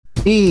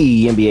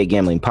The NBA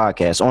Gambling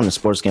Podcast on the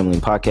Sports Gambling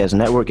Podcast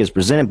Network is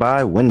presented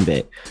by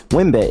WynnBET.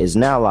 WynnBET is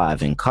now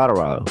live in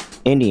Colorado,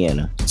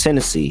 Indiana,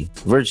 Tennessee,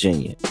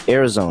 Virginia,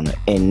 Arizona,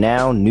 and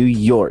now New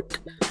York.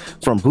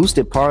 From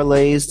boosted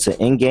parlays to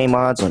in-game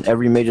odds on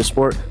every major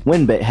sport,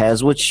 WynnBET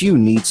has what you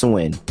need to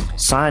win.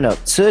 Sign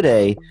up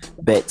today,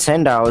 bet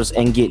 $10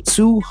 and get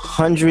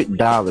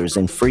 $200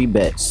 in free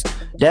bets.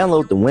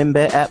 Download the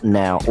WynnBET app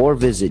now or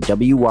visit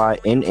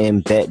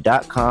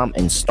wynnbet.com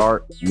and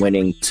start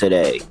winning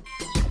today.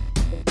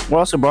 We're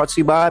also brought to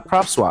you by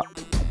PropSwap,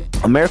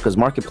 America's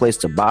marketplace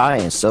to buy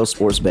and sell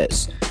sports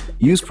bets.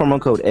 Use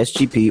promo code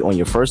SGP on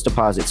your first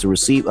deposit to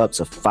receive up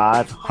to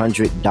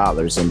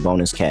 $500 in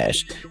bonus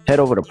cash.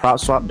 Head over to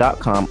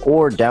PropSwap.com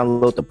or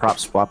download the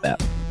PropSwap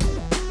app.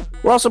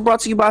 We're also brought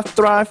to you by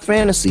Thrive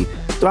Fantasy.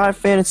 Thrive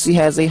Fantasy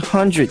has a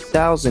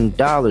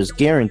 $100,000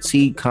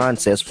 guaranteed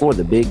contest for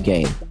the big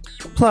game.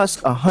 Plus,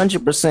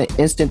 100%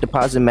 instant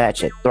deposit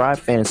match at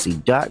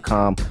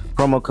thrivefantasy.com,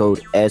 promo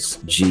code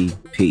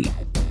SGP.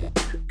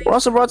 We're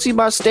also brought to you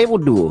by Stable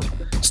Duel.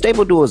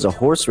 Stable Duel is a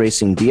horse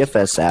racing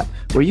DFS app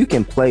where you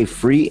can play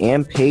free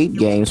and paid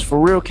games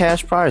for real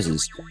cash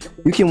prizes.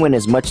 You can win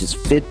as much as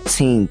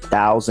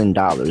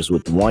 $15,000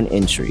 with one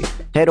entry.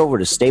 Head over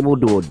to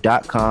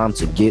StableDuel.com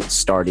to get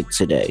started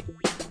today.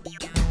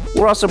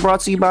 We're also brought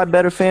to you by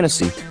Better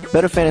Fantasy.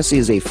 Better Fantasy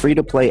is a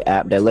free-to-play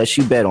app that lets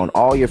you bet on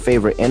all your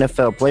favorite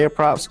NFL player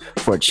props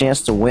for a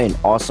chance to win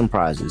awesome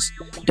prizes.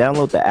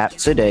 Download the app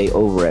today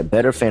over at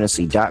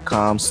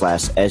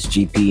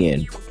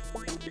betterfantasy.com/SGPN.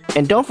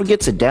 And don't forget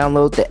to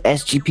download the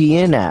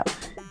SGPN app.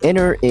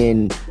 Enter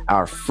in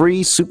our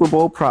free Super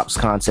Bowl props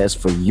contest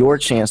for your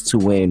chance to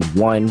win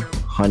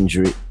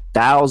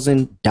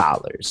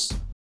 $100,000.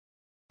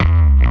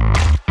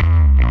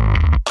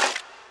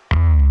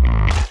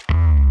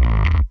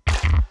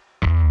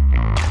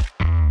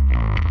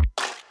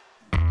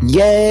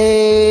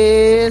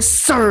 Yes,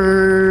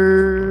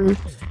 sir.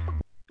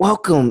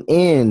 Welcome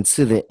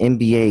into the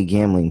NBA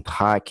Gambling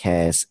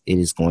Podcast. It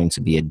is going to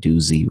be a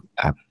doozy.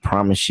 I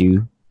promise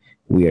you,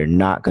 we are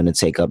not going to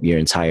take up your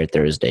entire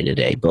Thursday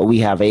today, but we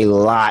have a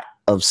lot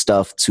of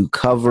stuff to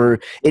cover.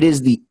 It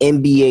is the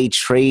NBA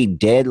trade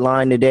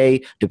deadline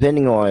today.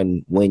 Depending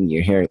on when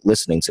you're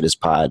listening to this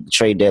pod, the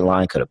trade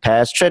deadline could have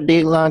passed. Trade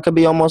deadline could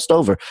be almost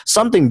over.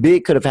 Something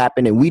big could have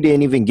happened, and we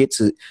didn't even get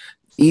to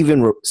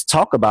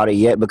talk about it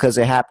yet because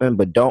it happened,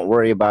 but don't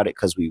worry about it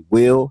because we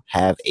will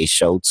have a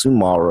show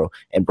tomorrow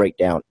and break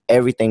down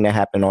everything that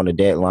happened on the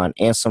deadline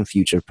and some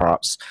future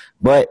props.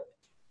 But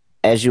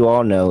as you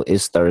all know,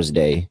 it's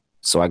Thursday,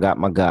 so I got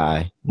my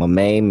guy, my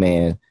main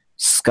man,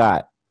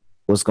 Scott.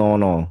 What's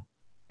going on?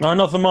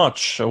 Nothing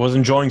much. I was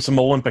enjoying some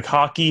Olympic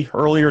hockey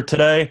earlier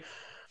today.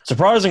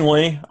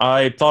 Surprisingly,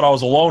 I thought I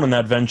was alone in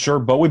that venture,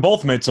 but we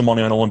both made some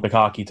money on Olympic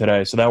hockey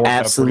today, so that worked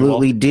out pretty well.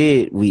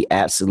 We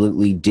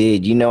absolutely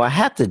did. You know, I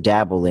have to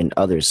dabble in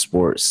other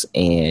sports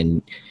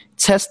and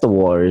test the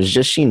waters,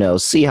 just,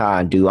 see how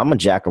I do. I'm a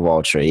jack of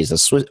all trades, a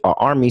Swiss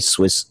Army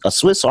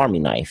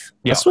knife.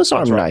 Yeah, a Swiss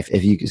Army knife,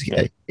 if you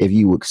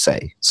would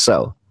say.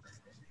 So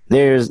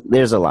there's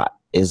a lot.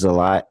 It's a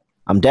lot.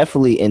 I'm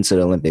definitely into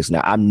the Olympics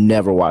now. I've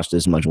never watched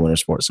this much winter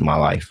sports in my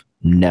life.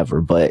 Never.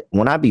 But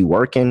when I be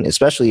working,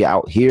 especially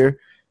out here,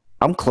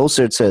 I'm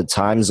closer to a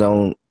time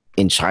zone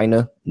in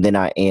China than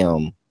I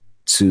am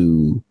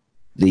to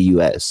the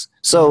U.S.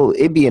 So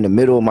it'd be in the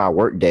middle of my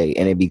work day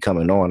and it'd be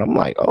coming on. I'm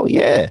like, oh,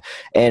 yeah.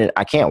 And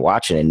I can't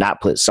watch it and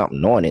not put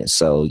something on it.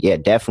 So, yeah,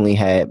 definitely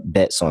had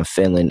bets on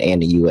Finland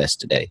and the U.S.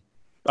 today.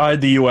 I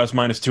had the U.S.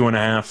 minus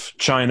 2.5.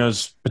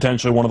 China's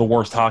potentially one of the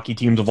worst hockey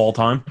teams of all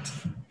time.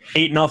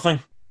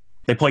 8-0.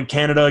 They played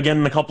Canada again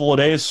in a couple of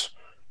days.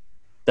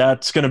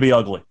 That's going to be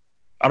ugly.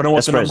 I don't know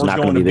what the number's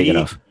going to be.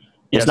 Enough.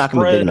 It's not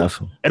going to be big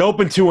enough. It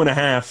opened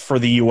 2.5 for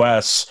the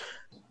U.S.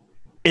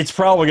 It's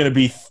probably going to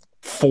be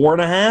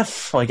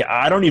 4.5. Like,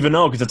 I don't even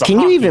know because it's a hockey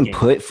game. Can you even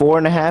put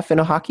 4.5 in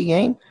a hockey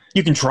game?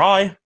 You can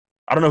try.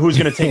 I don't know who's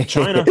going to take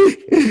China.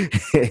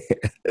 I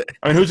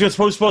mean, who's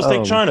supposed to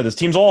take China? This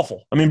team's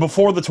awful. I mean,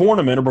 before the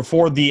tournament or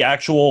before the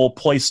actual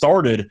play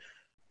started,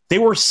 they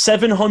were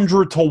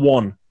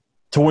 700-1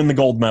 to win the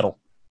gold medal.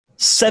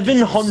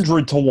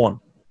 700-1.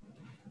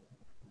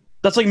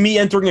 That's like me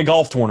entering a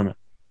golf tournament.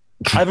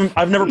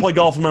 I've never played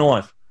golf in my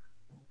life.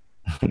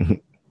 You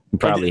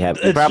probably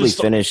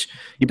finish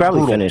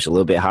a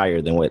little bit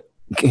higher than what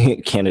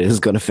Canada is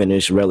going to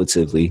finish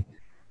relatively.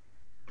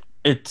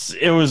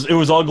 It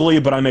was ugly,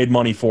 but I made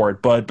money for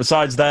it. But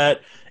besides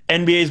that,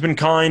 NBA's been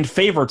kind.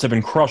 Favorites have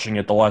been crushing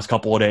it the last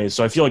couple of days.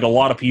 So I feel like a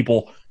lot of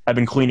people have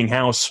been cleaning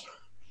house.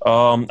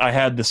 I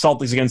had the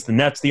Celtics against the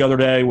Nets the other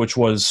day, which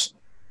was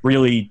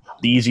really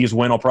the easiest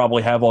win I'll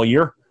probably have all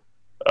year.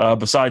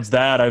 Besides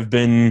that, I've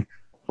been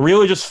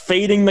really just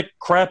fading the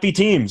crappy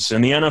teams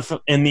in the NFL,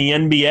 in the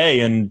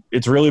NBA, and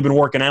it's really been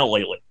working out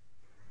lately.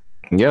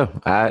 Yeah,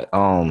 I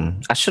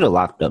should have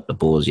locked up the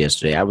Bulls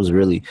yesterday. I was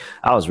really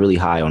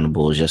high on the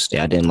Bulls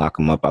yesterday. I didn't lock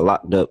them up. I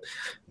locked up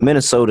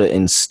Minnesota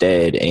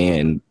instead,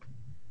 and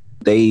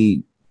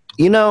they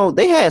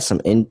They had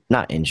some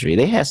not injury.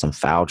 They had some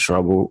foul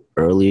trouble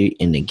early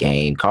in the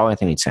game. Karl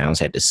Anthony Towns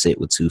had to sit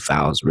with 2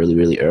 fouls really,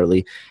 really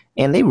early,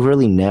 and they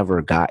really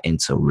never got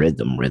into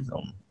rhythm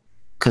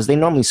because they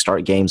normally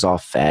start games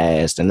off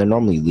fast and they're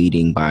normally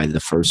leading by the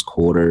first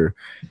quarter,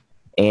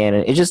 and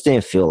it just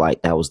didn't feel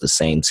like that was the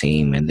same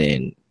team. And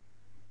then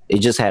it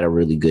just had a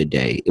really good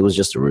day. It was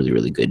just a really,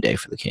 really good day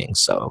for the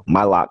Kings. So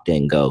my lock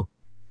didn't go,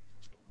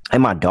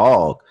 and my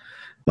dog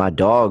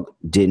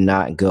did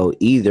not go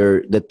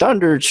either. The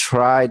Thunder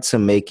tried to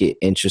make it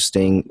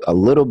interesting a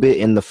little bit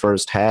in the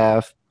first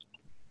half.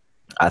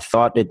 I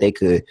thought that they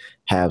could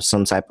have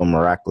some type of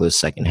miraculous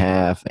second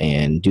half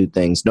and do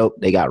things. Nope,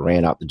 they got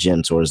ran out the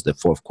gym towards the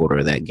fourth quarter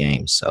of that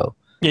game. So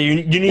Yeah,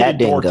 you needed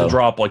Dort to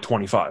drop like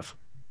 25.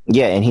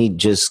 Yeah, and he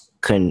just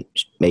couldn't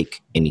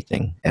make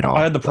anything at all.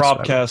 I had the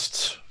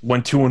Propcast,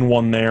 went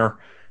 2-1 there.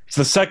 It's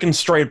the second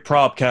straight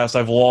Propcast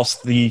I've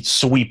lost the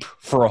sweep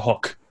for a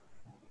hook.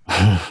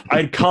 I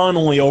had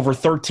Connolly over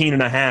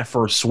 13.5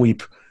 for a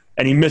sweep,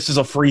 and he misses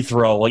a free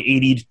throw, like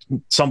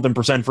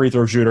 80-something% free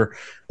throw shooter.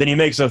 Then he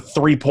makes a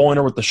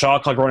three-pointer with the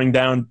shot clock running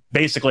down,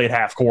 basically at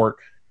half court,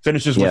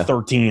 finishes with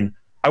 13.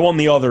 I won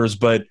the others,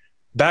 but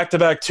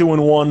back-to-back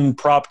 2-1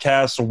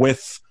 Propcast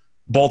with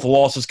both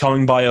losses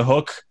coming by a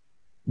hook.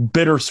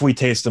 Bittersweet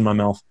taste in my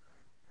mouth.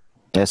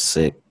 That's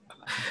sick.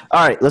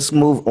 All right, let's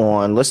move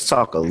on. Let's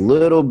talk a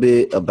little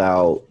bit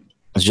about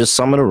just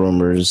some of the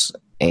rumors.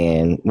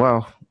 And,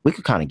 well, we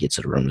could kind of get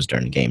to the rumors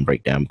during the game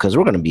breakdown because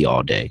we're going to be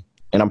all day.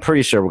 And I'm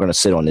pretty sure we're going to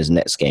sit on this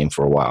Nets game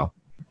for a while.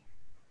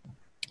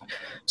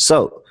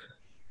 So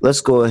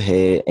let's go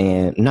ahead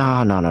and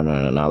no.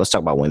 Let's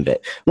talk about WinBet.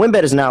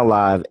 WinBet is now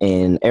live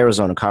in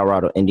Arizona,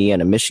 Colorado,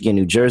 Indiana, Michigan,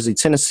 New Jersey,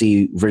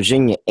 Tennessee,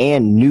 Virginia,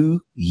 and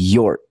New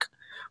York.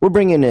 We're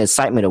bringing the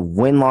excitement of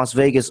Win Las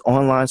Vegas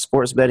online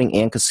sports betting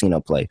and casino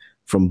play.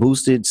 From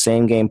boosted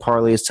same-game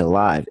parlays to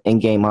live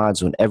in-game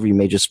odds on every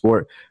major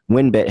sport,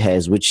 WinBet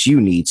has what you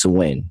need to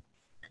win.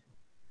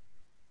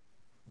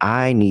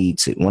 I need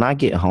to, when I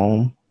get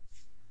home,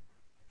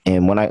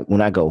 and when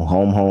I go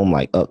home,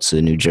 like up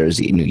to New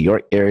Jersey, New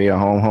York area,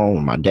 home,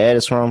 where my dad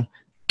is from,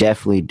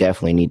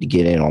 definitely need to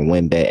get in on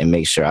WinBet and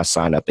make sure I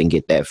sign up and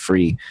get that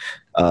free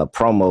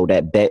promo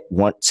that bet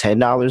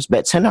 $10,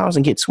 bet $10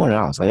 and get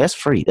 $200. Like that's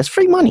free. That's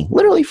free money,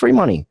 literally free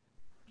money.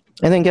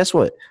 And then guess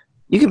what?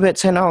 You can bet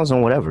 $10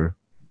 on whatever.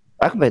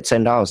 I can bet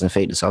 $10 and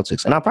fade the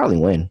Celtics, and I'll probably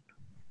win,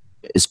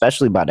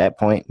 especially by that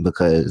point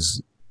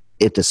because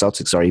if the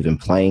Celtics are even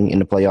playing in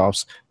the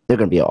playoffs, they're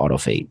going to be an auto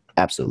fade.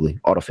 Absolutely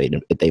auto fade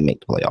if they make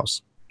the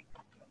playoffs.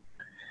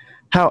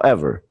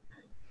 However,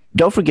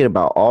 don't forget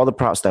about all the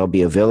props that will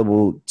be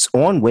available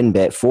on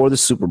WinBet for the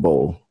Super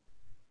Bowl.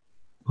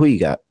 Who you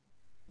got?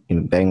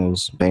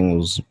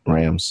 Bengals,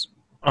 Rams.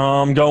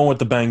 I'm going with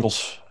the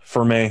Bengals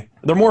for me.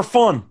 They're more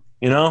fun,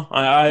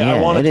 I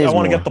want to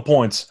get the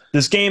points.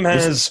 This game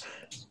has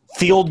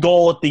field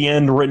goal at the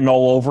end written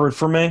all over it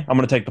for me. I'm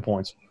going to take the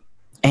points.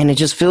 And it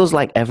just feels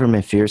like Evan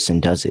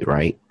McPherson does it,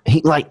 right?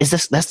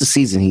 That's the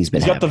season he's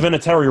been having. He's got the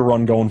Vinatieri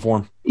run going for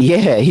him.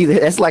 Yeah,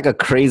 that's like a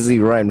crazy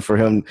run for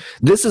him.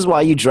 This is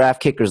why you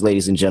draft kickers,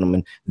 ladies and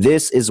gentlemen.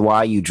 This is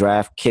why you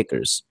draft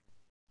kickers.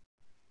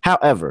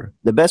 However,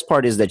 the best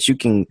part is that you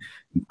can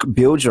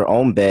build your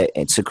own bet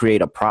and to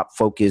create a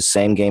prop-focused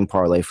same-game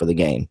parlay for the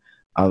game.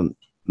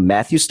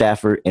 Matthew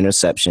Stafford,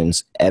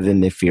 interceptions. Evan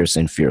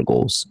McPherson, field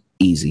goals.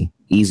 Easy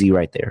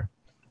right there.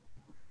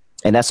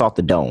 And that's off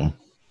the dome.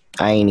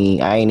 I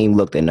ain't even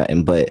looked at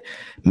nothing, but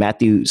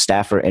Matthew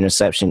Stafford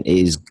interception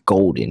is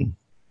golden.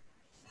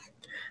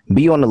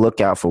 Be on the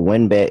lookout for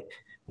WinBet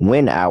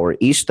Win Hour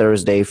each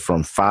Thursday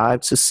from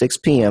 5 to 6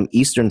 p.m.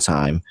 Eastern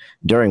Time.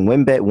 During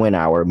WinBet Win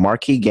Hour,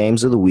 marquee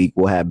games of the week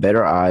will have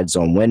better odds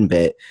on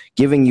WinBet,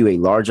 giving you a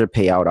larger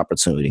payout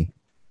opportunity.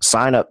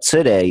 Sign up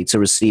today to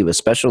receive a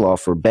special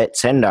offer. Bet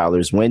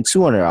 $10, win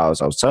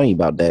 $200. I was telling you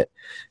about that.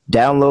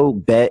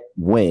 Download Bet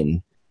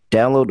Win.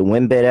 Download the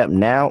WinBet app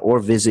now or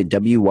visit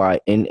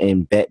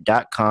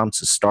wynnbet.com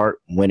to start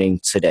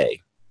winning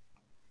today.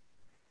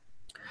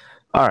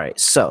 All right,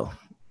 so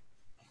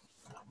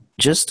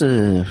just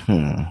to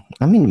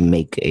let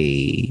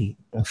me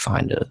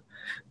find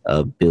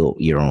a build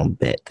your own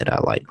bet that I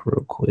like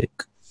real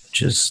quick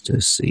just to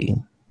see.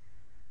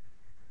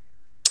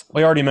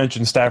 We already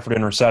mentioned Stafford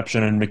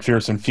interception and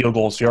McPherson field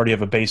goals, so you already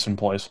have a base in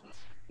place.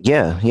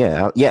 Yeah,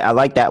 I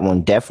like that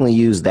one. Definitely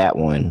use that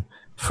one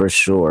for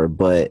sure,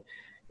 but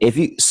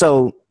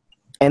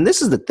and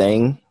this is the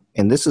thing,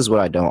 and this is what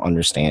I don't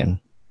understand.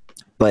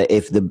 But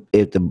if the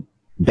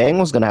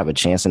Bengals going to have a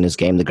chance in this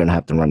game, they're going to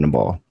have to run the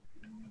ball.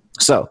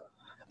 So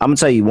I'm going to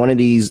tell you one of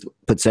these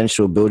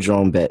potential build your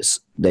own bets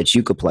that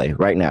you could play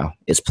right now.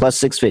 It's plus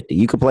 650.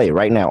 You could play it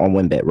right now on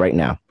WinBet right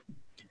now.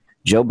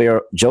 Joe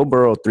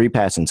Burrow 3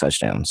 passing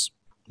touchdowns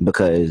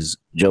because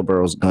Joe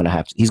Burrow's going to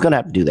have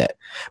to do that.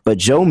 But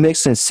Joe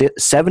Mixon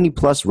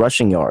 70+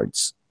 rushing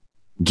yards.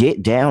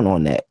 Get down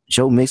on that.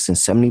 Joe Mixon,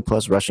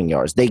 70+ rushing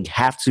yards. They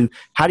have to.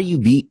 How do you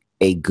beat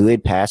a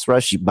good pass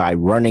rush? By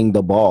running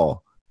the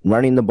ball.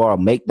 Running the ball.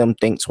 Make them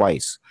think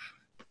twice.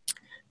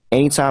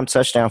 anytime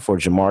touchdown for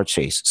Jamar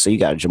Chase. So you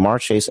got Jamar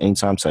Chase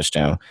anytime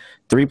touchdown,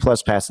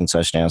 3+ passing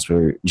touchdowns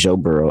for Joe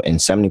Burrow, and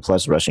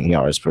 70+ rushing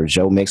yards for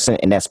Joe Mixon,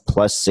 and that's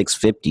plus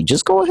 650.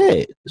 Just go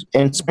ahead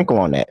and sprinkle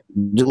on that.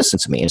 Just listen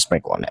to me and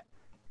sprinkle on that.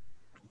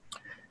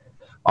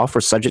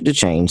 Offer subject to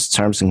change.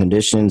 Terms and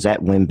conditions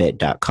at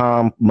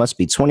winbet.com. Must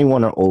be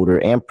 21 or older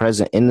and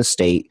present in the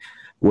state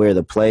where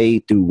the Play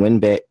through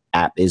WinBet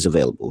app is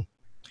available.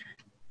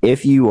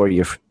 If you or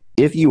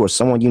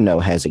someone you know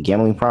has a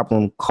gambling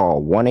problem,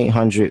 call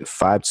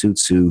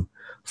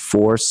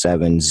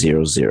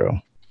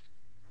 1-800-522-4700.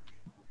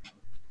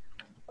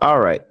 All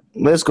right,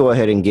 let's go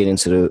ahead and get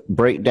into the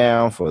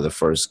breakdown for the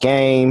first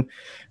game.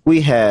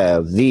 We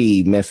have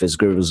the Memphis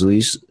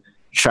Grizzlies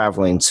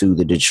traveling to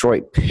the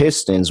Detroit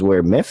Pistons,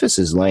 where Memphis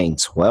is laying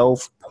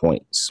 12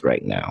 points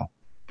right now.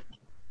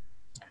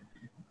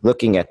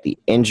 Looking at the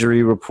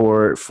injury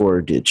report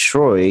for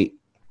Detroit,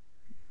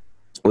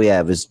 we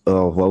have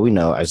we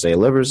know Isaiah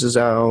Livers is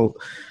out,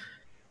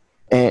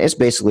 and it's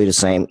basically the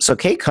same. So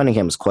Cade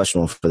Cunningham is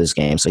questionable for this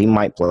game, so he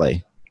might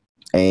play.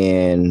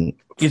 And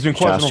he's been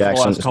questionable for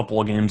the last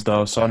couple of games,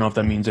 though, so I don't know if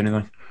that means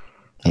anything.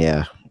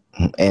 Yeah,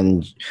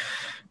 and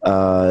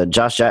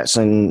Josh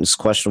Jackson is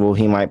questionable.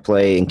 He might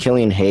play, and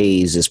Killian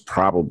Hayes is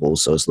probable,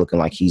 so it's looking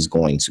like he's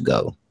going to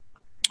go.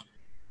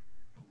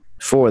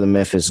 For the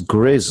Memphis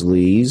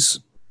Grizzlies,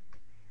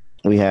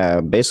 we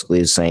have basically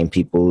the same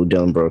people.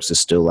 Dylan Brooks is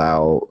still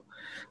out.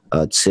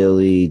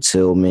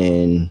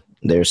 Tillman,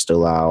 they're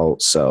still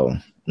out. So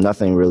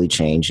nothing really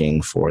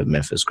changing for the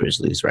Memphis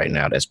Grizzlies right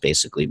now. That's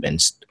basically been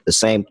the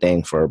same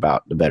thing for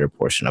about the better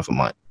portion of a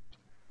month.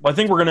 I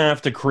think we're going to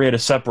have to create a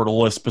separate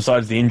list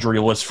besides the injury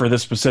list for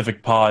this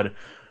specific pod.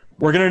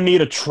 We're going to need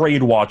a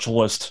trade watch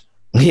list.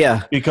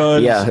 Yeah.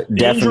 Because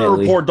the injury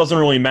report doesn't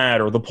really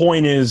matter. The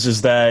point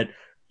is that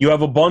you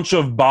have a bunch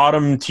of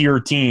bottom tier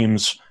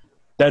teams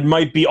that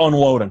might be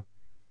unloading.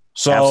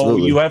 So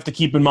Absolutely. You have to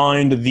keep in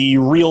mind the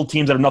real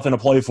teams that have nothing to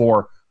play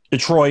for,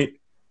 Detroit,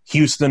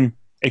 Houston,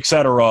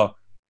 etc.,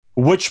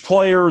 which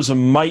players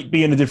might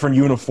be in a different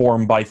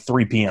uniform by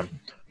 3 p.m.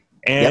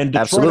 And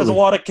Detroit has a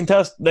lot of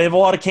they have a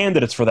lot of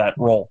candidates for that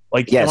role.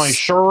 Like, Am I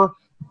sure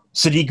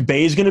Sadiq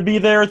Bey is going to be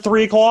there at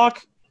 3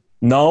 o'clock?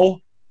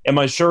 No. Am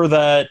I sure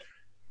that,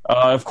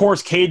 of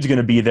course, Cade's going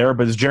to be there,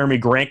 but is Jeremy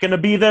Grant going to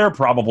be there?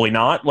 Probably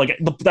not. Like,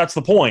 that's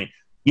the point.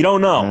 You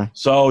don't know. Mm-hmm.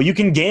 So you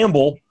can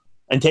gamble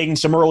and taking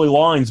some early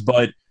lines,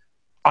 but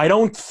I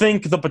don't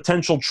think the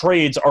potential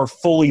trades are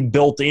fully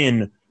built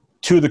in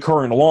to the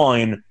current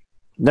line.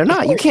 They're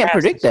not. You can't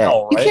predict that.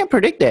 Right? You can't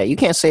predict that. You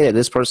can't say that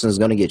this person is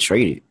going to get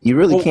traded. You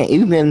really can't.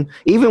 Even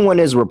when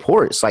there's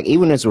reports,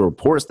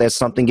 that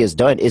something gets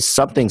done, it's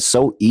something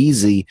so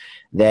easy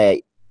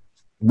that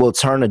will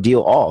turn a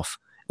deal off.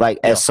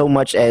 As so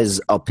much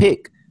as a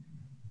pick.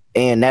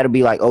 And that'll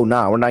be like, oh,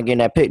 nah, we're not getting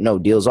that pick. No,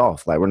 deal's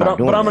off. We're not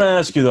doing that. But I'm going to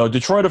ask you, though.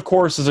 Detroit, of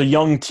course, is a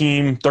young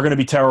team. They're going to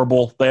be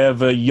terrible. They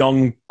have a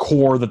young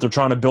core that they're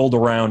trying to build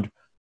around.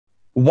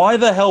 Why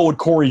the hell would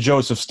Corey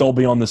Joseph still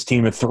be on this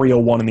team at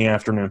 3:01 in the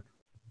afternoon?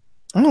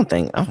 I don't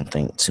think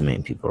too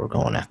many people are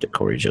going after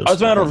Corey Joseph.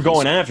 It's a matter of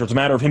going after. It's a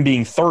matter of him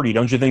being 30.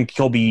 Don't you think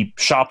he'll be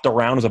shopped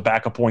around as a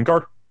backup point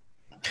guard?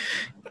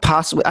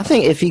 Possibly. I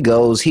think if he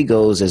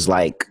goes as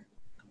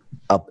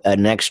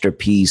an extra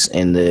piece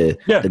in the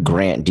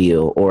Grant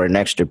deal or an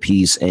extra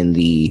piece in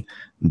the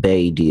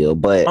Bay deal.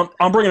 But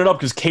I'm bringing it up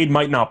because Cade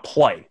might not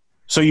play.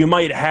 So you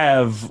might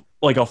have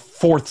like a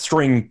fourth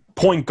string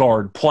point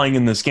guard playing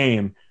in this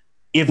game.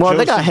 They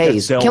got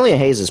Hayes. Killian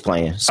Hayes is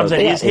playing. So is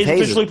Hayes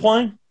officially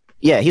playing?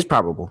 Yeah, he's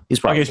probable.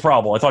 Okay, he's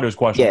probable. I thought he was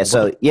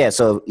questionable.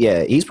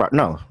 He's probable.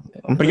 No.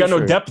 But you got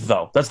no depth,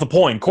 though. That's the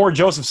point. Corey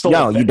Joseph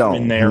still you don't.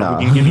 In there who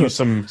can give you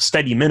some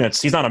steady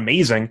minutes. He's not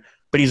amazing,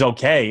 but he's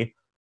okay.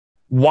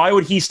 Why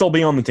would he still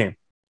be on the team?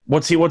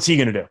 What's he going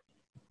to do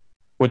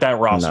with that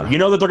roster? No. You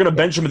know that they're going to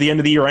bench him at the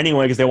end of the year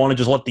anyway because they want to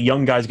just let the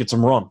young guys get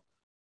some run.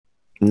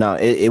 No,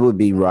 it would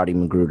be Roddy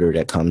Magruder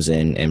that comes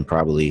in and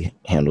probably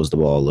handles the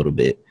ball a little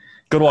bit.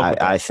 Good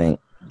luck. I think.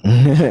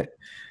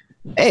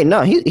 Hey,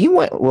 no, he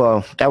went.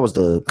 Well, that was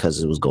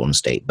because it was Golden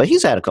State, but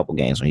he's had a couple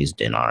games when he's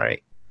been all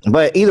right.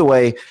 But either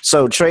way,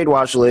 so trade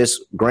watch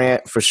list: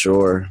 Grant for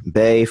sure,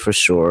 Bay for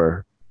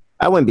sure.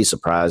 I wouldn't be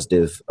surprised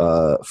if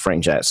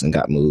Frank Jackson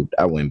got moved.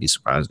 I wouldn't be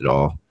surprised at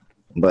all.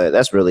 But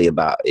that's really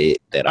about it.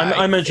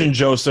 I mentioned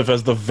Joseph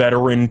as the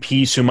veteran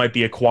piece who might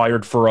be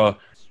acquired for a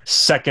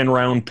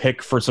second-round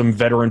pick for some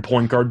veteran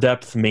point guard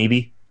depth,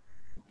 maybe.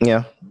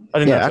 Yeah. I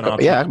think that's an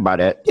option. Yeah, I can buy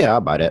that. Yeah,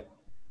 I'll buy that.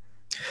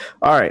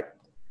 All right.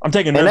 I'm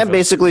taking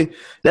Memphis. And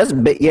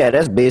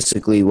that's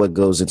basically what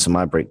goes into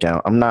my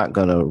breakdown. I'm not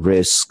going to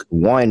risk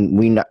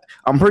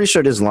I'm pretty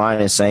sure this line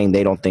is saying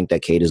they don't think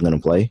that Cade is going to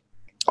play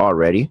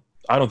already.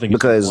 I don't think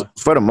because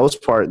for the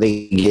most part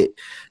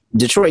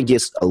Detroit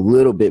gets a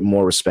little bit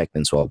more respect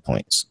than 12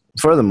 points.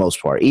 For the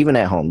most part, even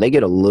at home, they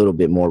get a little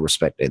bit more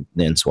respect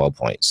than 12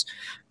 points.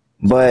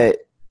 But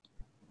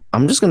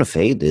I'm just going to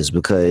fade this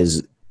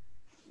because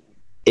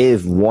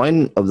if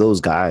one of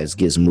those guys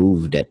gets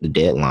moved at the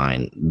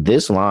deadline,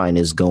 this line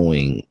is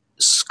going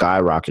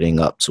skyrocketing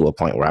up to a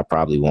point where I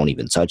probably won't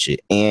even touch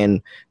it.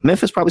 And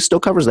Memphis probably still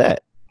covers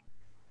that.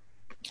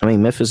 I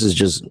mean, Memphis is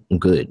just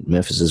good.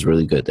 Memphis is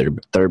really good. They're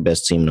the third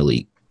best team in the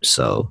league.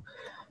 So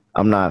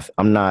it's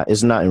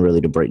not really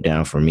the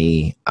breakdown for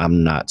me.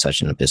 I'm not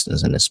touching the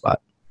Pistons in this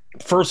spot.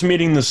 First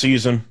meeting this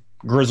season,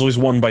 Grizzlies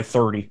won by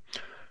 30.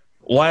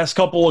 Last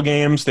couple of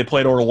games, they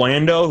played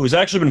Orlando, who's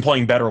actually been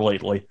playing better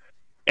lately,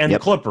 and the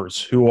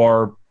Clippers, who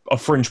are a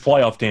fringe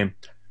playoff team.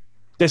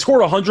 They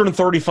scored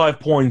 135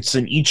 points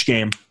in each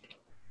game,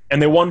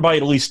 and they won by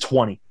at least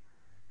 20.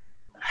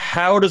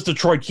 How does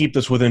Detroit keep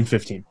this within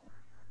 15?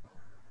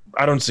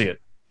 I don't see it.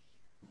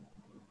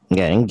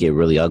 Yeah, it can get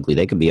really ugly.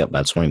 They could be up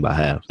by 20 by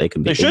half. They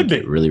should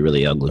be really,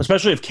 really ugly.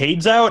 Especially if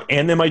Cade's out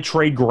and they might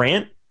trade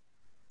Grant.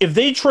 If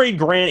they trade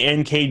Grant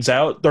and Cade's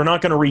out, they're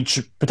not going to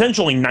reach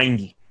potentially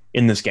 90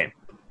 in this game.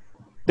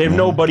 They have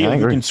nobody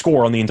who can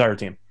score on the entire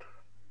team.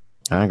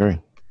 I agree.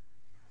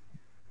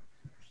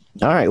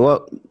 All right,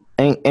 well,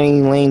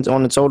 any lanes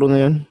on the total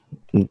then?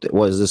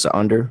 Was this an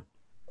under?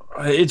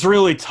 It's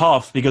really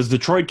tough because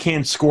Detroit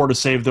can't score to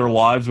save their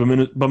lives,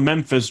 but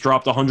Memphis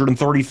dropped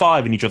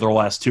 135 in each of their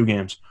last two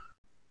games.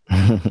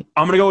 I'm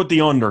going to go with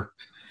the under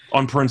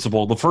on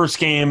principle. The first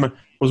game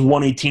was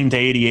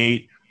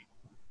 118-88.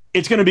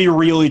 It's going to be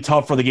really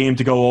tough for the game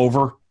to go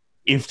over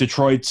if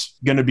Detroit's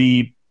going to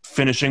be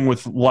finishing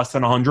with less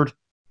than 100.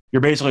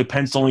 You're basically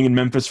penciling in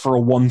Memphis for a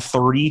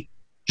 130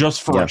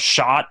 just for a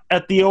shot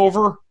at the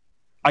over.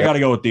 I got to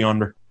go with the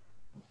under.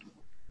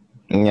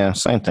 Yeah,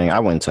 same thing. I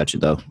wouldn't touch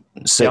it, though.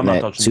 Sitting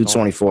at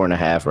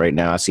 224.5 right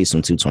now. I see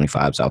some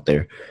 225s out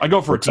there. I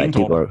go for a team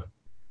total.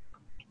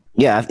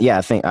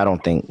 I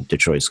don't think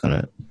Detroit's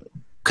going to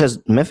 – because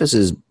Memphis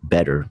is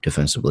better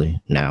defensively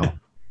now.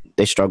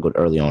 They struggled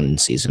early on in the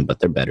season, but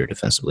they're better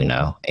defensively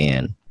now.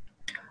 And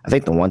I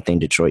think the one thing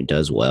Detroit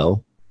does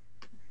well,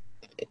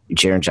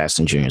 Jaren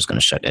Jackson Jr. is going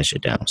to shut that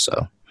shit down.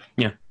 So,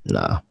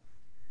 nah.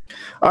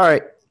 All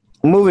right,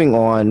 moving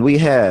on. We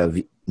have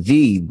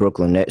the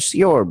Brooklyn Nets,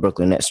 your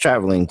Brooklyn Nets,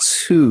 traveling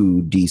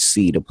to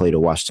D.C. to play the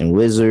Washington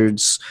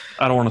Wizards.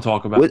 I don't want to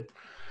talk about it.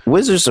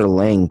 Wizards are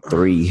laying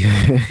 3.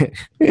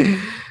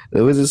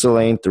 The Wizards are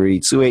laying 3,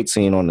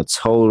 218 on the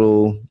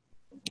total.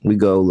 We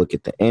go look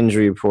at the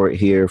injury report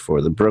here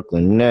for the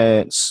Brooklyn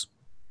Nets.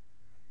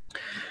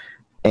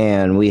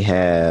 And we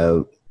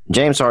have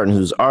James Harden,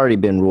 who's already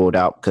been ruled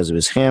out because of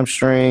his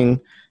hamstring.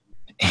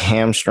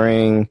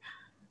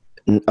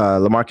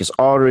 LaMarcus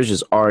Aldridge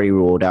is already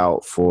ruled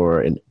out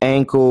for an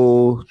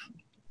ankle.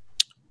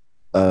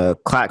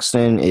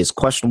 Claxton is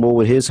questionable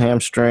with his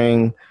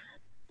hamstring.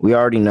 We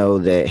already know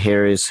that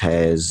Harris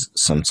has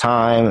some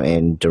time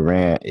and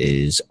Durant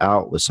is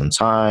out with some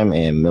time,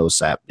 and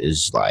Millsap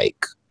is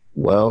like,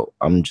 well,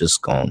 I'm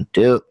just going to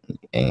dip.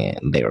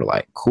 And they're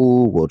like,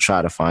 cool, we'll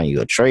try to find you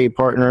a trade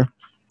partner.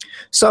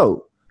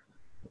 So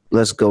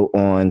let's go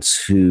on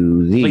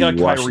to the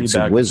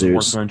Washington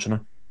Wizards.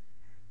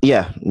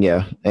 Yeah.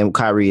 And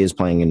Kyrie is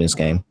playing in this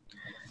game.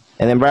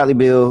 And then Bradley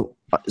Beal,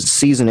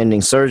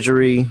 season-ending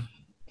surgery.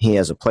 He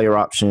has a player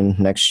option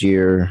next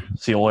year.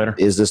 See you later.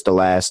 Is this the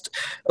last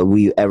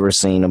we've ever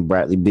seen of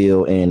Bradley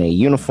Beal in a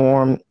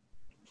uniform?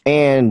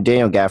 And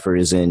Daniel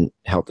Gafford is in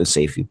health and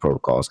safety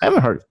protocols. I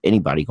haven't heard of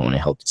anybody going to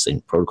health and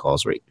safety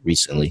protocols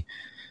recently.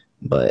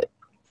 But,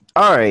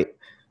 all right.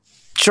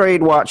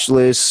 Trade watch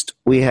list.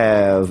 We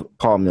have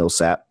Paul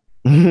Millsap.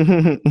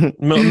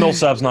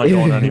 Millsap's not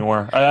going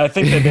anywhere. I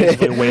think they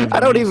basically waived. I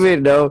don't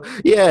even know.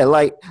 Yeah,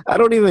 I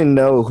don't even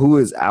know who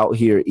is out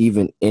here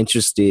even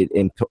interested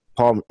in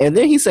Paul. And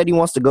then he said he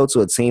wants to go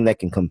to a team that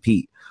can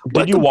compete.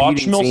 Did you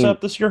watch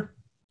Millsap this year?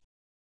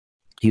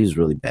 He was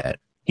really bad.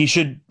 He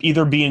should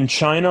either be in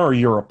China or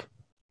Europe.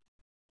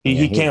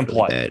 He can't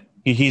play.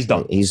 He's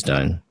done. He's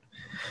done.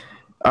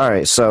 All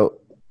right, so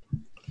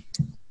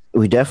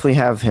we definitely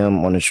have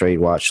him on the trade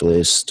watch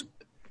list.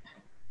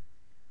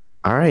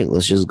 All right,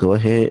 let's just go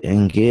ahead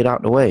and get it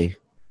out the way.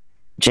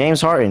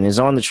 James Harden is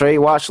on the trade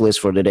watch list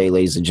for today,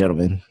 ladies and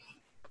gentlemen.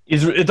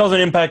 It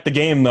doesn't impact the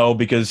game, though,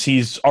 because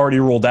he's already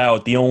ruled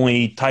out. The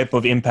only type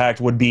of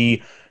impact would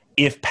be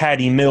if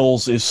Patty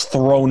Mills is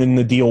thrown in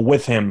the deal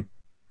with him,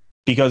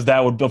 because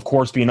that would, of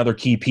course, be another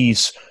key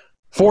piece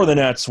for the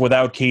Nets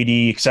without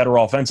KD, et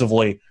cetera,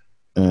 offensively.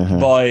 Mm-hmm.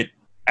 But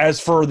as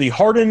for the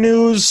Harden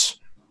news,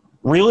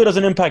 really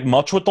doesn't impact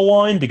much with the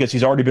line because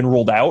he's already been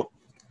ruled out.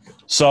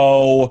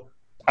 So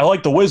I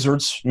like the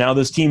Wizards. Now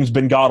this team's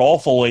been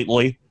god-awful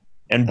lately,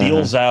 and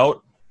Beal's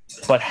out.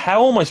 But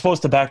how am I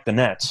supposed to back the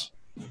Nets?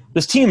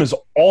 This team is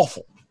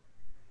awful.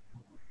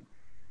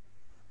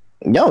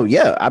 No,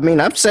 yeah. I mean,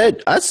 I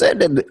said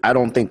that I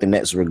don't think the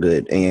Nets were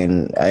good,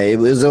 and it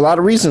was a lot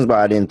of reasons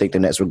why I didn't think the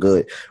Nets were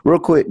good. Real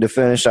quick to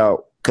finish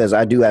out, because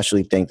I do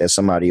actually think that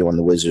somebody on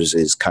the Wizards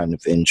is kind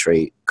of in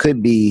trade.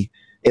 Could be,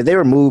 if they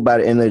were moved by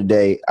the end of the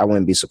day, I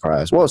wouldn't be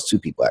surprised. Well, it's two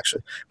people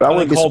actually, but I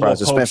wouldn't be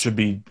surprised. Pope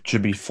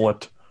should be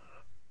flipped.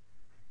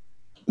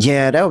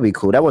 Yeah, that would be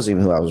cool. That wasn't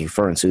even who I was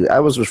referring to.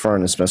 I was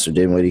referring to Spencer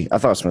Dinwiddie. I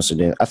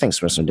think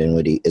Spencer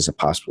Dinwiddie is a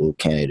possible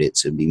candidate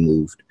to be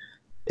moved,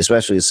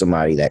 especially as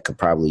somebody that could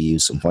probably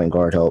use some point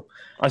guard help.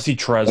 I see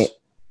Trez.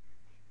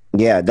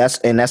 Yeah, that's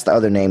the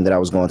other name that I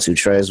was going to.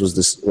 Trez was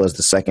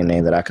the second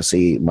name that I could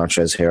see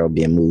Montrezl Harrell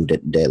being moved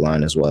at the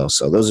deadline as well.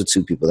 So those are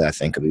two people that I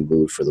think could be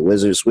moved for the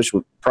Wizards, which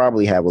would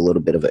probably have a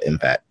little bit of an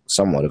impact,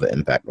 somewhat of an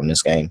impact on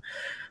this game.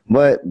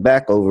 But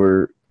back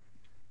over,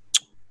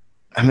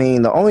 I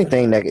mean, the only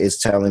thing that is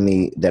telling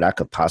me that I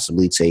could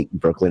possibly take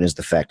Brooklyn is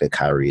the fact that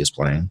Kyrie is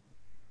playing.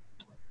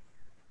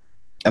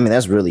 I mean,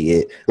 that's really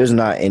it. There's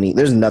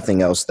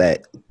nothing else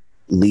that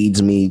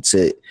leads me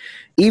to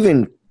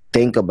even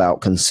think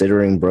about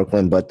considering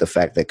Brooklyn, but the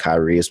fact that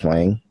Kyrie is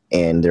playing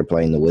and they're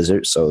playing the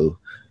Wizards. So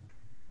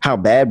how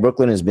bad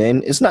Brooklyn has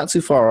been, it's not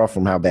too far off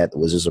from how bad the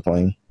Wizards are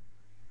playing.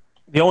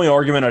 The only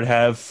argument I'd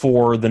have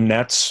for the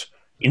Nets,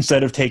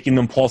 instead of taking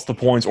them plus the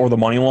points or the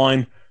money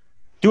line,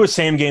 do a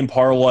same game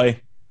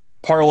parlay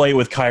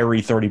with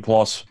Kyrie 30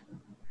 plus.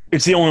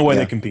 It's the only way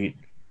they compete.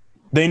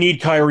 They need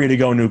Kyrie to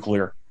go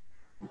nuclear.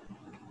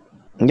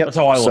 Yep. That's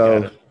how I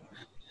look at it.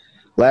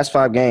 Last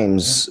 5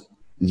 games,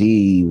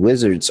 the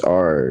Wizards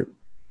are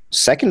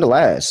second to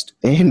last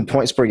in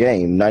points per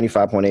game,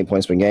 95.8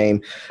 points per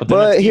game.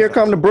 But here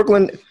come the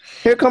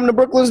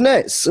Brooklyn's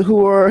Nets,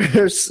 who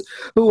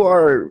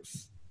are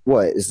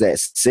what is that,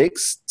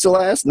 6th to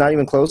last? Not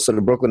even close. So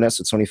the Brooklyn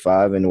Nets are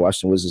 25 and the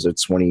Washington Wizards are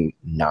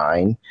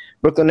 29.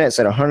 Brooklyn Nets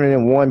at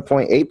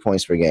 101.8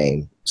 points per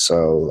game.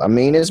 So I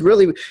mean, it's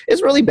really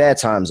bad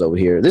times over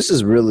here. This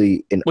is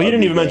really an. Well, you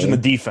didn't even mention the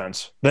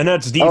defense. The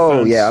Nets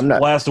defense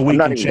last week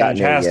and change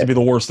has to be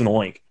the worst in the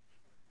league,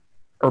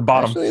 or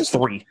bottom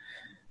 3.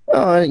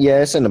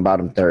 Yeah, it's in the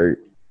bottom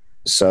third.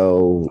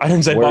 So I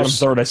didn't say bottom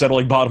third. I said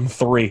like bottom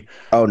 3.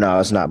 Oh no,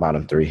 it's not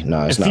bottom 3.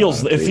 No, it's not.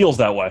 It feels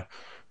that way.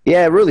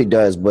 Yeah, it really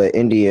does. But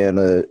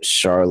Indiana,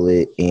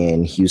 Charlotte,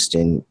 and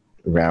Houston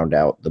round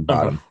out the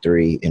bottom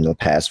 3 in the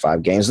past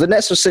 5 games. The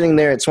Nets are sitting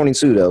there at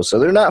 22 though, so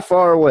they're not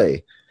far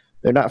away.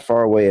 They're not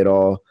far away at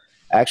all.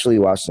 Actually,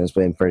 Washington's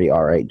been pretty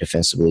all right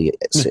defensively,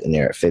 sitting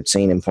there at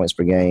 15 in points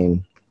per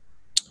game.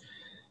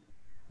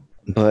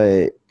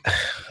 But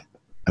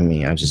I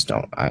mean, I just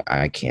don't.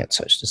 I can't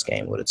touch this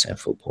game with a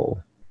 10-foot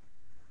pole.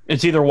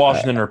 It's either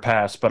Washington or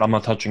pass, but I'm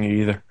not touching it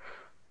either.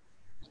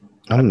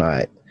 I'm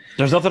not.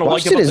 There's nothing to like about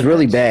Washington is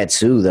really bad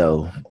too,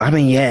 though. I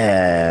mean,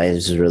 yeah,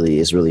 it's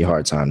really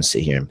hard time to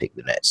sit here and pick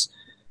the Nets.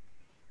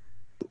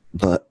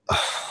 But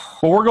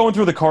well, we're going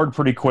through the card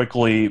pretty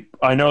quickly.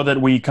 I know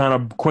that we kind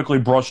of quickly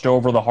brushed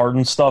over the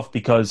Harden stuff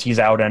because he's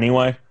out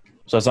anyway,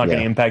 so it's not going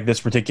to impact this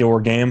particular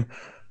game.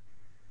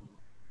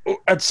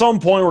 At some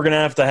point, we're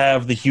going to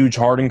have the huge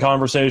Harden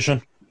conversation.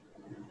 Do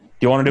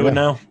you want to do it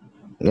now?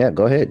 Yeah,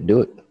 go ahead.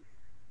 Do it.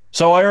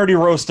 So I already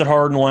roasted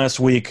Harden last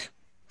week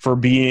for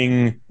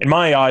being, in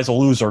my eyes, a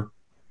loser.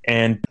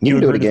 And you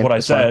agreed with what I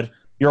said. Fine.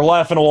 You're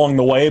laughing along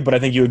the way, but I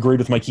think you agreed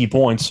with my key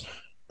points.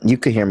 You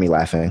could hear me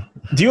laughing.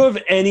 Do you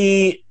have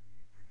any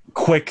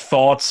quick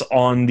thoughts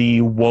on the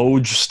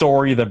Woj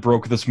story that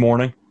broke this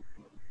morning?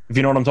 If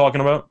you know what I'm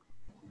talking about?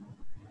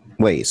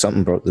 Wait,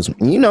 something broke this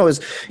morning.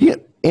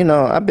 You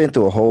know, I've been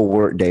through a whole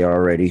work day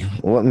already.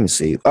 Well, let me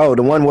see. Oh,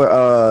 the one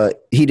where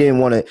he didn't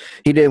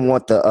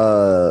want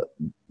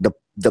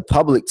the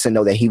public to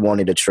know that he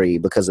wanted a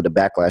trade because of the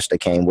backlash that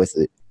came with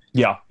it.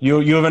 Yeah.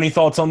 You have any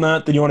thoughts on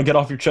that you want to get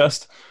off your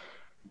chest?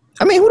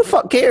 I mean, who the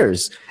fuck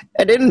cares?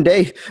 At the end of the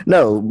day,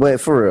 no, but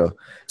for real.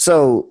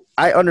 So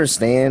I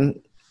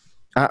understand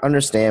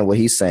what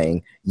he's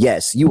saying.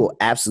 Yes, you will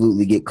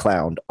absolutely get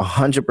clowned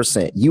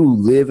 100%. You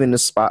live in the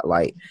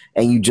spotlight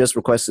and you just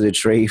requested a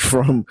trade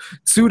from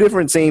 2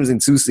 different teams in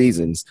 2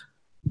 seasons.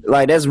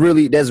 Like that's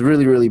really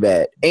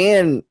bad.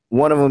 And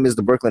one of them is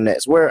the Brooklyn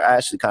Nets, where I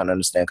actually kind of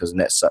understand because the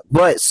Nets suck.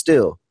 But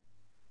still,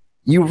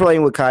 you were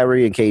playing with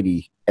Kyrie and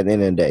KD at the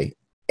end of the day.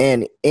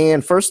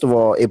 And first of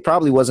all, it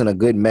probably wasn't a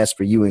good mess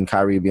for you and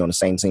Kyrie to be on the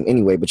same team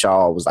anyway, but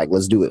y'all was like,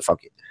 let's do it,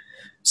 fuck it.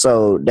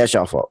 So that's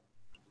y'all fault.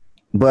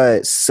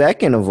 But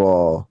second of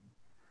all,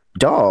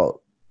 dog,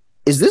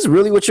 is this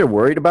really what you're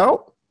worried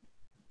about?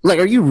 Like,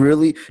 are you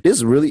really –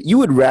 you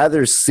would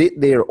rather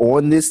sit there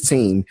on this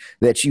team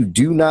that you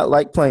do not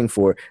like playing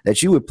for,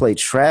 that you would play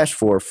trash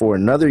for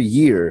another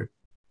year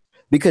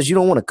because you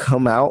don't want to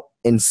come out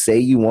and say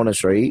you want to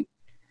trade?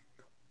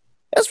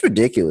 That's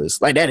ridiculous.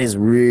 Like, that is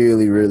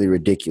really, really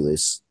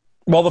ridiculous.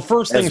 Well, the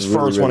first things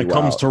first when it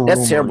comes to rumors.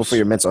 That's terrible for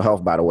your mental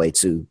health, by the way,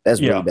 too.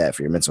 That's really bad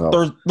for your mental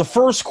health. The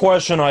first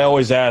question I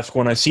always ask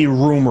when I see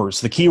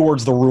rumors, the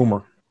keyword's the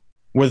rumor,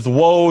 with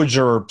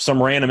Woj or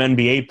some random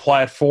NBA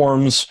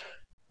platforms –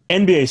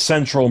 NBA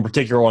Central in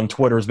particular on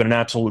Twitter has been an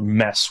absolute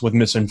mess with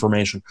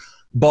misinformation.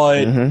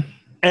 But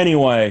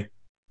anyway,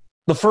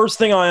 the first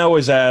thing I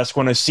always ask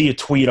when I see a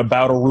tweet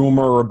about a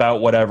rumor or about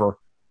whatever,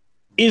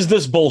 is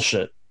this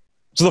bullshit?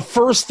 So the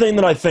first thing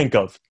that I think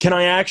of, can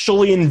I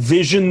actually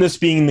envision this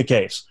being the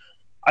case?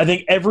 I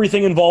think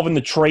everything involving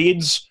the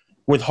trades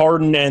with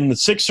Harden and the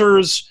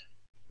Sixers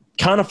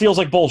kind of feels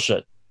like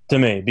bullshit to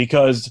me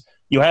because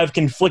you have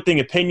conflicting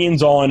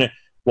opinions on,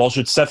 well,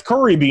 should Seth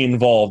Curry be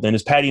involved and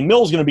is Patty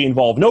Mills going to be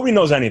involved? Nobody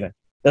knows anything.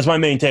 That's my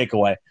main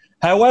takeaway.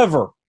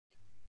 However,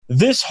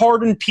 this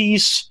Harden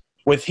piece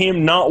with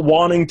him not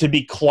wanting to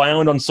be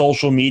clowned on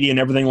social media and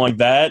everything like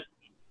that,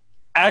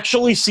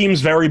 actually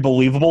seems very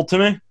believable to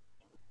me.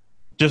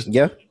 Just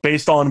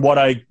based on what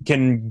I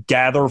can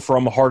gather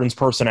from Harden's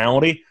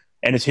personality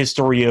and his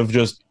history of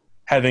just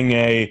having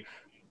a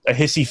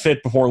hissy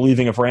fit before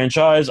leaving a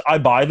franchise. I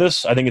buy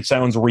this. I think it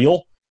sounds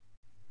real.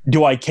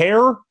 Do I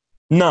care?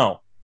 No.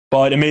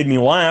 But it made me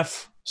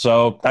laugh,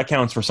 so that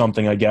counts for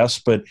something, I guess.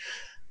 But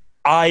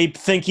I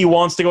think he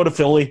wants to go to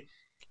Philly.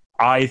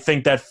 I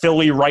think that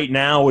Philly right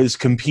now is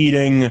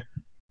competing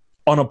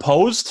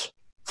unopposed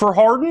for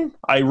Harden.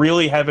 I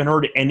really haven't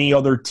heard any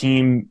other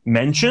team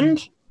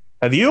mentioned.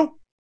 Have you?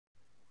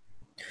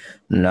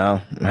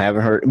 No, I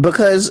haven't heard.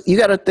 Because you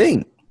got to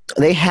think,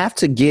 they have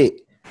to get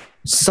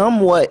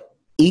somewhat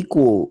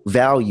equal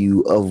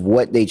value of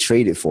what they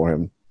traded for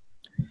him.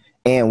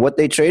 And what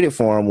they traded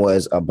for him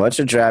was a bunch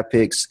of draft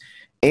picks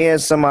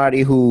and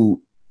somebody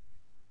who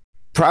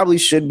probably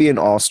should be an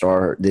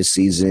all-star this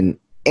season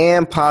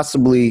and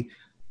possibly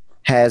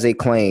has a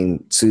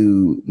claim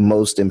to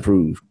most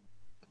improved.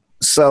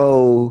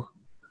 So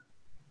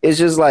it's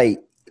just like,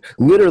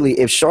 literally,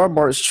 if Sean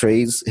Marks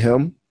trades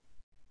him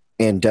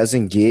and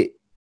doesn't get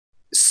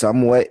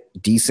somewhat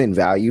decent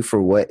value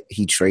for what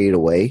he traded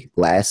away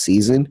last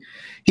season,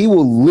 he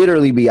will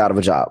literally be out of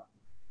a job.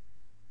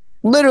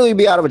 Literally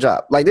be out of a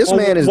job. Like, this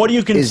man is, what do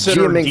you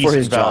consider GMing for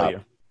his value?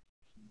 job.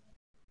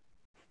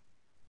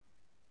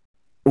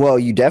 Well,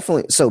 you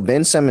definitely – so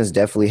Ben Simmons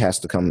definitely has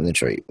to come in the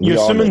trade. You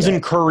have Simmons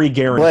and Curry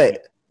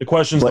guaranteed. The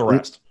question's the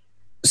rest.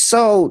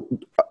 So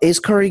is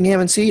Curry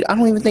guaranteed? I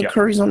don't even think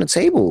Curry's on the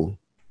table.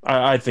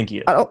 I think he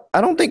is.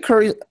 I don't think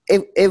Curry.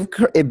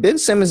 If Ben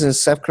Simmons and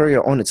Steph Curry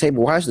are on the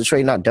table, why is the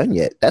trade not done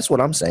yet? That's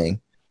what I'm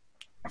saying.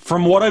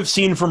 From what I've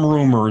seen from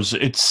rumors,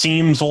 it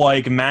seems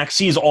like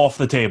Maxey's off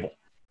the table.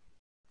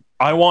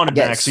 I wanted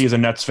Maxey as a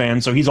Nets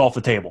fan, so he's off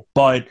the table.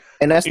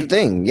 And that's the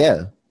thing,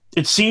 yeah.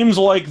 It seems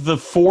like the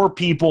four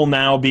people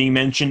now being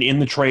mentioned in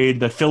the trade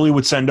that Philly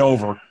would send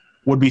over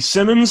would be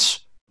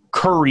Simmons,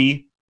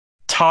 Curry,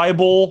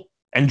 Tybal,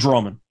 and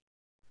Drummond.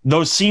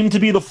 Those seem to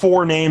be the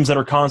four names that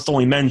are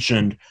constantly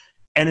mentioned,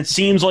 and it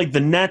seems like the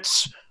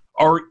Nets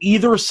are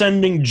either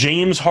sending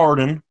James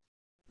Harden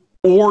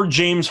or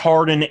James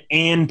Harden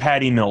and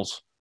Patty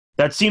Mills.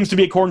 That seems to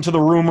be, according to the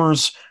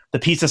rumors, the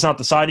piece that's not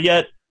decided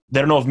yet. They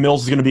don't know if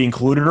Mills is going to be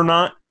included or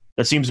not.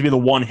 That seems to be the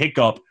one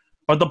hiccup.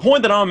 But the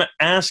point that I'm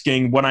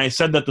asking when I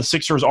said that the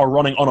Sixers are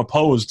running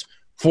unopposed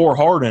for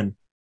Harden,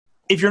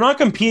 if you're not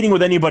competing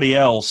with anybody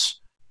else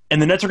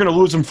and the Nets are going to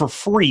lose him for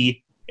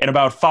free in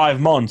about 5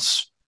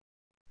 months,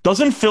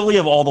 doesn't Philly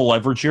have all the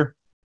leverage here?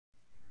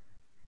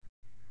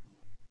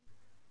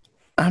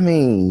 I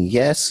mean,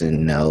 yes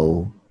and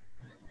no.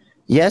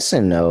 Yes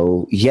and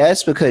no.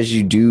 Yes, because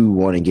you do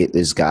want to get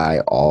this guy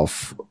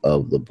off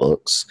of the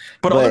books.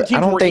 But I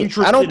don't think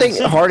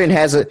Harden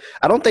has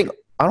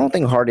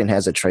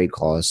a trade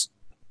clause.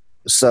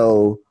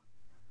 So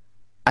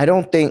I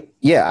don't think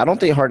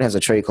Harden has a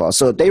trade clause.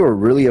 So if they were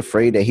really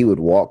afraid that he would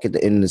walk at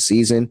the end of the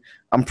season,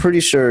 I'm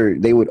pretty sure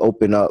they would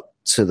open up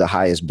to the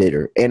highest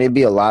bidder. And it'd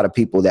be a lot of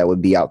people that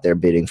would be out there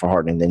bidding for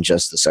Harden than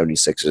just the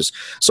 76ers.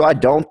 So I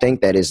don't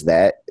think that is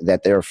that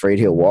they're afraid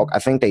he'll walk. I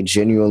think they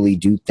genuinely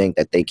do think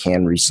that they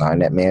can re-sign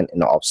that man in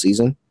the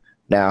offseason.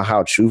 Now,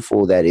 how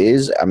truthful that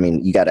is, I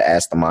mean, you got to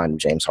ask the mind of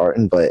James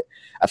Harden, but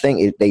I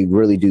think they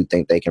really do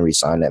think they can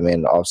re-sign that man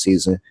in the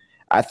offseason.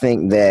 I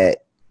think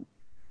that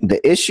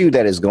the issue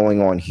that is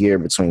going on here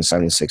between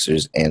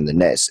 76ers and the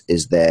Nets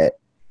is that,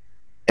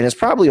 and it's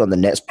probably on the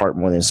Nets part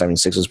more than the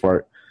 76ers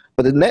part,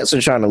 but the Nets are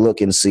trying to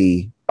look and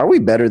see, are we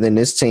better than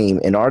this team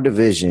in our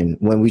division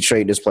when we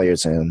trade this player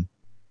to him?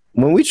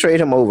 When we trade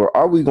him over,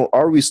 are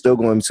we still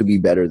going to be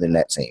better than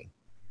that team?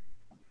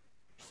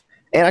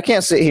 And I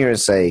can't sit here and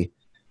say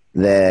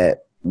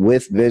that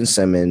with Ben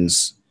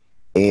Simmons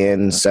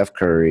and Steph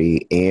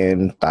Curry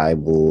and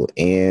Thybulle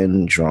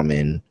and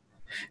Drummond,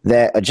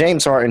 that a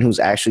James Harden who's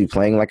actually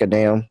playing like a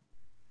damn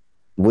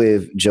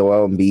with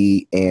Joel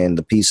Embiid and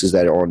the pieces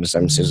that are on the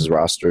 76ers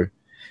roster,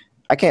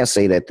 I can't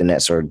say that the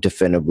Nets are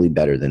definitively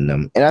better than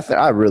them. And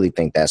I really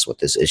think that's what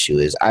this issue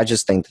is. I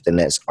just think that the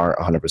Nets aren't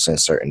 100%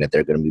 certain that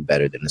they're going to be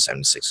better than the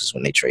 76ers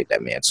when they trade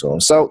that man to them.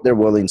 So they're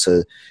willing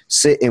to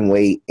sit and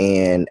wait,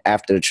 and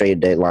after the trade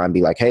deadline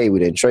be like, hey, we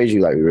didn't trade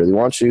you like we really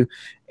want you,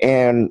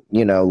 and,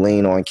 you know,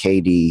 lean on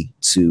KD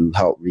to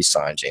help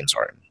re-sign James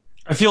Harden.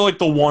 I feel like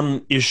the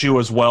one issue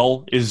as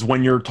well is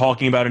when you're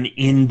talking about an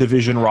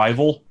in-division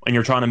rival and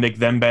you're trying to make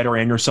them better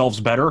and yourselves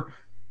better,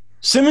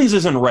 Simmons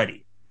isn't ready.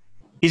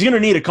 He's going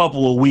to need a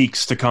couple of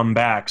weeks to come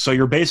back, so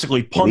you're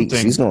basically punting.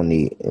 Weeks. He's going to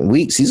need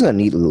weeks. He's going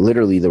to need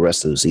literally the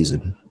rest of the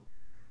season.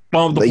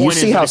 Well, the point you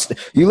see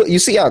you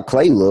see how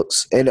Clay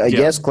looks, and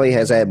yes, Clay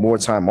has had more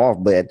time off,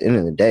 but at the end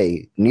of the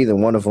day, neither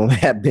one of them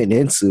have been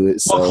into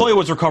it. So. Well, Clay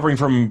was recovering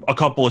from a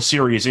couple of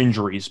serious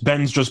injuries.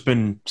 Ben's just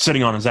been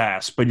sitting on his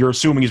ass, but you're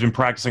assuming he's been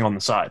practicing on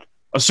the side.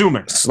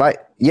 Assuming.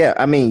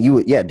 I mean, you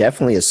would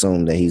definitely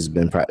assume that he's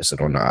been practicing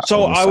on the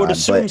So on the I would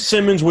side, assume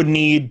Simmons would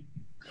need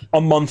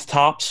a month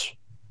tops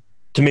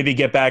to maybe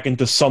get back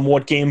into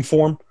somewhat game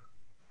form.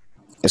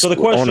 So the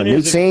question on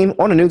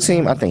a new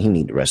team, I think he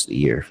need the rest of the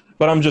year.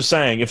 But I'm just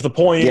saying, if the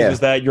point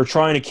is that you're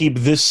trying to keep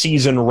this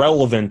season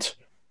relevant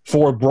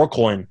for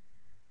Brooklyn,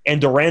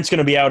 and Durant's going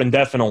to be out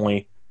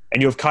indefinitely,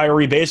 and you have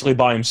Kyrie basically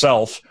by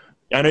himself.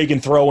 I know you can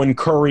throw in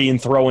Curry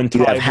and throw in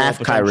Tybalt. You have half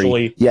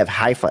Kyrie. You have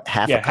half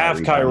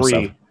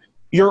Kyrie.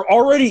 You're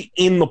already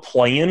in the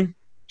play-in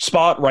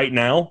spot right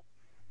now.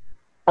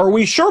 Are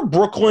we sure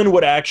Brooklyn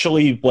would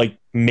actually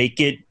make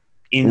it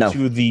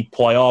into the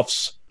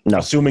playoffs,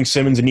 assuming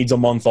Simmons needs a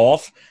month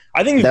off?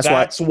 I think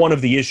that's one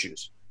of the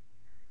issues.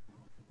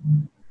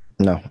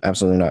 No,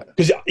 absolutely not.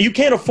 Because you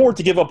can't afford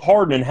to give up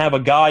Harden and have a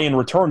guy in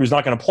return who's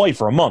not going to play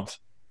for a month.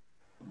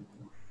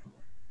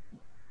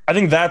 I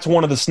think that's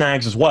one of the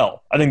snags as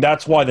well. I think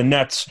that's why the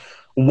Nets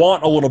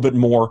want a little bit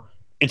more.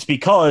 It's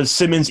because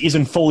Simmons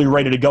isn't fully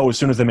ready to go as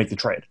soon as they make the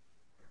trade.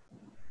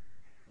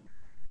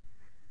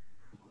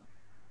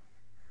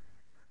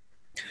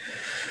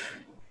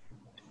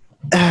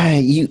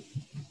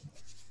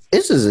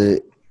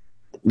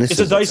 It's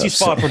a dicey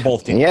spot for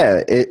both teams.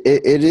 Yeah,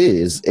 it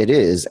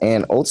is,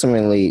 and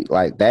ultimately,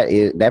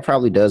 that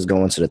probably does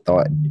go into the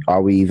thought: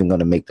 are we even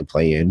going to make the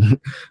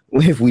play-in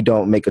if we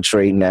don't make a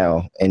trade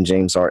now? And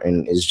James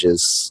Harden is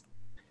just,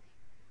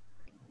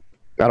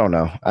 I don't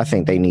know. I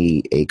think they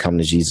need a come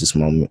to Jesus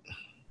moment.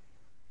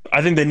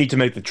 I think they need to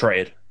make the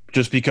trade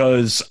just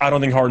because I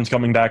don't think Harden's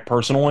coming back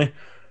personally,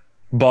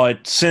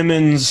 but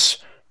Simmons,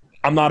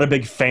 I'm not a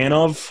big fan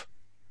of.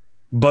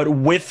 But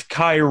with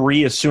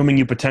Kyrie, assuming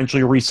you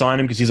potentially re-sign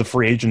him because he's a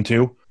free agent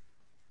too,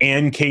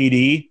 and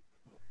KD,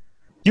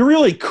 you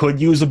really could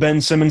use a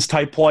Ben Simmons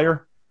type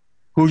player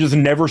who just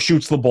never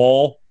shoots the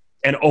ball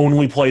and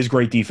only plays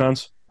great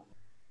defense.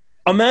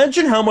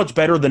 Imagine how much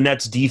better the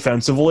Nets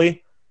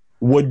defensively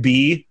would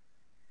be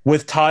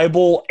with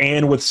Tybalt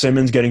and with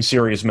Simmons getting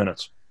serious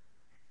minutes.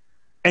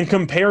 And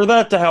compare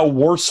that to how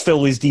worse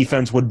Philly's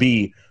defense would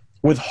be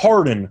with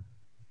Harden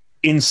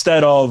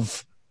instead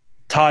of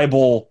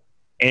Tybalt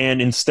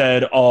and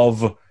instead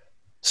of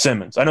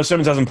Simmons. I know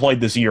Simmons hasn't played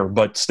this year,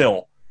 but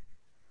still.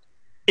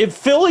 If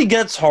Philly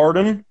gets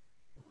Harden,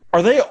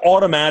 are they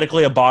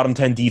automatically a bottom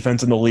 10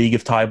 defense in the league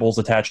if Tybalt's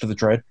attached to the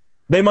trade?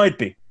 They might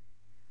be.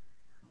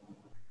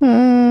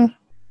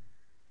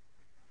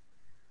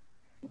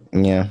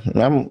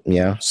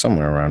 Yeah,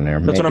 somewhere around there.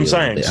 That's what I'm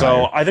saying.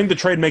 So I think the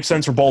trade makes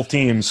sense for both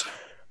teams.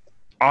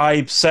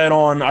 I said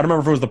on, I don't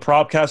remember if it was the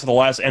Propcast or the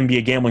last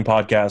NBA gambling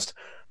podcast,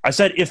 I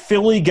said if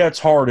Philly gets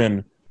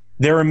Harden,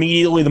 they're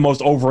immediately the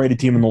most overrated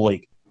team in the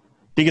league.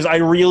 Because I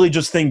really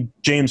just think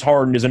James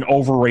Harden is an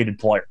overrated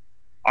player.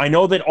 I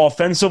know that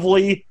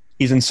offensively,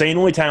 he's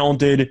insanely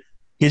talented.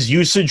 His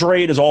usage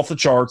rate is off the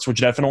charts,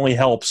 which definitely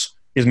helps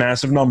his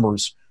massive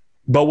numbers.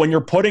 But when you're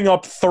putting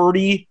up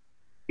 30,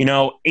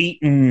 8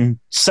 and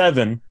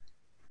 7,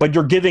 but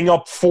you're giving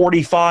up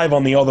 45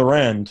 on the other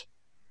end,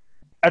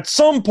 at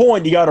some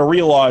point you got to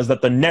realize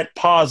that the net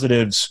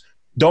positives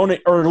don't,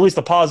 or at least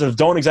the positives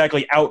don't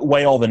exactly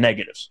outweigh all the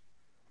negatives.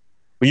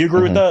 Will you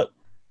agree with that?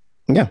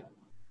 Yeah.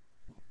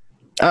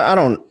 I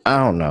don't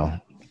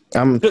know.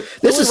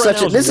 This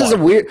is a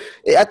weird.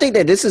 I think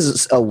that this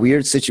is a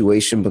weird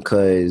situation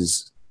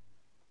because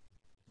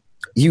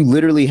you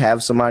literally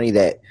have somebody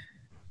that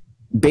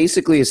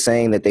basically is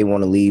saying that they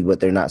want to leave, but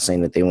they're not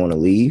saying that they want to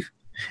leave.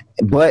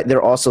 But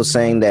they're also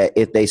saying that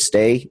if they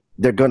stay,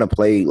 they're gonna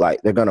play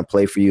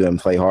for you and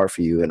play hard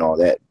for you and all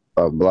that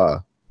blah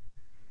blah.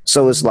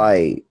 So it's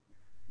like,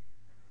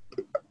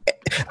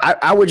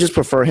 I would just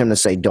prefer him to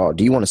say, "Dog,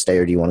 do you want to stay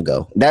or do you want to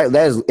go?" That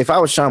is, if I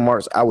was Sean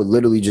Marks, I would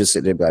literally just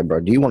sit there and be like,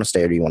 "Bro, do you want to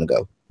stay or do you want to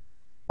go?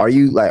 Are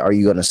you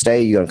going to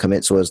stay? You going to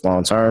commit to us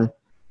long term?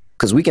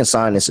 Because we can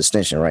sign this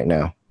extension right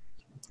now.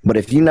 But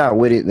if you're not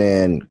with it,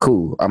 then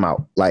cool, I'm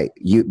out. Bye.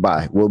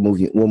 We'll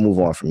move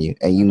on from you,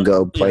 and you can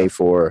go play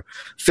for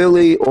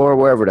Philly or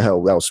wherever the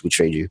hell else we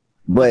trade you."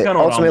 But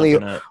ultimately,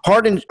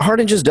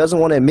 Harden just doesn't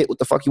want to admit what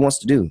the fuck he wants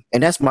to do.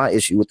 And that's my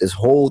issue with this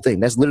whole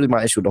thing. That's literally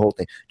my issue with the whole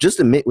thing. Just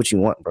admit what you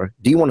want, bro.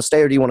 Do you want to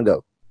stay or do you want to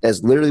go?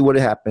 That's literally what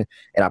happened.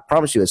 And I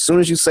promise you, as soon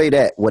as you say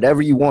that,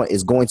 whatever you want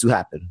is going to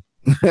happen.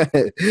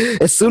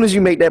 As soon as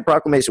you make that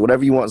proclamation,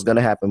 whatever you want is going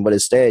to happen. But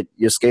instead,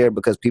 you're scared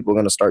because people are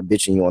going to start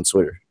bitching you on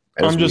Twitter.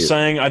 I'm just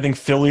saying, I think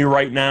Philly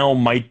right now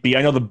might be –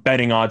 I know the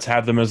betting odds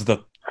have them as the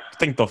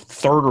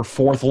third or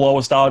fourth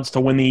lowest odds to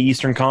win the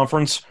Eastern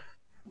Conference.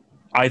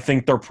 I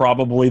think they're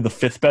probably the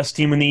fifth best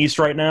team in the East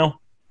right now,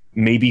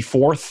 maybe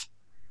fourth.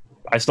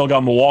 I still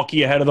got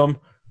Milwaukee ahead of them.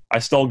 I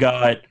still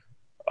got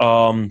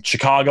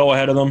Chicago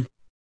ahead of them.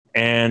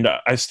 And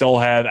I still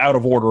have, out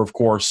of order, of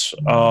course,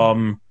 who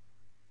am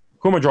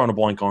I drawing a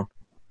blank on?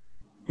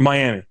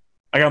 Miami.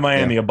 I got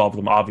Miami above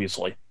them,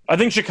 obviously. I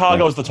think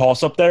Chicago is the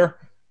toss-up there.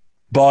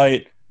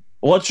 But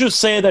let's just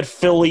say that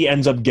Philly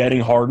ends up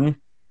getting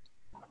Harden.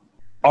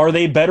 Are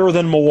they better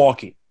than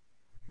Milwaukee?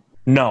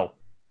 No.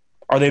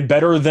 Are they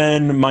better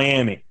than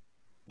Miami?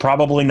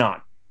 Probably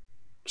not.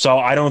 So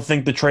I don't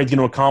think the trade's going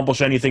to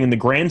accomplish anything in the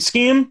grand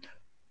scheme.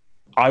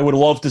 I would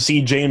love to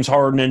see James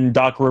Harden and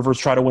Doc Rivers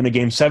try to win a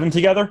Game 7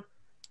 together.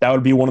 That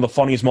would be one of the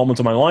funniest moments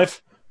of my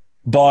life.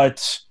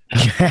 But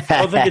I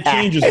don't think it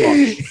changes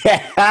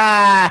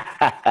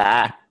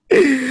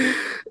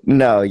much.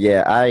 No,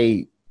 yeah,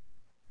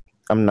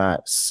 I'm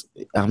not.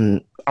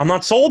 I'm I'm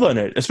not sold on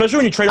it, especially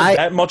when you trade up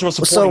that much of a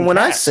supporting so when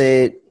cast.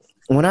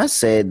 I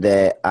said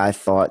that I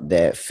thought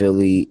that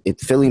if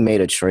Philly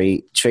made a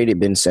traded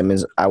Ben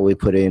Simmons, I would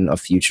put in a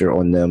future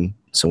on them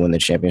to win the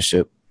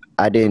championship.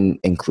 I didn't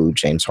include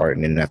James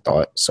Harden in that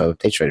thought. So if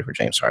they traded for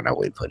James Harden, I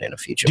would put in a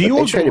future. Do but you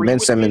they agree traded Ben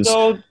with Simmons me,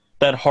 though,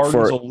 that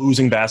Harden's a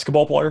losing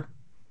basketball player?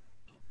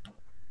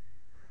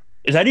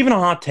 Is that even a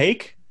hot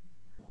take?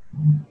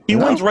 He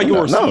wins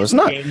regular season it's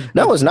not. games.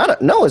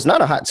 It's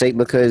not a hot take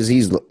because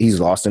he's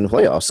lost in the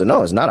playoffs. So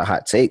no, it's not a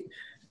hot take.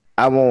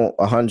 I won't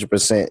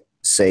 100%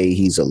 say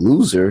he's a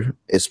loser,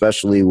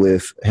 especially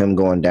with him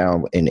going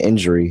down in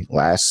injury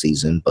last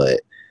season. But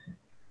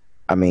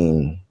I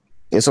mean,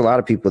 it's a lot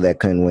of people that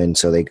couldn't win,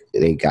 so they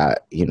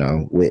got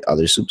with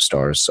other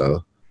superstars.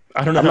 So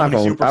I don't know how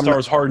many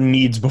superstars Harden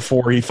needs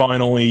before he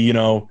finally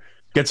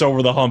gets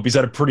over the hump. He's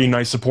had a pretty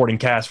nice supporting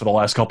cast for the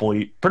last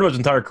pretty much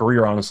entire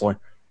career, honestly.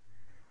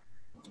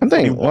 I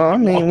think. Well, I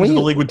mean, when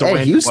the league with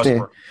Durant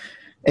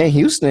in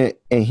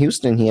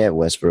Houston, he had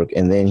Westbrook,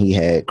 and then he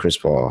had Chris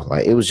Paul.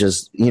 Like it was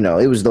just,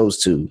 it was those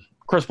two.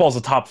 Chris Paul's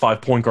a top 5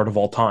 point guard of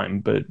all time,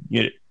 but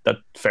that's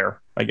fair,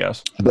 I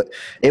guess. But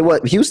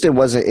Houston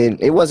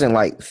wasn't. It wasn't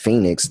like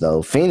Phoenix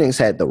though. Phoenix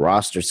had the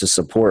roster to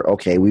support.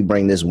 Okay, we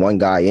bring this one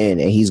guy in,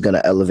 and he's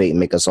gonna elevate and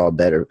make us all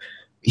better.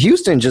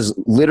 Houston just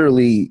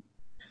literally,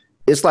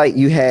 it's like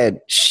you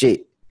had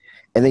shit,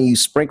 and then you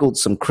sprinkled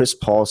some Chris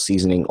Paul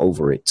seasoning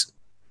over it,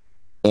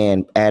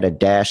 and add a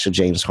dash of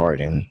James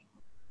Harden.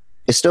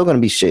 It's still going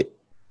to be shit.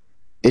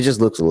 It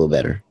just looks a little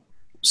better.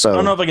 So I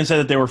don't know if I can say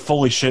that they were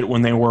fully shit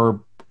when they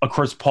were a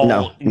Chris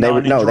Paul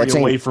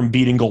non-injury away from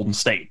beating Golden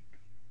State.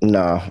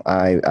 No,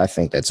 I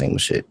think that team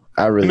was shit.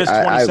 I really missed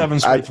 27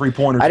 straight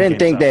 3-pointers. I don't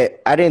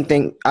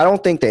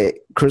think that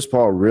Chris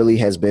Paul really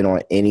has been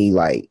on any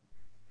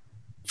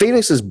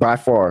Phoenix is by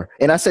far,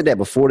 and I said that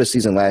before the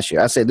season last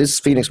year. I said this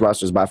Phoenix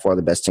roster is by far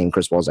the best team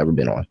Chris Paul's ever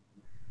been on.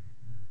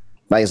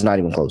 It's not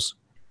even close.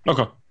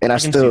 Okay. And I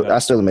still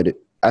admit it.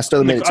 I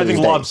think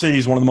Lob City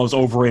is one of the most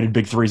overrated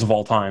big threes of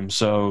all time.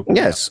 So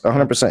yes,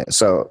 100%.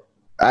 So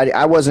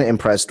I wasn't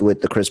impressed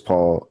with the Chris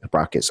Paul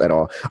Rockets at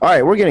all. All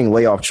right, we're getting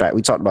way off track.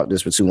 We talked about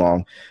this for too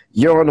long.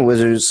 You're on the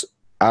Wizards.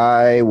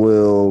 I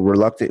will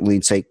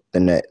reluctantly take the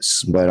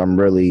Nets, but I'm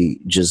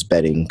really just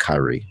betting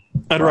Kyrie.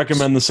 I'd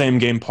recommend the same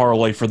game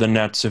parlay for the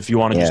Nets if you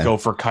want to just go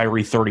for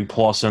Kyrie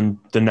 30+ and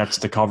the Nets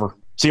to cover.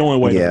 It's the only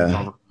way to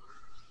cover.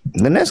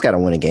 The Nets got to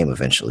win a game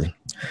eventually.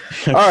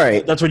 All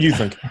right. That's what you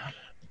think.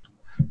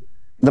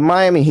 The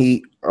Miami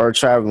Heat are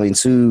traveling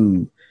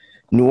to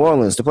New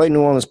Orleans to play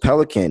New Orleans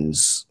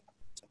Pelicans.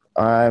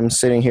 I'm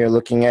sitting here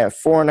looking at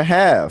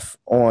 4.5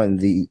 on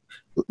the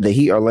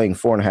Heat are laying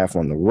 4.5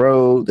 on the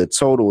road. The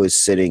total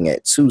is sitting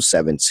at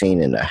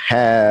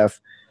 217.5.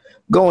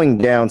 Going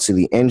down to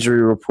the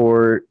injury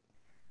report.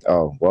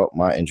 Oh, well,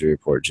 my injury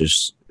report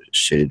just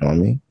shitted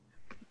on me.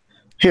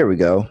 Here we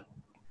go.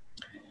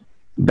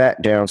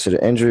 Back down to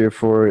the injury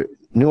report.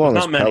 New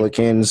Orleans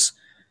Pelicans.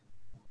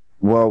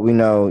 Well, we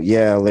know,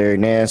 Larry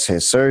Nance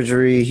has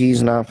surgery.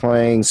 He's not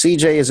playing.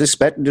 CJ is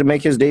expected to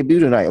make his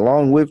debut tonight,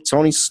 along with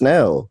Tony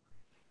Snell.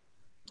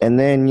 And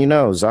then,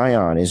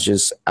 Zion is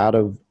just out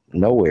of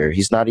nowhere.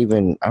 He's not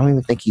even – I don't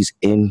even think he's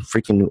in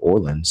freaking New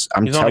Orleans.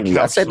 I'm telling you.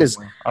 I said this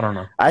 – I don't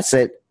know. I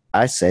said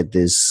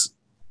this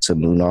to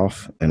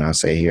Moonoff, and I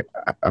say here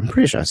 – I'm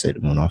pretty sure I said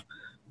to Moonoff.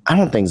 I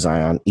don't think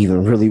Zion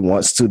even really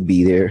wants to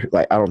be there.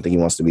 I don't think he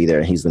wants to be there,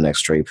 and he's the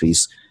next trade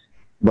piece.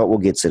 But we'll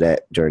get to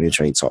that during the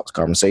trade talks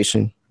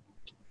conversation.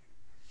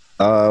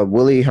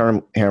 Willie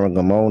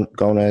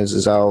Hernangomez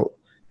is out.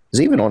 Is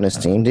he even on this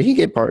team? Did he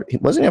get part?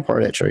 Wasn't he a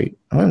part of that trade?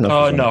 I don't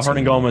know. No,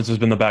 Hernangomez has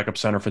been the backup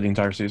center for the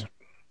entire season.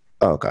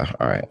 Oh, okay,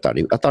 all right.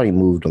 I thought he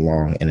moved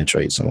along in a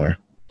trade somewhere.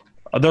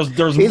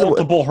 There's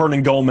multiple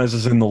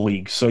Hernangomez's in the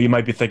league, so you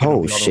might be thinking.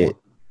 Oh shit!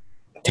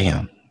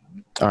 Damn.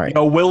 All right.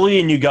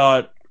 Willie, and you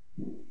got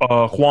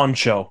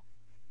Juancho.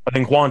 I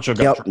think Juancho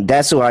got. Yep,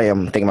 that's who I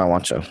am thinking about.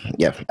 Juancho.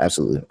 Yeah,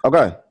 absolutely.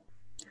 Okay.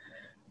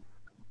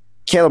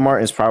 Caleb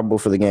Martin is probable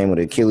for the game with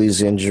an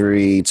Achilles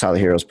injury. Tyler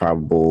Hero is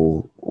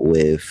probable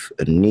with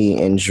a knee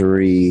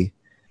injury.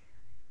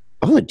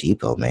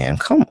 Oladipo, man,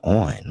 come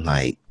on.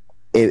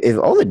 If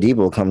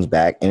Oladipo comes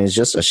back and is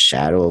just a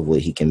shadow of what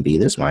he can be,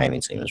 this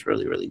Miami team is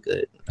really, really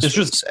good. It's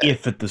really just sad.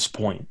 If at this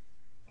point.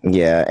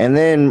 Yeah, and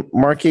then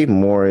Markieff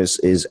Morris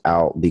is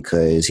out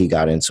because he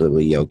got into it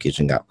with Jokic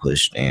and got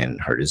pushed and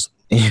hurt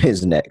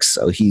his neck.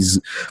 So he's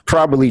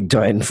probably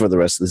done for the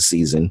rest of the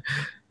season.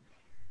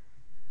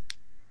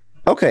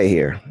 Okay,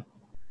 here.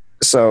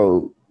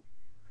 So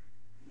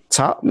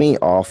top me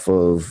off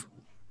of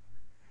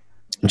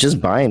just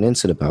buying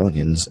into the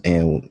Pelicans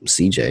and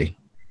CJ.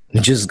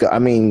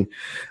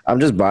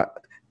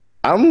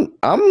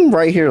 I'm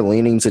right here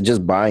leaning to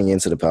just buying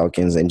into the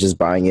Pelicans and just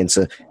buying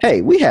into,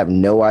 hey, we have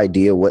no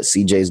idea what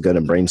CJ is going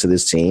to bring to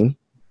this team.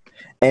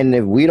 And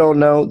if we don't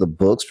know, the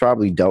books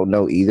probably don't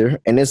know either.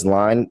 And this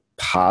line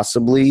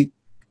possibly,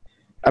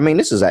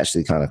 this is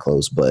actually kind of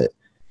close, but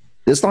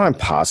This line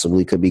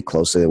possibly could be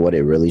closer to what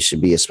it really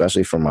should be,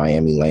 especially for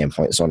Miami laying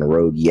points on the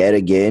road yet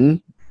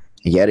again.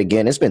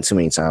 It's been too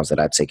many times that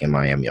I've taken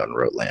Miami on the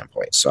road laying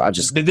points. So I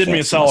just they did me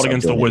a solid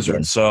against the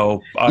Wizards.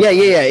 So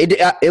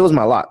it was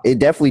my lock. It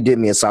definitely did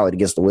me a solid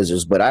against the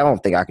Wizards, but I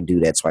don't think I can do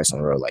that twice on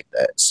the road like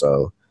that.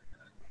 So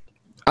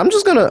I'm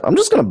just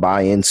gonna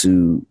buy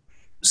into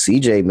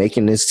CJ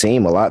making this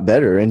team a lot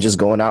better and just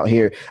going out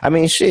here. I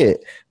mean,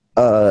 shit.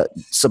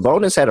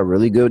 Sabonis had a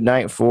really good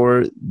night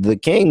for the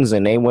Kings,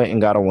 and they went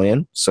and got a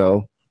win.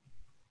 So,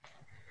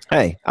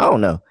 hey, I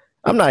don't know.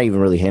 I'm not even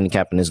really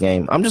handicapping this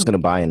game. I'm just going to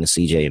buy into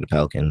CJ and the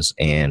Pelicans,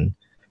 and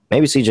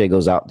maybe CJ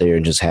goes out there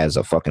and just has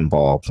a fucking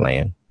ball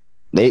playing.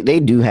 They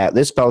do have –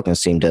 this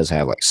Pelicans team does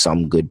have, like,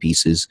 some good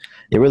pieces.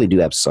 They really do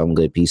have some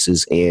good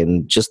pieces,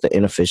 and just the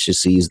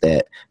inefficiencies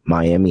that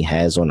Miami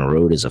has on the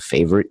road as a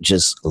favorite,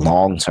 just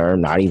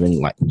long-term, not even,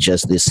 like,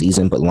 just this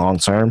season, but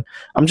long-term.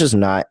 I'm just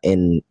not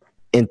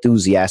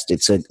enthusiastic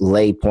to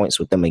lay points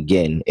with them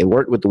again. It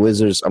worked with the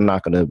Wizards. I'm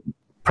not going to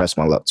press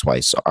my luck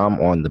twice, so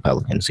I'm on the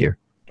Pelicans here.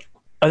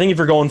 I think if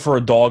you're going for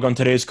a dog on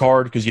today's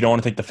card, because you don't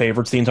want to take the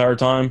favorites the entire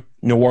time,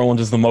 New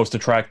Orleans is the most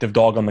attractive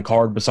dog on the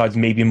card besides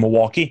maybe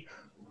Milwaukee,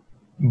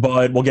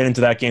 but we'll get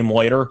into that game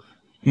later.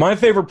 My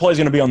favorite play is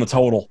going to be on the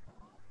total.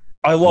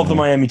 I love the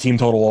Miami team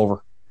total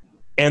over.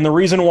 And the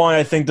reason why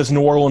I think this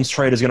New Orleans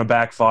trade is going to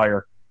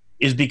backfire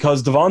is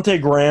because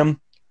Devontae Graham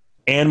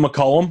and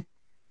McCollum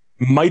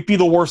might be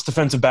the worst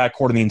defensive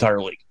backcourt in the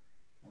entire league.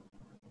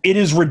 It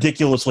is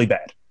ridiculously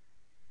bad.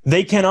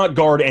 They cannot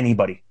guard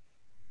anybody.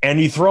 And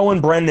you throw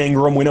in Brandon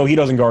Ingram, we know he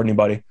doesn't guard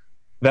anybody.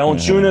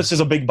 Valanciunas is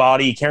a big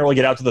body. He can't really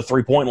get out to the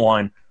three-point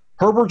line.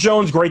 Herbert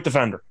Jones, great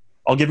defender.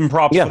 I'll give him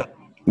props for that.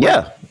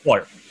 Yeah.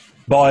 Player.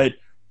 But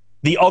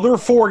the other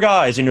four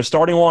guys in your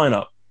starting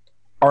lineup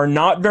are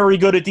not very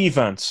good at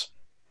defense.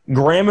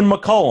 Graham and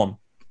McCollum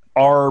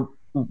are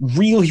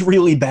really,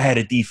 really bad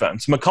at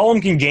defense.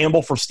 McCollum can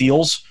gamble for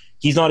steals.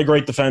 He's not a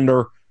great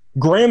defender.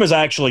 Graham is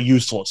actually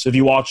useless if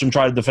you watch him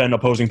try to defend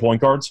opposing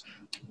point guards.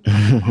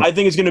 I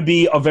think it's going to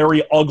be a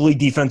very ugly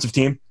defensive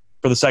team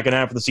for the second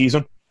half of the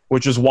season,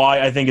 which is why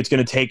I think it's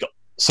going to take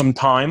some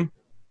time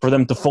for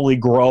them to fully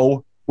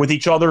grow with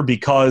each other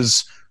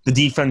because the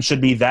defense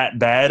should be that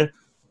bad.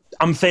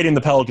 I'm fading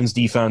the Pelicans'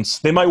 defense.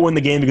 They might win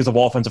the game because of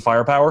offensive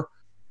firepower,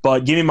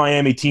 but give me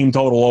Miami team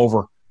total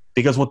over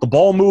because with the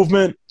ball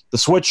movement, the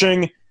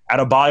switching,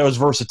 Adebayo's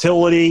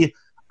versatility,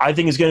 I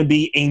think it's going to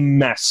be a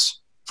mess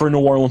for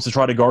New Orleans to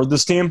try to guard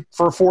this team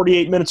for a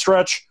 48-minute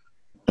stretch.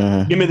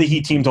 Give me the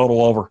Heat team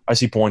total over. I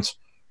see points.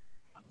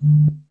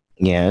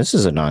 Yeah, this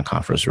is a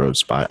non-conference road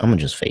spot. I'm going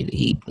to just fade the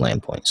Heat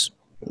land points.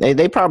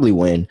 They probably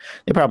win.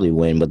 They probably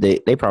win, but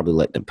they probably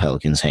let the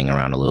Pelicans hang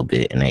around a little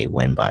bit, and they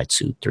win by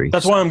 2-3.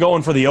 That's why I'm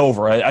going for the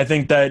over. I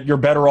think that you're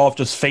better off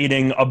just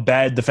fading a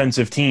bad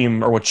defensive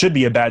team or what should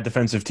be a bad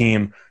defensive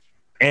team,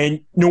 and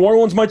New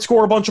Orleans might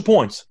score a bunch of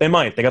points. They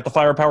might. They got the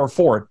firepower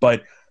for it,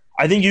 but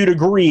I think you'd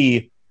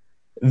agree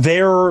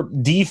their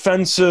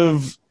defense,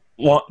 just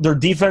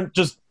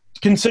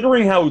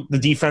considering how the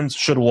defense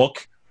should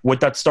look with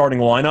that starting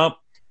lineup,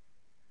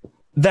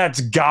 that's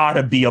got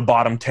to be a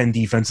bottom 10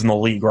 defense in the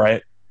league,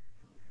 right?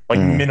 Like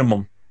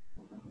minimum.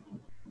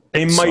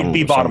 They might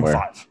be bottom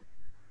 5.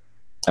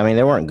 I mean,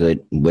 they weren't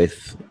good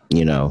with,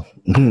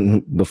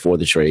 before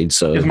the trade.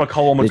 So is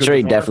McCollum a the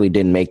trade definitely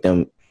didn't make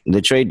them.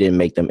 The trade didn't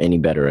make them any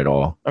better at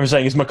all. I'm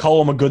saying, is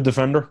McCollum a good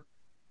defender?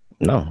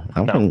 No.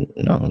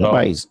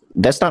 Nobody's.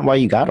 That's not why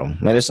you got him.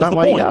 That's not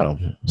why you got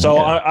him. So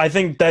yeah. I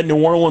think that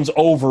New Orleans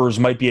overs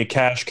might be a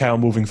cash cow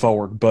moving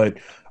forward, but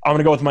I'm going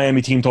to go with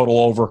Miami team total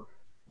over.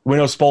 We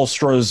know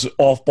Spoelstra's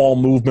off-ball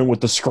movement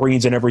with the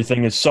screens and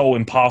everything is so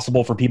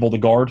impossible for people to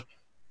guard.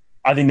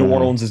 I think New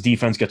Orleans'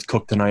 defense gets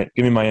cooked tonight.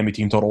 Give me Miami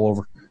team total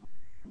over.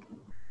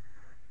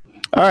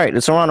 All right,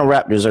 the Toronto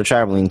Raptors are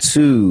traveling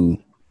to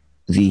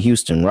the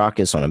Houston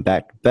Rockets on a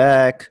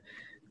back-to-back.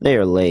 They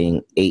are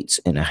laying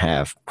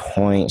 8.5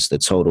 points. The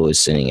total is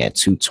sitting at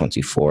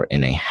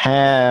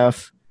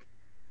 224.5.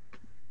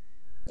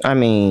 I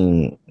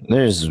mean,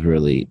 there's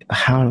really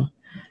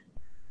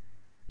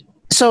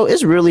So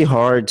it's really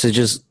hard to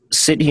just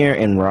sit here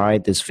and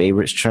ride this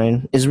favorites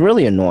trend. It's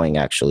really annoying,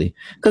 actually,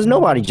 because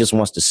nobody just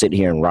wants to sit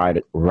here and ride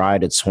a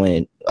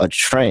trend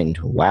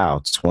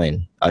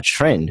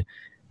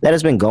that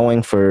has been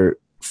going for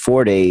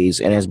 4 days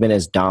and has been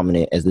as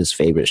dominant as this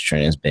favorites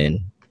trend has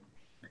been.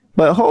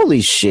 But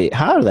holy shit,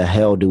 how the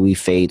hell do we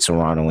fade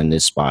Toronto in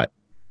this spot?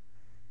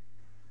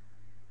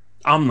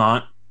 I'm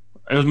not.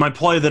 It was my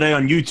play today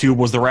on YouTube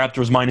was the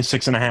Raptors minus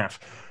 6.5.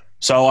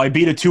 So I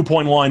beat a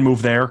 2-point line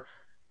move there.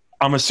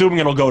 I'm assuming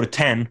it'll go to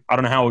 10. I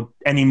don't know how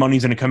any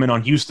money's going to come in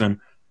on Houston.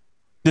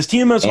 This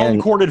team has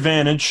home court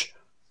advantage,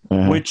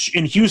 which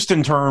in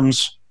Houston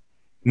terms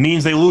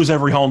means they lose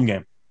every home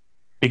game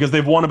because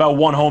they've won about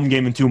one home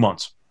game in 2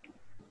 months.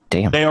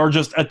 Damn. They are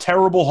just a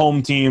terrible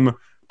home team.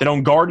 They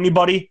don't guard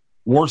anybody.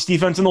 Worst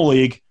defense in the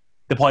league.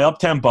 They play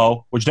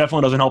up-tempo, which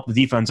definitely doesn't help the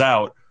defense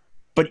out.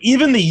 But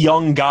even the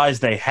young guys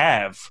they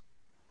have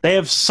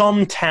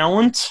some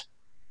talent,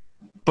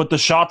 but the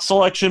shot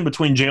selection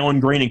between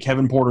Jalen Green and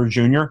Kevin Porter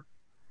Jr.,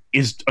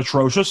 is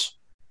atrocious.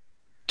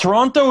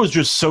 Toronto is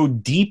just so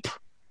deep.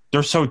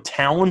 They're so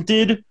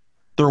talented.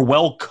 They're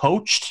well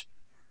coached.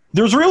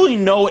 There's really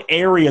no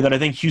area that I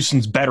think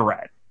Houston's better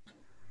at.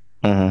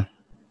 Mm-hmm.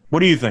 What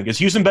do you think? Is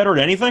Houston better at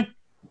anything?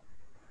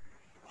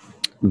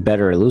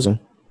 Better at losing.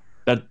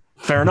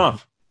 Fair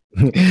enough.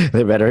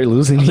 They're better at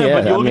losing. But Yeah,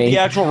 you look at the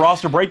actual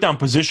roster breakdown,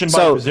 position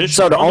by position.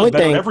 So the only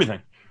thing,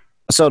 everything.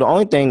 So the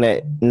only thing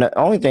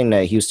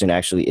that Houston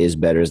actually is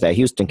better is that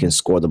Houston can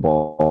score the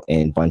ball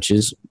in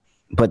bunches,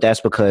 but that's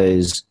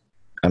because,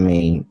 I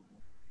mean,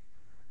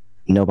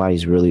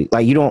 nobody's really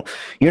like you're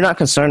not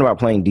concerned about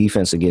playing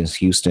defense against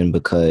Houston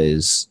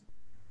because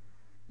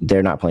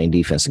they're not playing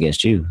defense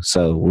against you.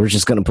 So we're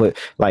just gonna put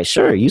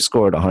sure, you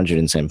scored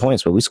 110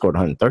 points, but we scored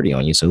 130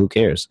 on you, so who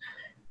cares?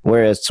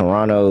 Whereas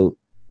Toronto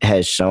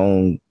has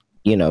shown,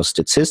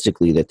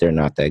 statistically that they're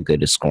not that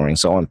good at scoring.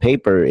 So on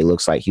paper, it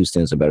looks like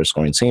Houston's a better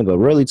scoring team, but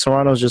really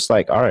Toronto's just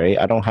all right,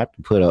 I don't have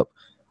to put up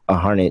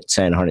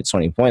 110,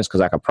 120 points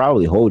because I could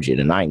probably hold you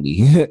to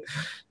 90.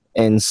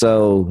 And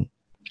so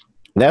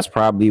that's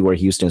probably where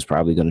Houston's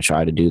probably going to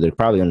try to do. They're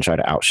probably going to try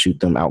to outshoot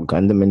them,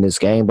 outgun them in this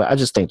game. But I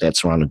just think that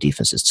Toronto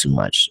defense is too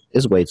much.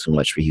 It's way too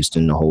much for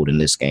Houston to hold in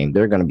this game.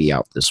 They're going to be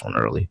out this one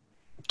early.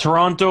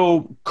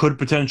 Toronto could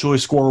potentially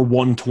score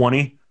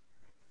 120.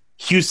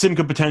 Houston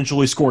could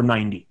potentially score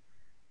 90.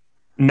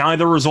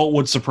 Neither result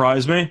would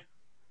surprise me.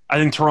 I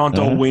think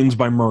Toronto wins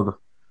by murder.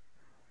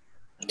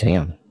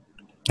 Damn.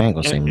 I ain't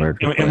going to say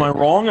murder. Am I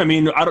wrong? I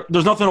mean,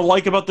 there's nothing to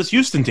like about this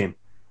Houston team.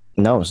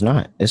 No, it's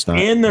not. It's not.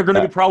 And they're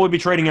going to probably be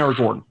trading Eric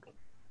Gordon.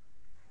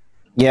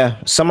 Yeah,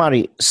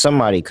 somebody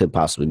could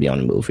possibly be on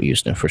the move for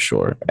Houston for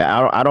sure.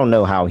 I don't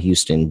know how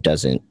Houston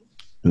doesn't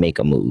make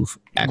a move.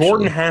 Actually.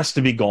 Gordon has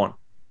to be gone.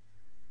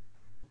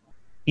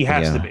 He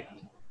has to be.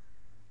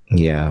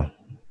 Yeah.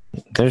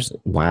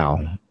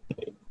 Wow.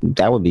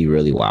 That would be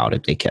really wild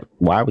if they kept.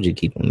 Why would you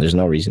keep him? There's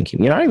no reason to keep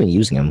him. You're not even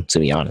using him, to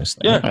be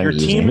honest. Your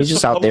team is He's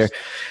just out there.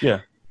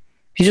 Yeah.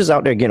 He's just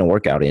out there getting a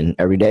workout in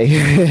every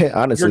day.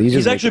 Honestly,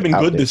 he's actually been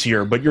good this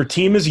year, but your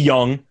team is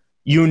young.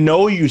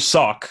 You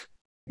suck.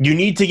 You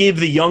need to give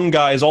the young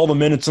guys all the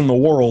minutes in the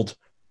world.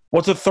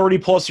 What's a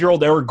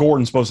 30-plus-year-old Eric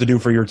Gordon supposed to do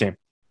for your team?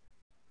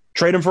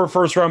 Trade him for a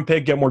first-round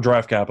pick, get more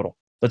draft capital.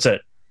 That's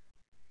it.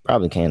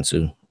 Probably can,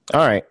 too.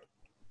 All right.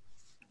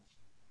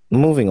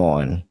 Moving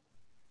on.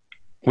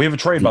 We have a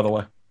trade, by the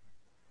way.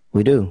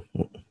 We do.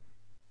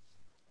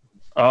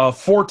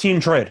 4-team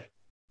trade.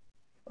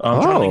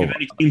 I'm trying to think if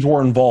any teams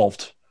were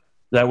involved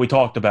that we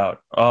talked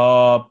about.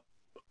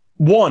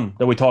 One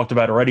that we talked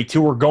about already.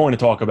 2 we're going to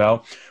talk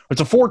about. It's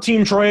a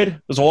 4-team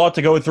trade. There's a lot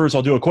to go through, so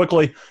I'll do it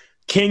quickly.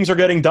 Kings are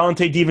getting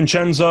Dante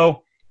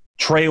DiVincenzo,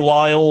 Trey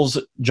Lyles,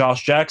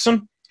 Josh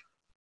Jackson.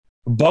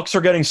 Bucks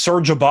are getting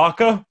Serge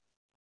Ibaka,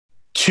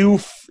 2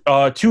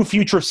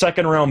 future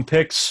second-round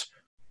picks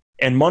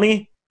and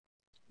money.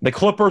 The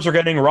Clippers are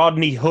getting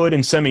Rodney Hood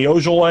and Semi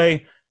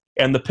Ojeleye,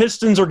 and the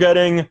Pistons are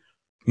getting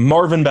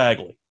Marvin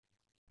Bagley.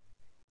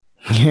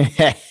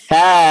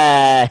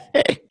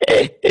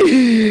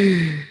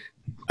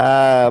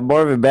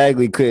 Marvin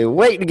Bagley couldn't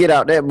wait to get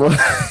out that boy.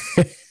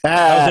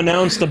 That was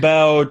announced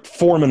about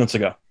 4 minutes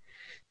ago.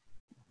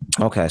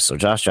 Okay, so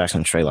Josh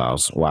Jackson, Trey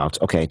Lyles. Wow.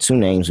 Okay, 2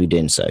 names we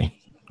didn't say.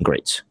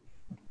 Great.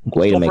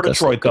 Way Still to make for us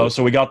Detroit, though,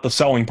 so we got the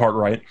selling part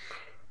right.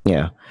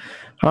 Yeah.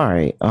 All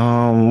right.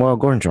 Well,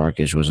 Gordon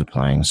Dragic wasn't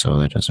playing, so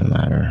that doesn't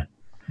matter.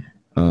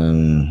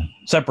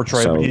 Separate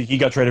trade, but he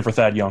got traded for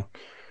Thad Young.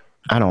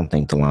 I don't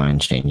think the line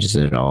changes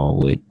at all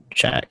with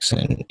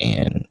Jackson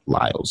and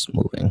Lyles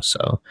moving, so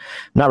I'm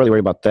not really worried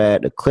about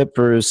that. The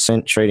Clippers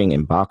trading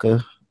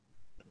Ibaka.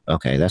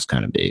 Okay, that's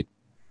kind of big.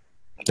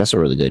 That's a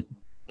really good,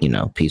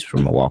 piece for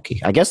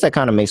Milwaukee. I guess that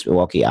kind of makes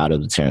Milwaukee out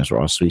of the Terrence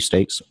Ross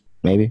sweepstakes,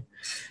 maybe.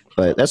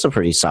 But that's a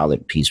pretty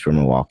solid piece for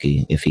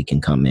Milwaukee if he can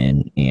come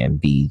in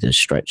and be the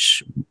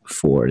stretch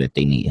four that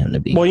they need him to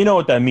be. Well, you know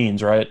what that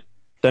means, right?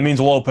 That means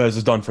Lopez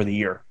is done for the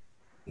year.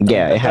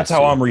 Yeah, that's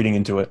how I'm reading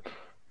into it.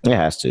 It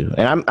has to.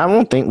 And I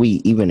don't think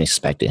we even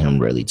expected him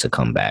really to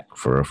come back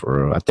for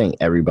real. I think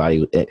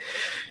everybody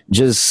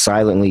just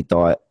silently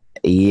thought,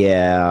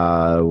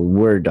 yeah,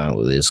 we're done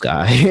with this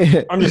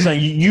guy. I'm just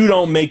saying, you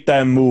don't make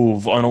that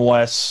move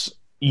unless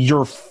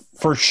you're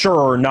for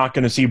sure not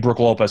going to see Brook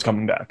Lopez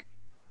coming back.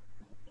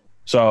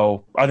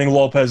 So I think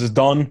Lopez is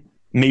done.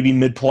 Maybe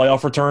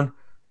mid-playoff return.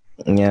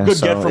 Yeah,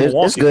 good get from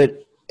Milwaukee. It's good.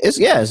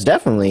 It's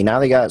definitely. Now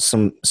they got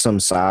some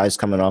size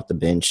coming off the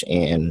bench,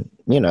 and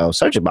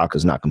Serge Ibaka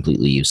is not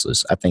completely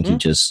useless. I think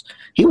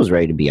he was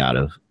ready to be out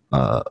of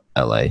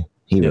L.A.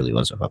 He really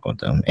wasn't fucking with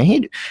them, and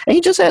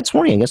he just had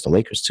 20 against the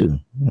Lakers too.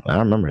 I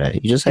remember that.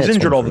 He's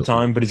injured all the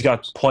time, but he's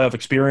got playoff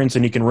experience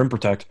and he can rim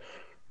protect.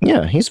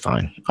 Yeah, he's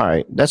fine. All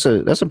right, that's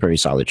a pretty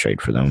solid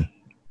trade for them.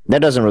 That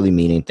doesn't really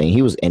mean anything.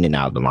 He was in and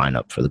out of the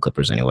lineup for the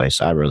Clippers anyway,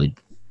 so I really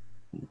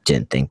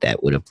didn't think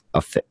that would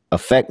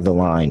affect the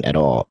line at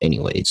all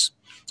anyways.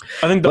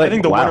 I think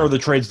the winner of the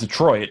trade's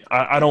Detroit.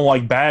 I don't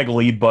like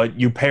Bagley, but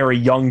you pair a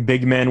young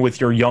big man with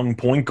your young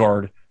point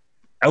guard.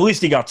 At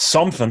least he got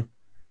something.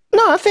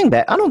 No, I think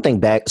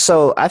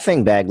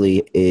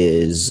Bagley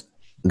is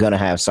gonna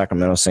have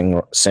Sacramento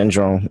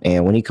syndrome,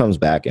 and when he comes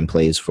back and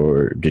plays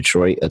for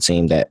Detroit, a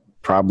team that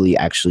probably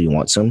actually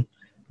wants him,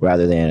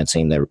 rather than a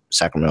team that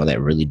Sacramento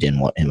that really didn't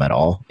want him at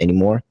all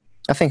anymore,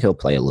 I think he'll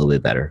play a little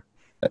bit better.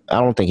 I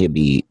don't think he'll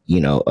be,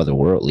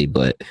 otherworldly,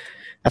 but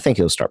I think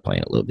he'll start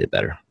playing a little bit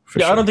better.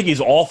 Yeah, sure. I don't think he's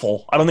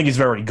awful. I don't think he's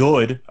very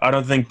good. I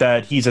don't think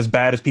that he's as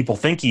bad as people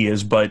think he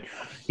is, but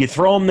you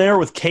throw him there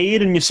with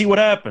Cade and you see what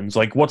happens.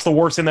 Like, what's the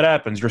worst thing that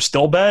happens? You're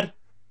still bad?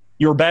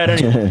 You're bad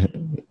anyway.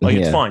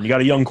 It's fine. You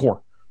got a young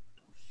core.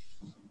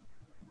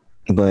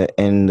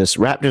 And this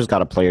Raptors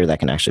got a player that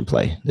can actually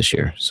play this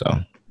year, so.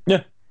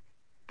 Yeah.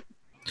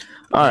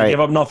 All right. Give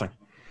up nothing.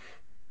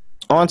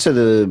 On to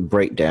the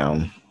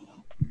breakdown.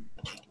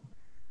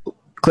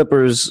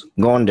 Clippers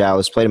going to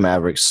Dallas, play the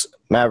Mavericks.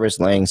 Mavericks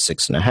laying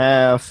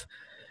 6.5.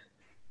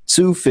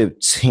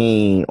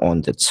 215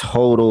 on the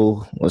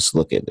total. Let's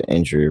look at the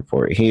injury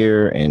report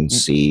here and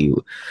see.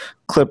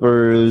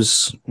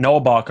 Clippers.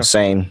 No Ibaka.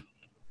 Same.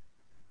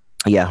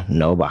 Yeah,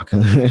 no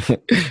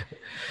Ibaka.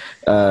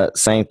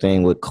 Same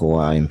thing with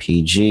Kawhi and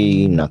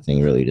PG.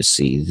 Nothing really to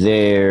see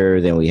there.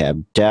 Then we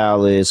have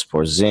Dallas.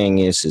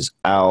 Porzingis is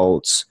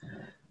out.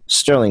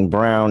 Sterling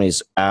Brown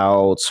is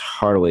out.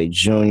 Hardaway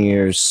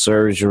Jr.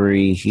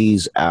 surgery.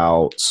 He's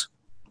out.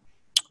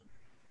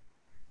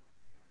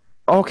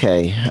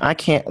 Okay, I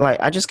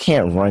just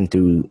can't run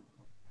through.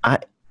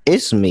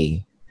 It's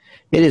me.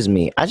 It is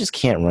me. I just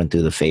can't run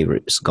through the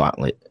favorites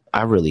gauntlet.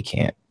 I really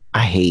can't.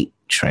 I hate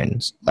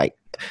trends.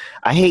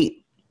 I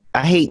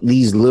hate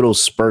these little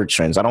spur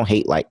trends. I don't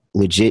hate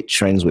legit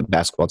trends with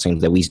basketball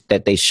teams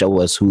that they show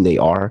us who they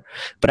are.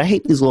 But I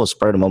hate these little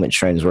spur of the moment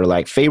trends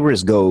where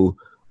favorites go,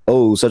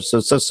 oh,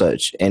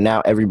 such, and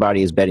now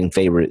everybody is betting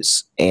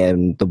favorites,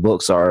 and the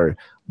books are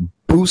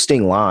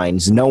boosting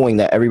lines, knowing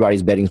that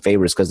everybody's betting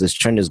favorites because this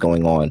trend is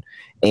going on,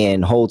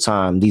 and whole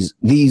time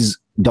these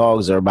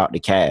dogs are about to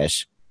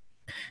cash.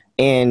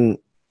 And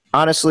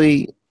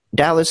honestly,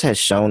 Dallas has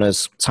shown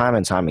us time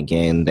and time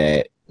again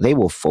that they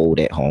will fold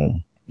at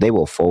home. They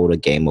will fold a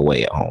game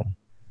away at home.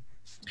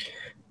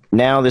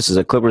 Now this is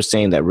a Clippers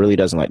team that really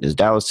doesn't like this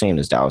Dallas team.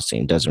 This Dallas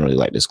team doesn't really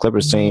like this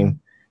Clippers team.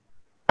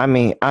 I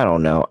mean, I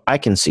don't know. I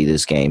can see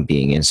this game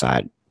being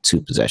inside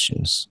 2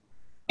 possessions.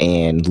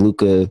 And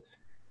Luka,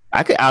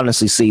 I could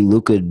honestly see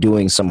Luka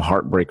doing some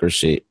heartbreaker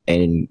shit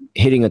and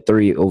hitting a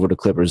 3 over the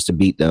Clippers to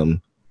beat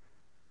them.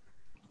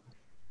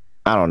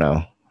 I don't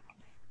know.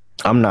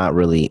 I'm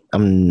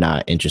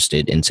not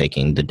interested in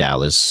taking the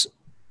Dallas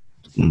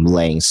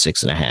laying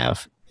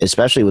 6.5,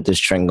 especially with this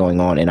trend going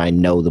on. And I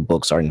know the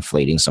books are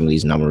inflating some of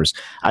these numbers.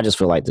 I just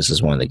feel like this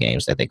is one of the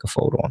games that they could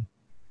fold on.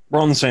 We're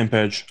on the same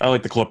page. I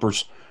like the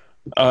Clippers.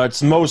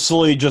 It's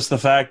mostly just the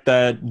fact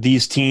that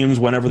these teams,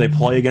 whenever they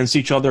play against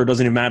each other, it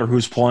doesn't even matter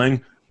who's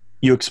playing.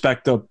 You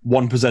expect a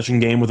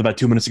 1-possession game with about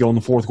 2 minutes to go in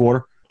the fourth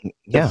quarter. Yeah.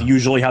 That's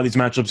usually how these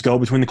matchups go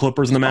between the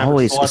Clippers and the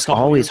Mavericks. It's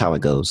always how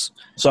it goes.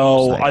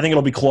 So I think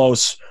it'll be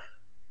close.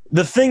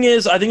 The thing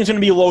is, I think it's going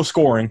to be low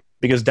scoring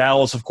because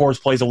Dallas, of course,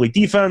 plays elite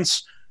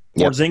defense.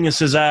 Yep. Porzingis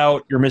is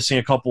out. You're missing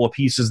a couple of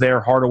pieces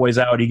there. Hardaway's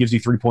out. He gives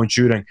you 3-point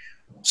shooting.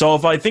 So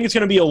if I think it's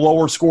going to be a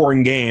lower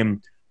scoring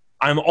game,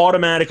 I'm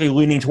automatically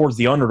leaning towards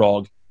the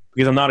underdog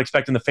because I'm not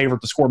expecting the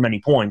favorite to score many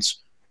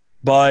points.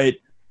 But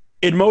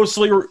it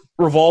mostly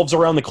revolves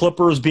around the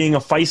Clippers being a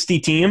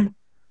feisty team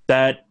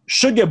that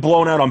should get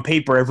blown out on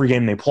paper every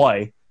game they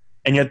play,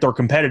 and yet they're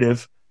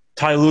competitive.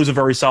 Ty Lue's a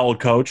very solid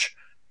coach.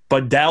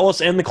 But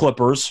Dallas and the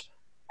Clippers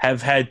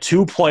have had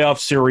 2 playoff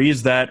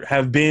series that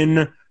have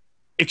been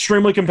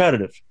extremely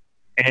competitive.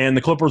 And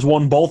the Clippers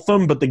won both of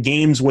them, but the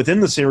games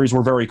within the series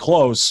were very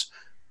close.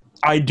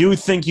 I do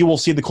think you will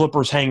see the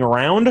Clippers hang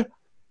around.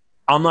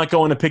 I'm not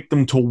going to pick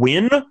them to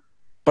win,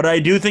 but I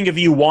do think if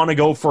you want to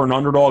go for an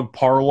underdog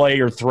parlay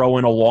or throw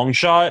in a long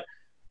shot,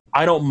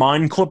 I don't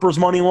mind Clippers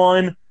money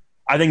line.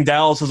 I think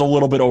Dallas is a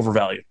little bit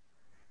overvalued.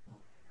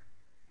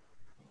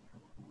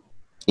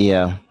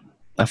 Yeah,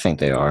 I think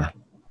they are.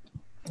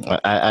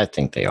 I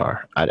think they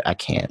are. I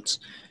can't.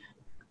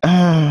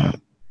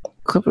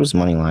 Clippers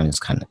money line is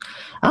kind of,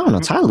 I don't know.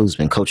 Ty Lue's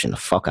been coaching the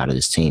fuck out of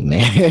this team,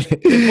 man.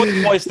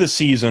 Twice this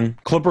season.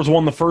 Clippers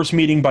won the first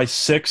meeting by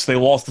 6. They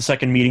lost the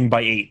second meeting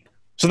by 8.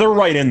 So they're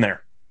right in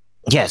there.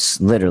 Yes,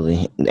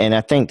 literally. And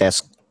I think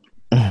that's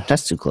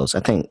too close.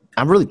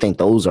 I really think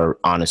those are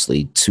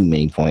honestly too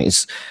many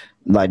points.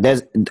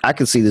 I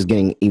could see this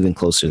getting even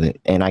closer than,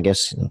 and I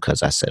guess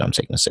because I said I'm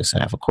taking a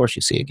 6.5, of course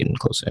you see it getting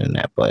closer than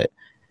that. But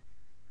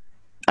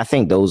I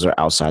think those are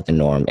outside the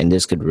norm, and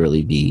this could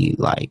really be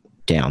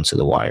down to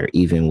the wire,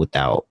 even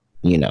without,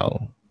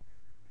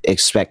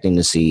 expecting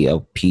to see a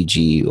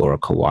PG or a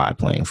Kawhi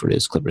playing for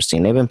this Clippers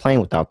team. They've been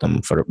playing without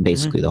them for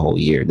basically the whole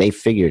year. They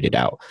figured it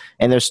out,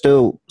 and they're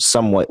still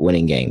somewhat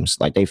winning games.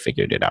 They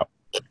figured it out.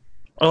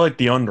 I like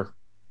the under.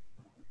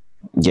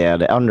 Yeah,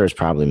 the under is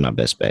probably my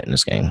best bet in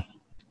this game,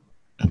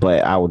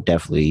 but I would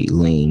definitely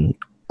lean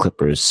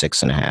Clippers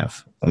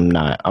 6.5.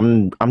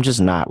 I'm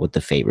just not with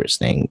the favorites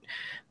thing,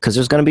 because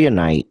there's going to be a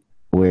night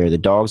where the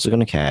dogs are going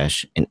to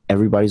cash and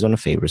everybody's on the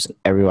favorites and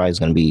everybody's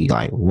going to be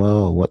like,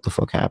 whoa, what the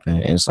fuck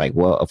happened? And it's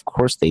well, of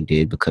course they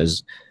did,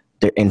 because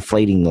they're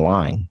inflating the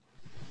line.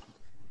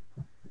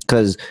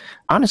 Because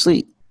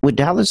honestly, with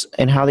Dallas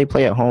and how they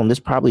play at home, this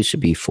probably should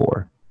be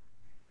 4,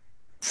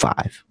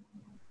 5.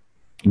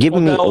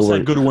 Giving me Dallas over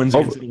had good wins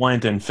against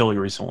Atlanta and Philly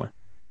recently.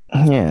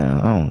 Yeah,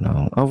 I don't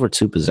know. Over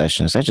 2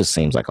 possessions, that just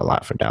seems like a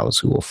lot for Dallas,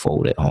 who will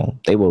fold at home.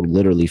 They will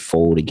literally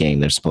fold a game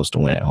they're supposed to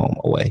win at home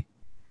away.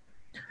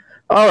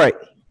 All right.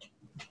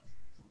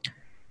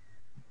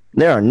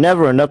 There are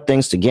never enough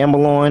things to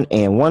gamble on,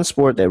 and one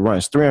sport that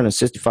runs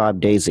 365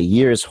 days a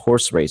year is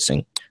horse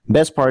racing.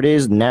 Best part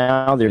is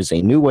now there's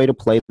a new way to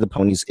play the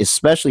ponies,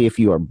 especially if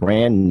you are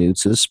brand new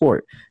to the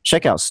sport.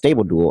 Check out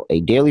Stable Duel,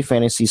 a daily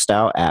fantasy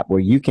style app where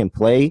you can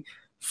play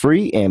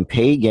free and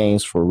paid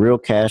games for real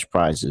cash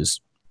prizes.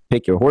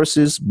 Pick your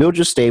horses, build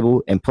your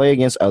stable, and play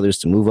against others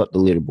to move up the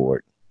leaderboard.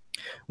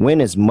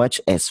 Win as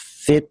much as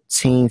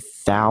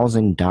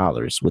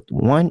 $15,000 with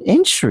one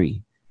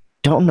entry.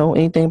 Don't know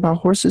anything about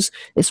horses?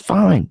 It's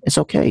fine. It's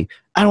okay.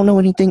 I don't know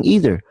anything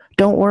either.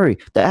 Don't worry.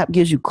 The app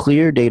gives you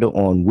clear data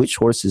on which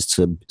horses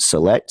to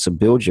select to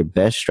build your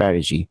best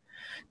strategy.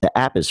 The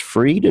app is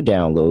free to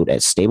download at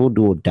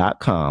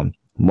StableDuel.com.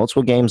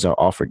 Multiple games are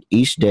offered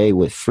each day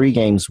with free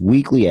games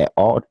weekly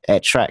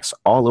at tracks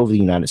all over the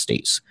United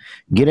States.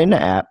 Get in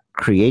the app,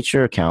 create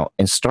your account,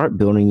 and start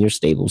building your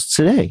stables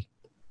today.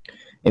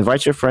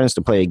 Invite your friends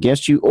to play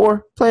against you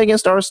or play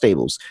against our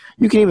stables.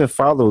 You can even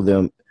follow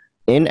them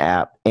in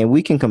app, and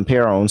we can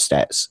compare our own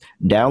stats.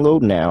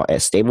 Download now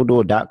at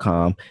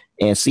StableDuel.com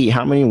and see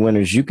how many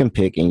winners you can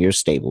pick in your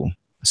stable.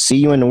 See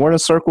you in the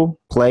winner's circle.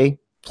 Play,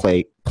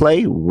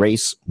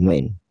 race,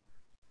 win.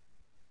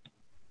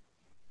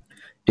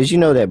 Did you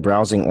know that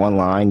browsing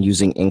online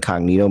using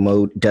incognito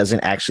mode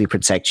doesn't actually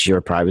protect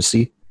your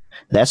privacy?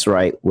 That's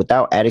right.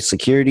 Without added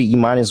security, you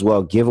might as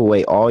well give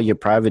away all your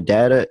private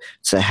data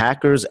to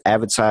hackers,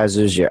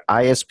 advertisers, your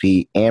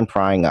ISP, and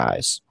prying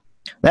eyes.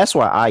 That's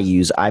why I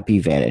use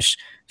IPVanish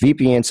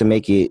VPN to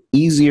make it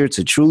easier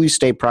to truly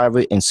stay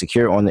private and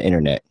secure on the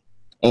internet.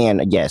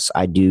 And yes,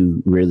 I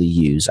do really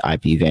use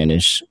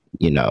IPVanish.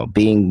 You know,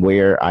 being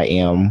where I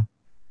am,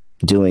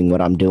 doing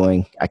what I'm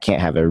doing, I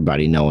can't have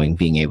everybody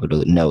being able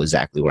to know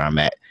exactly where I'm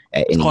at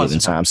any given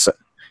time. So,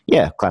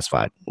 yeah,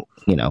 classified.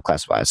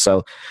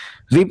 So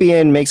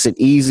VPN makes it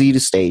easy to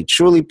stay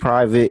truly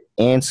private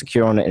and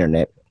secure on the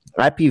internet.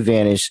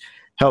 IPVanish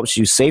helps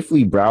you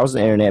safely browse the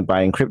internet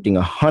by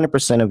encrypting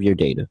 100% of your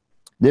data.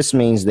 This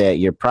means that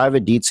your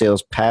private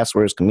details,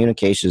 passwords,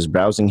 communications,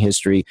 browsing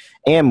history,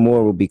 and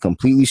more will be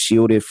completely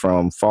shielded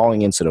from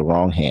falling into the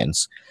wrong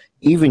hands.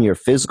 Even your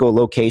physical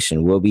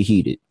location will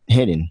be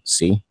hidden.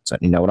 See? So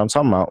you know what I'm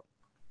talking about.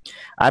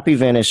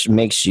 IPVanish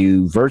makes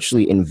you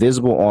virtually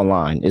invisible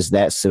online. It's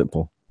that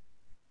simple.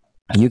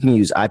 You can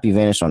use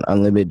IPVanish on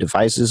unlimited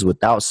devices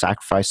without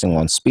sacrificing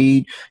on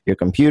speed, your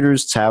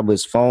computers,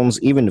 tablets,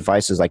 phones, even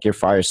devices like your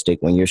Fire Stick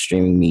when you're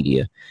streaming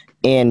media.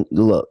 And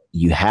look,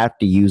 you have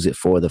to use it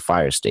for the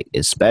Fire Stick,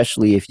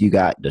 especially if you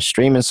got the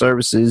streaming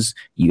services.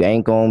 You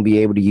ain't going to be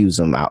able to use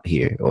them out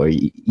here or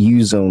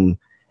use them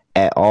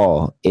at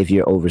all if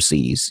you're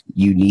overseas.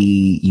 You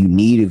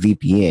need a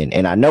VPN.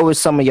 And I know it's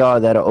some of y'all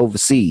that are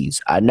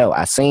overseas. I know.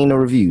 I seen the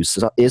reviews.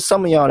 So it's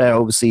some of y'all that are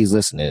overseas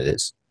listening to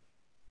this.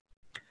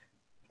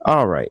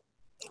 All right.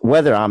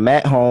 Whether I'm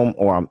at home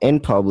or I'm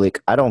in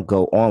public, I don't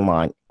go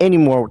online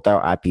anymore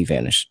without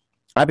IPVanish.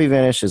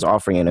 IPVanish is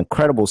offering an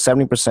incredible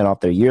 70%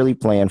 off their yearly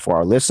plan for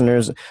our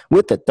listeners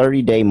with a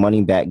 30-day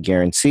money-back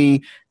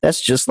guarantee.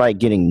 That's just like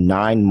getting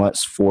 9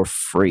 months for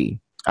free.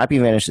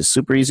 IPVanish is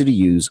super easy to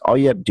use. All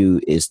you have to do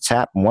is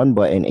tap one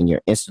button and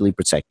you're instantly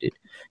protected.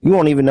 You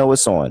won't even know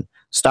it's on.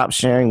 Stop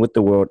sharing with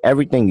the world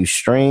everything you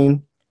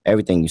stream,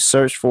 everything you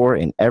search for,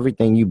 and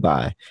everything you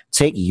buy.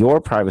 Take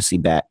your privacy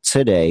back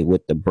today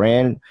with the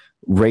brand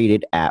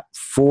rated app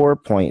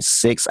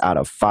 4.6 out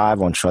of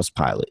 5 on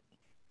Trustpilot.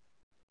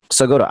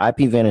 So go to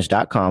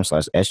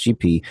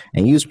IPVanish.com/SGP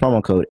and use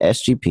promo code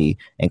SGP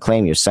and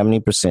claim your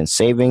 70%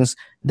 savings.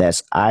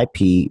 That's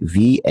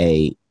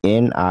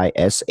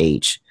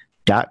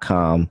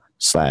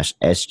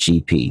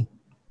IPVanish.com/SGP.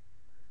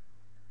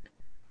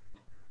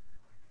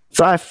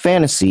 Thrive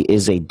Fantasy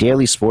is a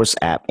daily sports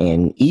app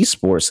and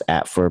esports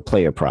app for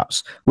player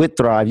props. With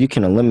Thrive, you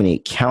can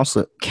eliminate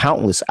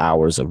countless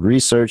hours of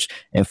research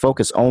and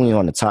focus only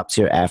on the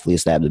top-tier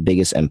athletes that have the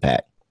biggest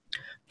impact.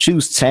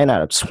 Choose 10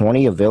 out of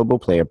 20 available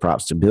player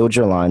props to build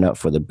your lineup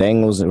for the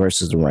Bengals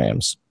versus the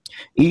Rams.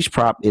 Each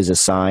prop is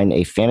assigned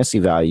a fantasy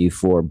value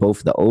for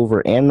both the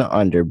over and the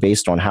under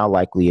based on how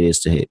likely it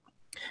is to hit.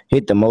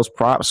 Hit the most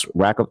props,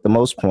 rack up the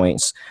most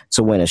points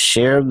to win a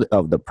share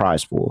of the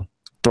prize pool.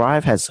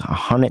 Thrive has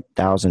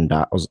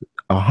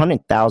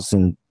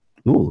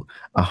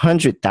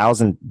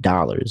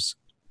 $100,000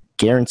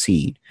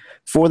 guaranteed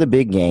for the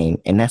big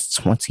game, and that's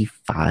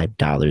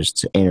 $25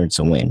 to enter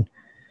to win.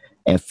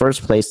 And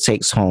first place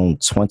takes home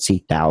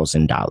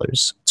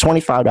 $20,000.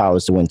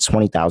 $25 to win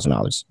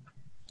 $20,000.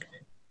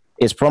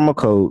 It's promo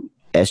code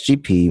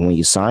SGP when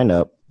you sign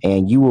up,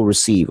 and you will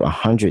receive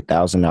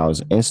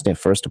 $100,000 instant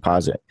first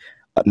deposit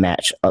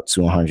match up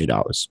to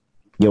 $100.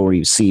 You'll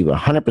receive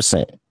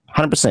 100%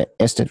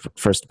 instant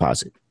first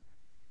deposit.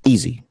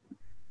 Easy.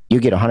 You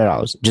get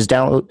 $100. Just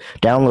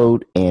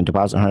download, and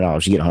deposit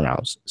 $100. You get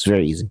 $100. It's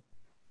very easy.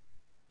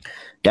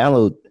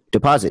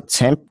 Deposit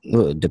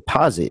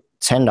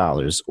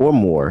 $10 or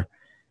more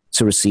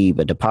to receive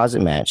a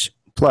deposit match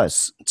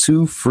plus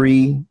 2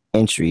 free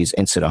entries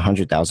into the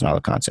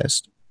 $100,000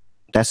 contest.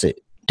 That's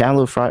it.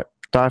 Download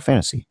Thrive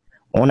Fantasy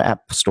on the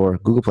App Store,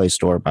 Google Play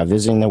Store by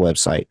visiting their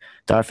website,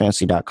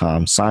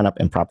 thrivefantasy.com. Sign up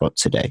and prop up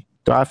today.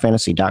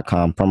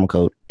 thrivefantasy.com, promo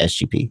code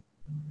SGP.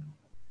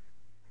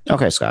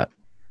 Okay, Scott.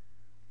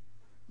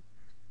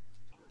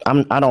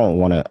 I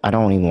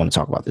don't even want to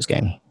talk about this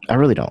game. I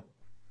really don't.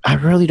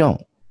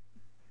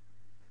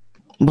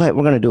 But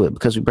we're going to do it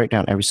because we break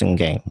down every single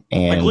game.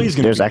 And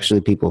there's actually,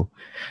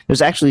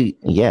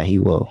 he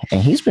will.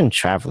 And he's been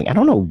traveling. I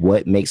don't know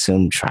what makes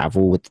him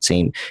travel with the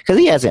team because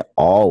he hasn't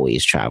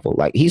always traveled.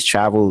 Like, he's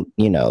traveled,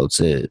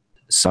 to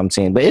some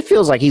team, but it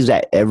feels like he's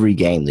at every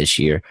game this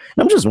year.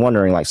 And I'm just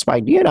wondering, like,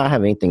 Spike, do you not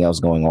have anything else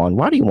going on?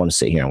 Why do you want to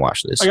sit here and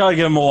watch this? I got to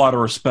give him a lot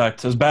of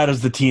respect. As bad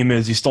as the team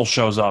is, he still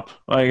shows up.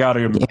 I got to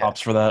give him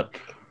props for that.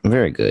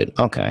 Very good.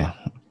 Okay.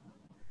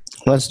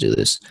 Let's do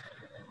this.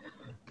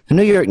 The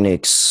New York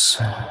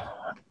Knicks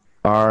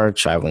are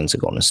traveling to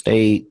Golden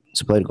State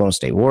to play the Golden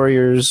State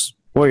Warriors.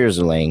 Warriors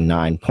are laying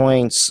 9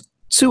 points,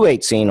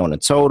 218 on the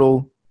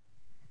total.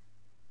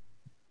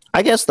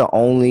 I guess the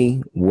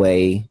only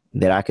way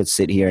that I could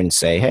sit here and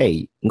say,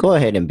 hey, go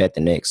ahead and bet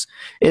the Knicks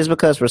is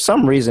because for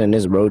some reason in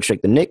this road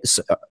trip, the Knicks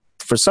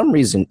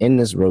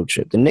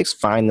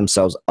find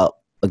themselves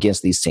up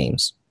against these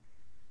teams.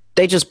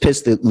 They just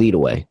piss the lead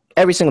away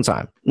every single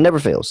time. Never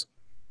fails.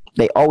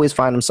 They always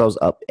find themselves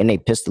up and they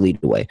piss the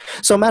lead away.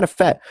 So, matter of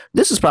fact,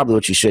 this is probably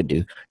what you should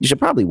do. You should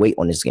probably wait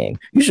on this game.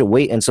 You should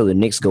wait until the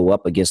Knicks go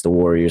up against the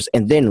Warriors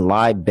and then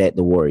live bet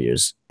the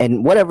Warriors.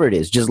 And whatever it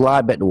is, just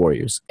live bet the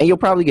Warriors. And you'll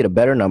probably get a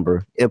better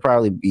number. It'll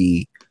probably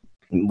be,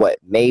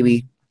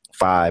 maybe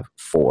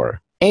 5-4.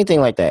 Anything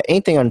like that.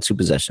 Anything under 2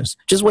 possessions.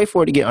 Just wait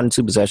for it to get under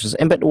 2 possessions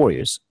and bet the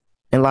Warriors.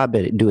 And live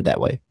bet it. Do it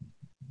that way.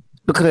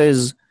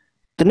 Because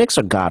the Knicks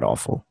are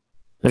god-awful.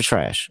 They're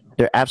trash.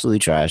 They're absolutely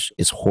trash.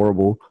 It's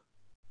horrible.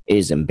 It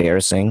is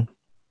embarrassing.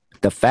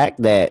 The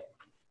fact that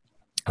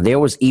there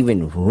was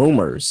even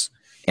rumors,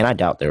 and I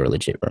doubt they were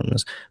legit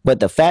rumors,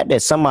 but the fact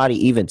that somebody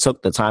even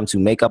took the time to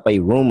make up a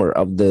rumor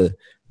of the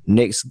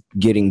Knicks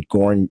getting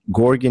Goran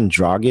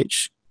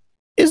Dragic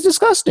is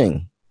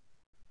disgusting.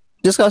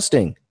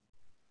 Disgusting.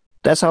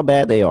 That's how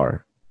bad they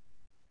are.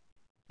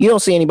 You don't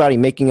see anybody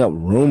making up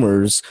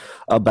rumors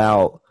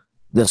about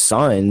the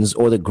Suns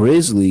or the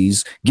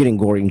Grizzlies getting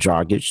Goran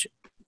Dragic.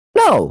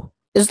 No,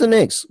 it's the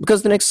Knicks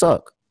because the Knicks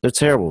suck. They're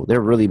terrible.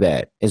 They're really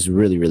bad. It's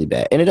really, really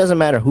bad. And it doesn't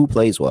matter who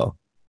plays well.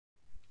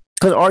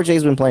 Because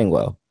RJ's been playing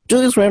well.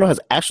 Julius Randle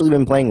has actually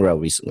been playing well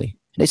recently.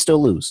 They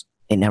still lose.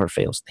 It never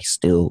fails. They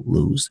still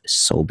lose. It's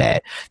so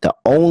bad. The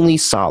only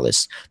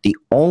solace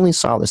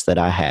that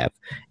I have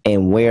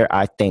and where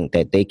I think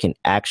that they can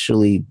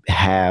actually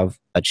have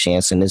a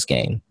chance in this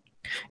game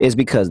is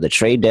because the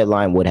trade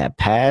deadline would have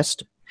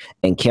passed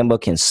and Kemba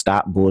can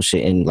stop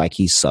bullshitting like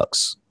he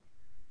sucks.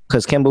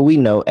 Because, Kemba,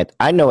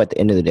 I know at the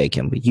end of the day,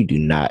 Kemba, you do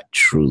not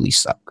truly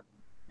suck.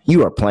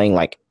 You are playing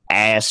like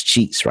ass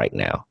cheeks right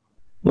now.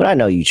 But I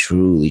know you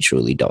truly,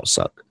 truly don't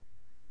suck.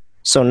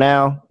 So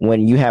now,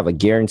 when you have a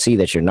guarantee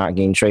that you're not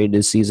getting traded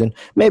this season,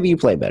 maybe you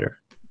play better.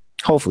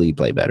 Hopefully you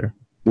play better.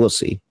 We'll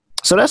see.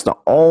 So that's the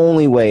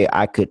only way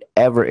I could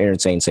ever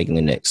entertain taking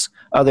the Knicks.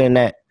 Other than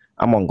that,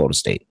 I'm going to go to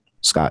State.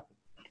 Scott.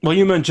 Well,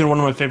 you mentioned one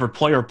of my favorite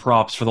player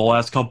props for the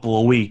last couple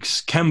of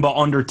weeks. Kemba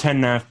under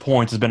 10.5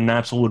 points has been an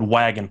absolute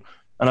wagon.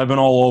 And I've been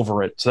all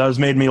over it. So that has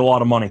made me a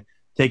lot of money,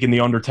 taking the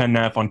under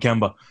 10.5 on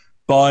Kemba.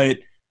 But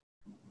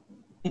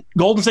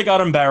Golden State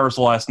got embarrassed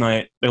last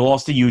night. They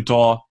lost to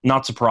Utah.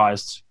 Not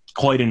surprised.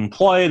 Clay didn't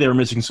play. They were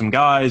missing some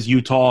guys.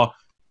 Utah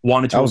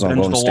wanted to avenge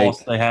the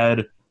loss they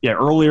had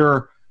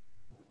earlier.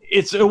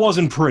 It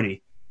wasn't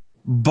pretty.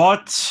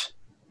 But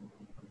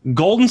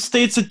Golden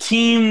State's a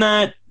team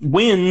that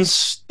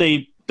wins.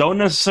 They don't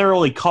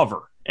necessarily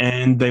cover.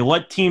 And they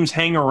let teams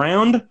hang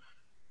around.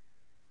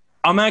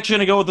 I'm actually going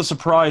to go with the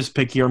surprise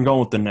pick here. I'm going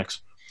with the Knicks.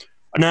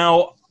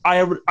 Now,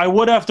 I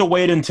would have to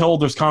wait until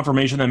there's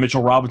confirmation that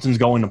Mitchell Robinson's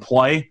going to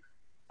play.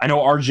 I know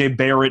RJ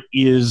Barrett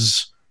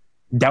is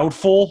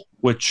doubtful,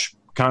 which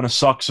kind of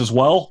sucks as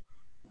well.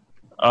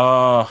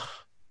 I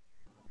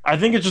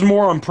think it's just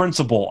more on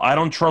principle. I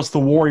don't trust the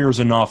Warriors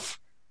enough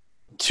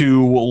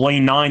to lay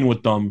 9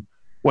 with them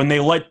when they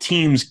let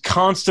teams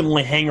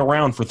constantly hang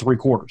around for 3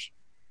 quarters.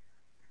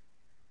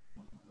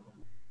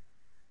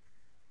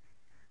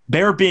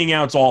 Barrett being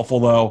out's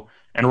awful, though,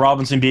 and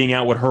Robinson being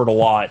out would hurt a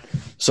lot.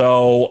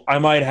 So I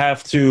might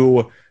have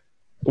to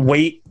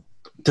wait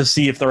to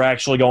see if they're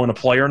actually going to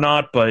play or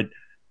not, but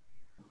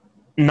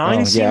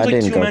 9 seems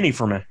like too many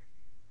for me.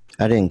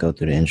 I didn't go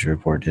through the injury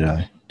report, did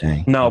I?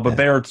 Dang. No, but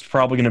Barrett's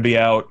probably going to be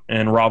out,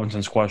 and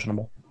Robinson's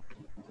questionable.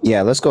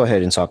 Yeah, let's go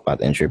ahead and talk about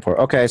the injury report.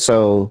 Okay,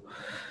 so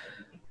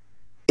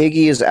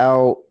Iggy is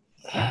out.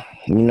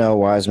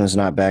 Wiseman's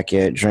not back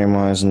yet.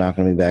 Draymond's not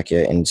going to be back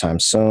yet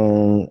anytime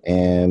soon.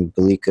 And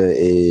Belika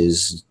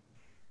is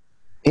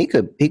He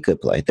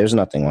could play. There's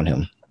nothing on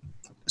him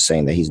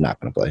saying that he's not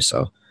going to play.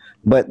 So,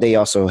 but they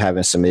also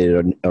haven't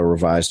submitted a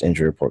revised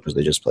injury report because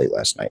they just played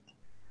last night.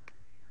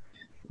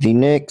 The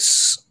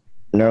Knicks,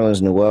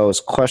 Nerlens Noel is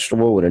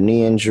questionable with a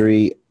knee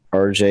injury.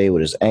 RJ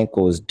with his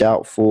ankle is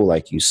doubtful,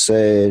 like you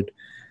said.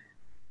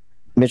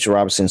 Mitchell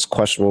Robinson's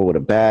questionable with a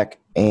back,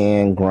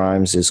 and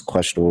Grimes is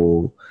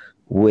questionable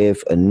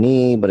with a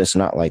knee, but it's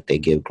not like they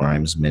give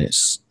Grimes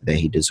minutes that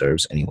he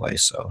deserves anyway,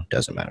 so it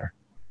doesn't matter.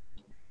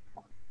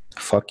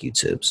 Fuck you,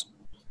 Tibbs.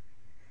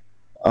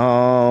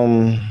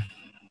 Man,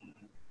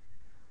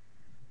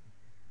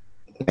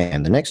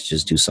 the Knicks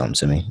just do something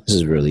to me. This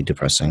is really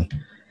depressing.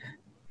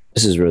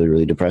 This is really,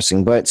 really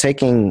depressing. But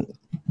taking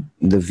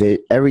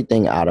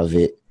everything out of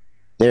it,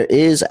 there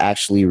is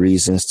actually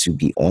reasons to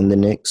be on the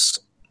Knicks.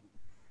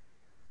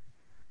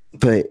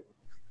 But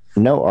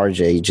no,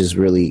 RJ just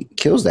really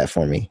kills that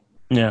for me.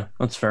 Yeah,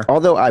 that's fair.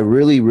 Although I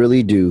really,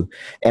 really do,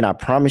 and I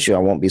promise you I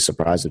won't be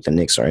surprised if the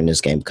Knicks are in this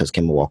game because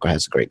Kemba Walker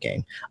has a great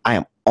game. I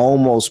am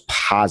almost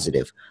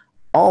positive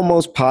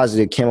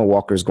Kemba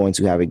Walker is going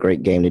to have a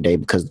great game today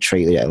because the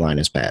trade deadline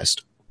is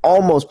passed.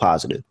 Almost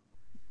positive.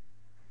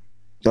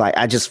 Like,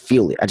 I just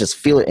feel it. I just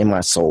feel it in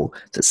my soul.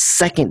 The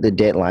second the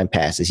deadline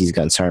passes, he's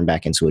going to turn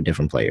back into a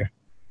different player.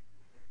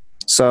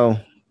 So,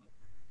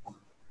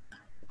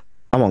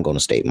 I'm on Golden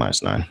State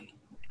 -9.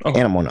 Okay.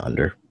 And I'm on the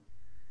under.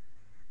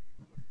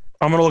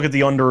 I'm going to look at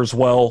the under as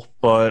well,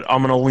 but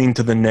I'm going to lean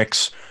to the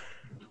Knicks.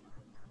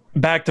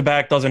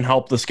 Back-to-back doesn't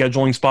help the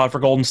scheduling spot for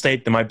Golden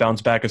State. They might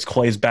bounce back as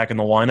Clay's back in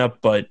the lineup,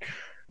 but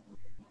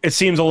it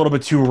seems a little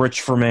bit too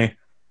rich for me.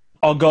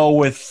 I'll go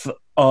with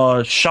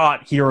a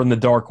shot here in the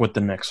dark with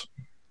the Knicks.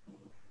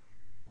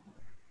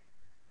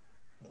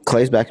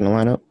 Clay's back in the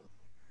lineup?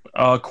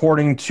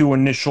 According to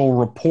initial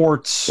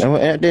reports.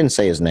 It didn't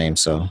say his name,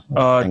 so.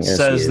 It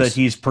says that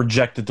he's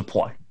projected to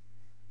play.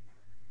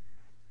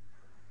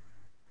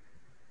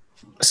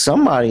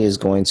 Somebody is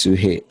going to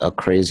hit a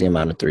crazy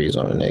amount of threes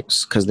on the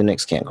Knicks because the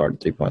Knicks can't guard the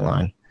three-point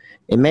line.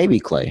 It may be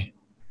Clay.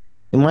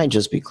 It might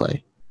just be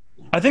Clay.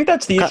 I think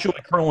that's the issue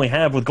we currently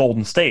have with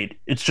Golden State.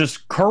 It's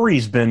just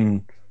Curry's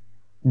been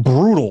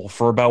brutal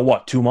for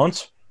about, 2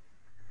 months?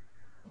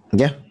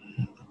 Yeah,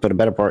 for the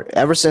better part.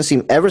 Ever since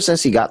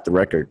he got the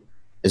record,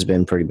 it's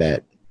been pretty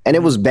bad. And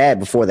it was bad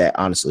before that,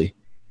 honestly.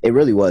 It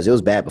really was. It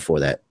was bad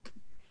before that.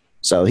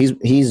 So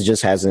he's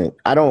just hasn't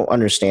 – I don't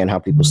understand how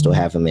people still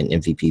have him in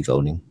MVP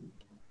voting.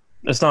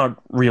 It's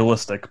not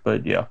realistic,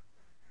 but yeah.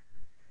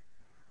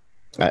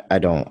 I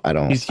don't.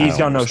 He's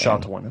got no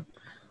shot to win it.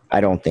 I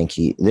don't think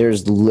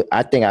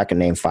I think I can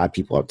name 5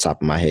 people off the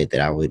top of my head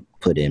that I would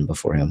put in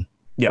before him.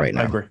 Yeah, right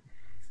now. I agree.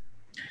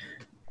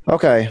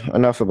 Okay,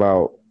 enough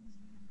about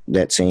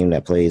that team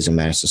that plays in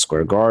Madison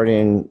Square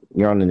Garden.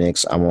 You're on the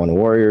Knicks. I'm on the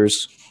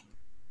Warriors.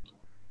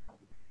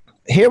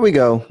 Here we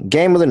go.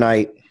 Game of the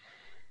night.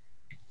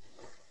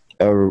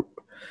 A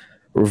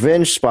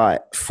revenge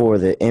spot for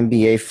the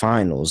NBA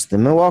Finals. The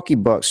Milwaukee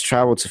Bucks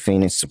travel to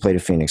Phoenix to play the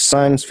Phoenix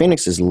Suns.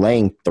 Phoenix is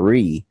laying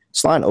 3.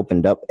 This line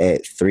opened up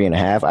at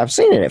 3.5. I've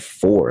seen it at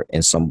 4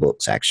 in some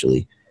books,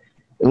 actually.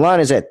 The line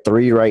is at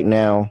 3 right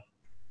now.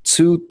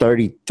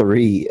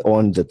 233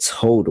 on the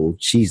total.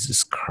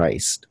 Jesus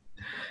Christ.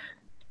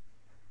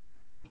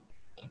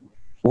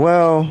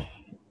 Well,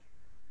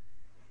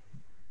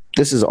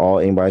 this is all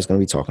anybody's going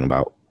to be talking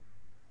about.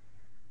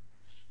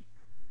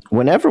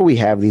 Whenever we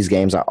have these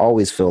games, I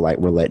always feel like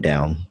we're let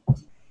down.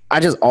 I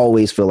just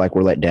always feel like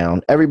we're let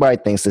down. Everybody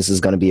thinks this is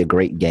going to be a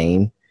great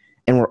game,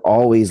 and we're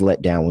always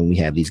let down when we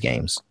have these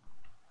games.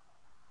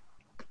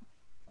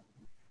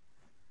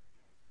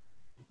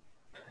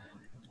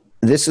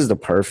 This is the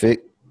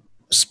perfect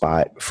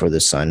spot for the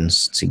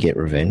Suns to get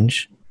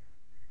revenge.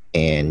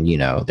 And,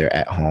 they're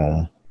at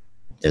home.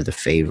 They're the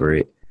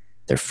favorite.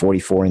 They're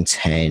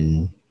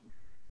 44-10,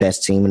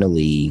 best team in the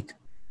league.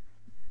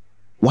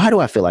 Why do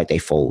I feel like they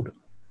fold?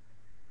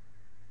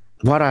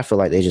 Why do I feel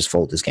like they just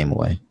fold this game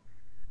away?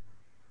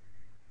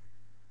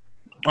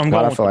 I'm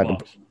going with the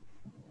Bucks.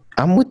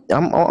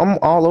 I'm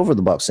all over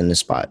the Bucks in this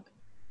spot.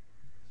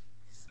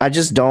 I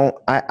just don't.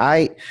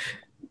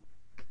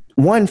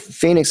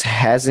 Phoenix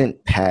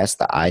hasn't passed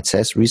the eye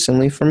test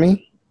recently for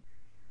me,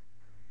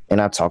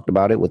 and I talked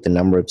about it with the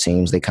number of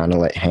teams they kind of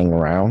let hang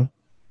around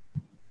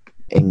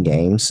in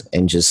games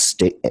and just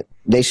stick.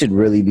 They should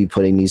really be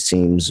putting these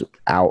teams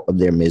out of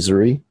their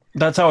misery.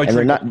 That's how I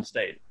treat Golden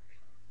State.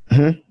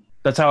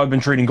 That's how I've been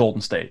treating Golden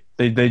State.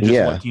 They just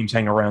let teams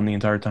hang around the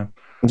entire time.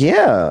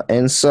 Yeah,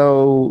 and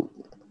so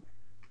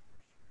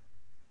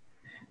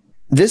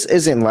this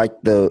isn't like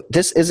the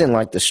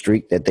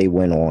streak that they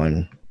went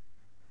on.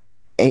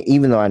 And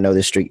even though I know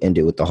this streak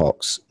ended with the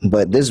Hawks,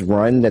 but this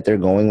run that they're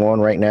going on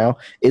right now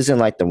isn't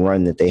like the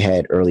run that they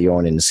had early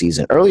on in the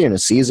season. Earlier in the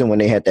season, when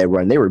they had that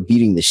run, they were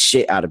beating the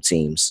shit out of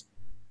teams,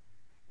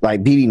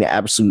 like beating the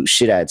absolute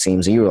shit out of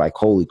teams, and you were like,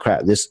 "Holy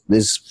crap! This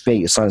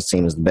Phoenix Suns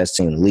team is the best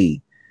team in the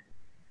league."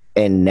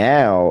 And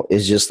now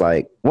it's just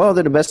like, well,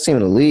 they're the best team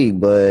in the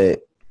league,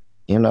 but,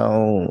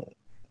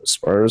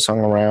 Spurs hung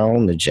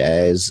around. The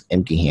Jazz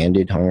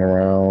empty-handed hung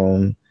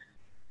around.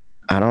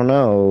 I don't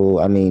know.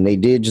 I mean, they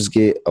did just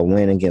get a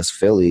win against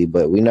Philly,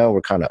 but we know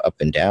we're kind of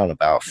up and down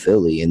about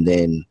Philly. And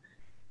then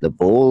the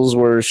Bulls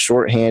were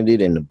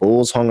shorthanded, and the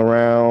Bulls hung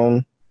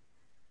around.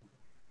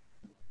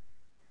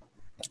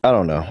 I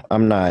don't know.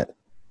 I'm not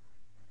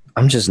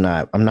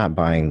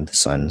buying the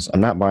Suns. I'm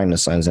not buying the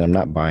Suns, and I'm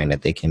not buying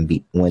that they can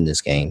win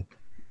this game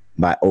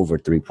by over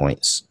 3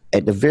 points.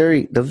 At the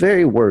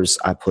very worst,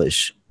 I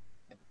push.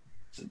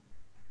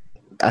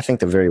 I think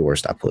the very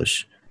worst I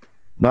push.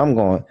 But I'm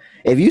going.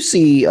 If you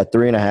see a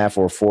 3.5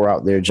 or 4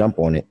 out there, jump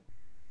on it.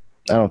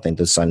 I don't think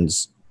the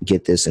Suns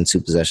get this in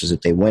 2 possessions.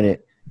 If they win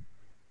it,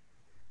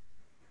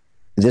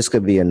 this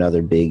could be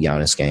another big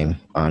Giannis game,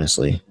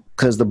 honestly.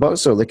 Because the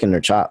Bucks are licking their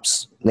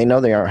chops. They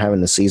know they aren't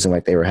having the season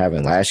like they were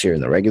having last year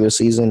in the regular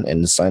season,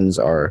 and the Suns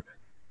are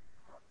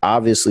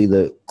obviously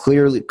the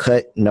clearly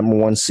cut number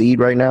 1 seed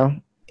right now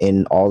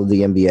in all of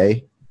the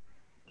NBA.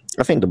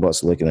 I think the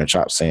Bucks are licking their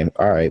chops saying,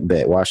 all right,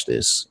 bet, watch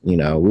this. We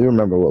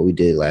remember what we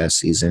did last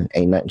season.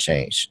 Ain't nothing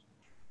changed.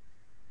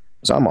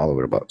 So I'm all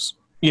over the Bucks.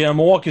 Yeah,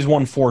 Milwaukee's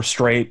won 4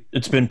 straight.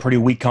 It's been pretty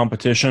weak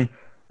competition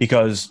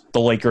because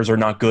the Lakers are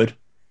not good,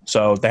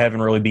 so they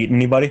haven't really beaten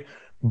anybody.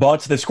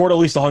 But they scored at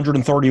least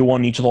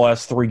 131 each of the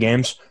last 3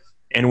 games,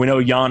 and we know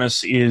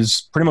Giannis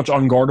is pretty much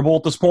unguardable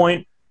at this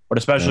point, but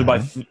especially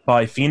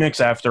by Phoenix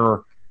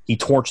after he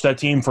torched that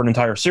team for an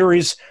entire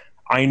series.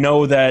 I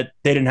know that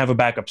they didn't have a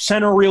backup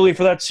center really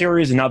for that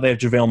series, and now they have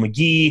JaVale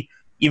McGee,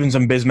 even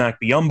some Bismack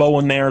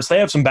Biyombo in there, so they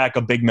have some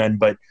backup big men,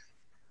 but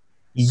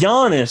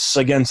Giannis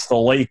against the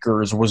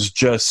Lakers was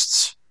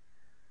just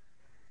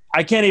 –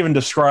 I can't even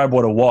describe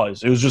what it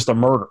was. It was just a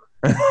murder.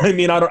 I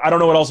mean, I don't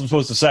know what else I'm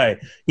supposed to say.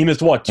 He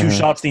missed, 2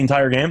 shots the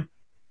entire game?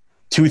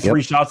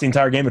 3 shots the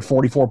entire game at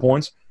 44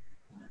 points?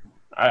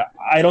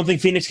 I don't think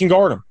Phoenix can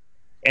guard him.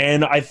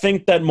 And I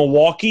think that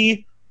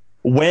Milwaukee,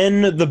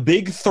 when the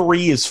big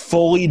 3 is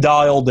fully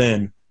dialed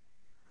in,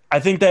 I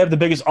think they have the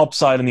biggest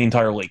upside in the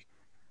entire league.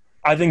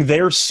 I think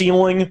their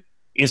ceiling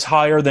is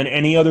higher than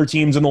any other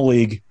teams in the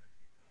league,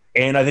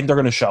 and I think they're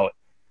going to show it.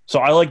 So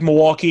I like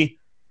Milwaukee.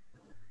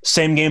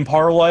 Same game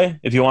parlay,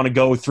 if you want to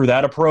go through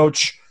that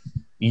approach.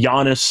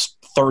 Giannis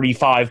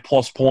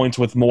 35-plus points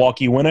with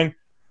Milwaukee winning.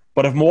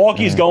 But if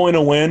Milwaukee's going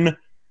to win,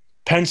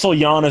 pencil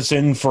Giannis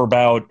in for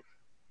about,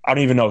 I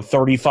don't even know,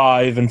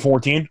 35 and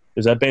 14?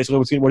 Is that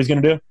basically what he's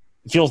going to do?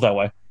 It feels that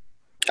way.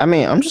 I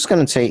mean, I'm just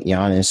going to take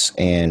Giannis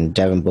and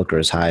Devin Booker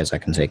as high as I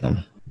can take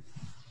them.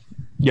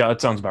 Yeah,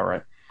 that sounds about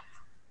right.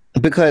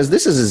 Because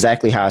this is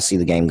exactly how I see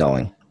the game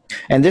going.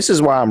 And this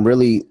is why I'm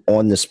really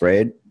on the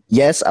spread.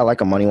 Yes, I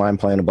like a money line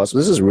play on the Bucks, but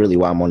this is really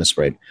why I'm on the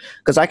spread.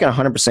 Because I can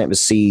 100%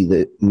 see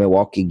the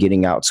Milwaukee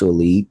getting out to a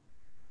lead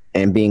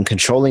and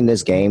controlling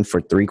this game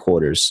for 3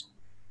 quarters.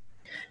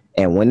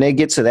 And when they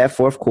get to that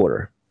 4th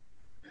quarter,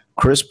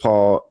 Chris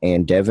Paul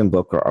and Devin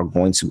Booker are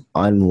going to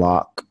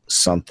unlock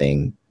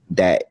something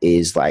that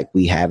is like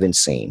we haven't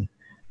seen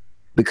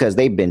because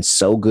they've been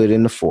so good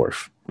in the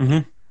 4th.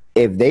 Mm-hmm.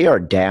 If they are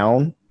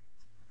down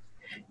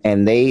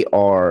and they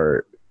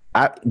are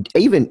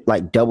even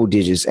like double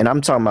digits, and I'm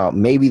talking about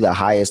maybe the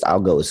highest I'll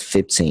go is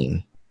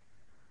 15.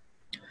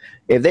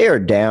 If they are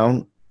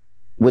down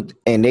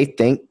and they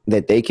think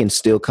that they can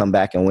still come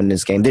back and win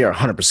this game, they are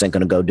 100%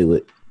 going to go do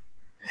it.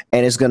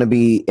 And it's going to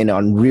be an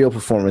unreal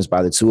performance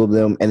by the 2 of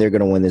them, and they're going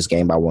to win this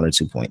game by 1 or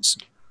 2 points.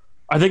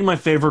 I think my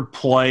favorite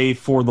play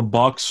for the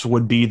Bucks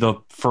would be the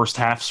first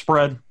half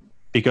spread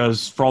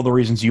because for all the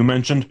reasons you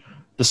mentioned,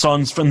 the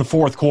Suns in the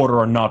 4th quarter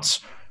are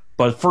nuts.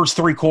 But first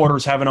 3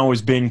 quarters haven't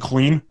always been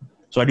clean.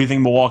 So I do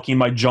think Milwaukee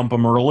might jump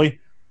them early,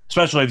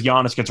 especially if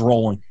Giannis gets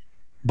rolling.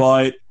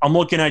 But I'm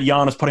looking at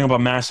Giannis putting up a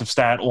massive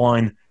stat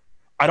line.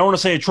 I don't want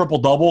to say a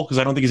triple-double because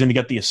I don't think he's going to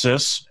get the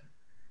assists.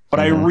 But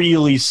I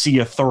really see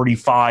a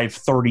 35,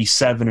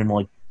 37, and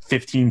like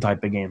 15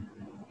 type of game.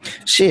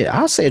 Shit,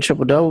 I'll say a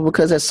triple-double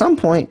because at some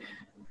point,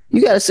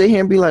 you got to sit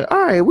here and be like,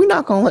 all right, we're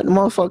not going to let the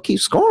motherfucker keep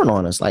scoring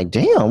on us. Like,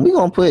 damn, we're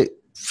going to put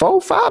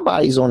 4, 5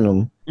 bodies on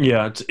them.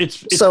 Yeah,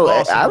 it's so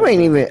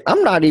possible.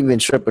 I'm not even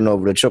tripping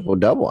over the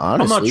triple-double,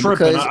 honestly. I'm not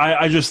tripping.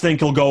 I just think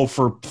he'll go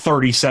for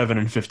 37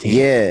 and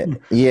 15.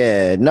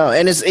 Yeah. No,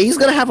 and he's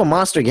going to have a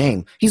monster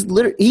game. He's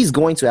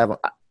going to have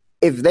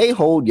if they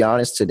hold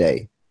Giannis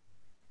today,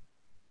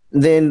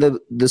 then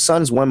the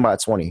Suns win by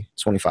 20,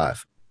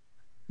 25.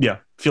 Yeah,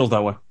 feels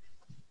that way.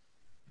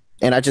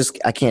 And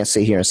I can't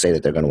sit here and say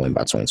that they're going to win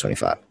by 20,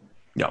 25.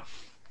 Yeah.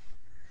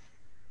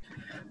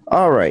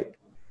 All right.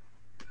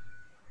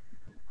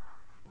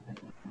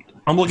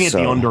 I'm looking at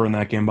the under in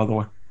that game, by the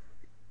way.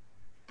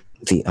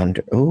 The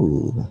under.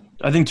 Ooh.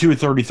 I think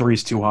 233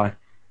 is too high.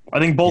 I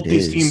think both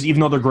these teams,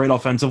 even though they're great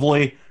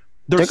offensively,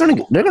 they're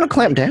gonna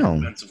clamp down.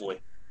 Offensively.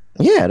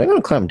 Yeah, they're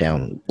gonna clamp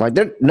down. Like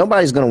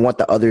nobody's gonna want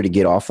the other to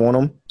get off on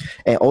them.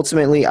 And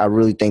ultimately, I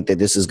really think that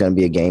this is gonna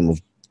be a game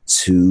of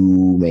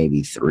 2,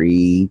 maybe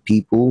 3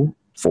 people,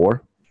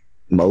 4,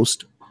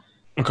 most,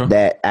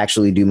 that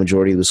actually do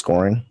majority of the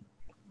scoring.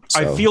 So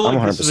I feel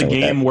like this is a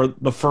game where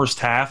the first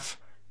half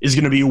is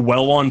going to be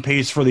well on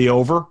pace for the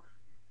over.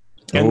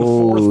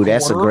 Oh,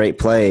 that's a great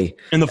play.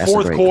 And the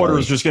fourth quarter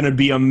is just going to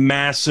be a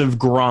massive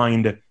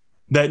grind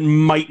that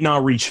might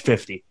not reach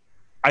 50.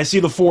 I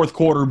see the fourth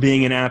quarter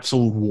being an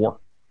absolute war.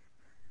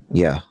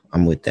 Yeah,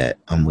 I'm with that.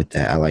 I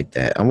like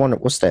that. I wonder,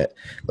 what's that?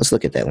 Let's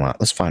look at that line.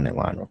 Let's find that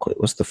line real quick.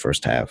 What's the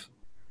first half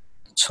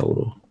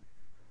total?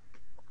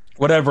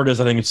 Whatever it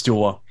is, I think it's too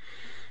low.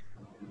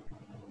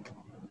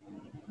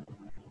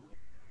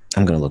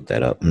 I'm gonna look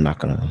that up. I'm not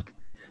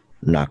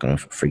gonna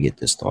forget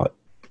this thought.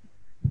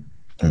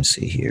 Let me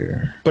see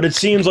here. But it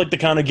seems like the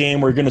kind of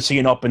game where you're going to see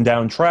an up and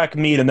down track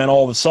meet, and then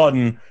all of a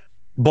sudden,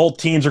 both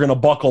teams are going to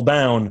buckle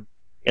down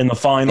in the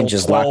final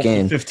 12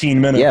 to 15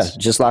 minutes. Yeah,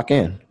 just lock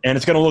in. And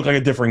it's going to look like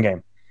a different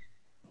game.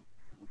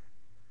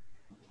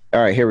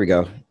 All right, here we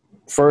go.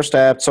 First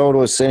half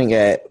total is sitting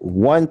at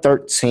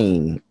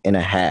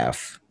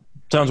 113.5.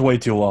 Sounds way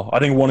too low. I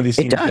think one of these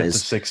teams gets to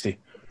 60.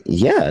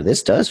 Yeah,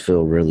 this does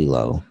feel really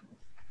low.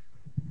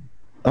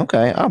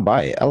 Okay, I'll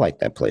buy it. I like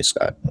that play,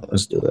 Scott.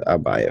 Let's do it. I'll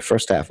buy it.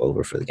 First half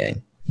over for the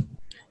game.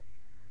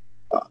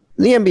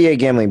 The NBA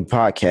Gambling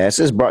Podcast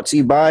is brought to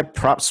you by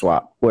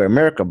PropSwap, where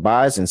America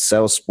buys and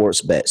sells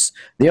sports bets.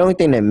 The only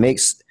thing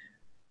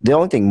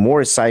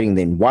more exciting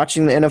than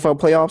watching the NFL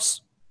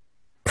playoffs,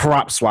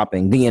 prop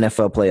swapping the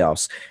NFL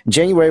playoffs.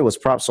 January was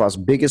PropSwap's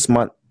biggest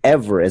month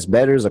ever as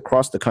bettors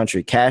across the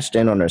country cashed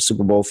in on their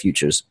Super Bowl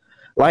futures.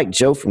 Like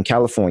Joe from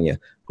California,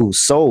 who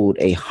sold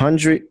a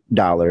 $100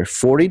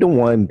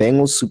 40-1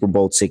 Bengals Super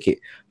Bowl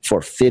ticket for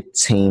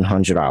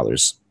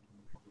 $1,500.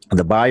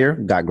 The buyer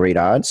got great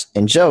odds,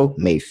 and Joe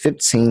made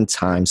 15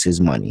 times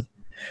his money.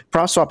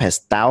 PropSwap has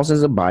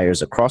thousands of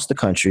buyers across the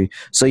country,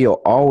 so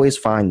you'll always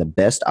find the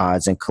best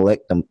odds and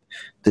collect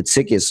the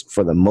tickets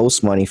for the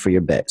most money for your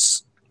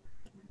bets.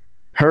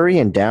 Hurry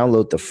and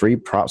download the free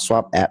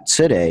PropSwap app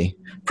today.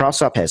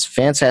 PropSwap has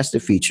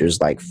fantastic features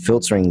like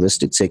filtering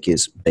listed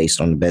tickets based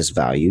on the best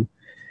value,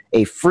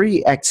 a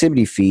free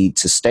activity feed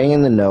to stay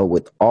in the know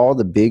with all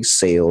the big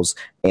sales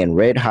and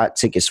red hot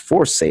tickets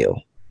for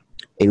sale,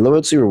 a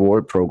loyalty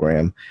reward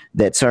program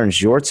that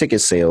turns your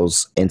ticket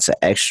sales into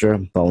extra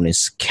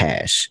bonus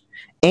cash,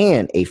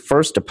 and a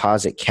first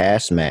deposit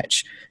cash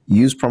match.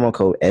 Use promo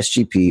code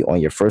SGP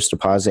on your first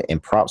deposit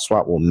and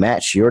PropSwap will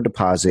match your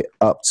deposit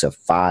up to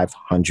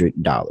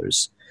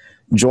 $500.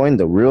 Join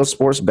the real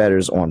sports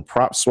bettors on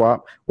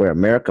PropSwap, where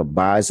America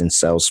buys and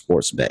sells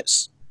sports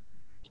bets.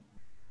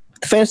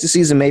 The fantasy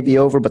season may be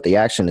over, but the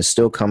action is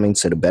still coming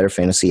to the Better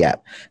Fantasy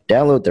app.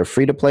 Download their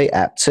free-to-play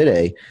app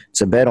today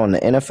to bet on the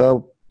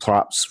NFL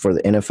props for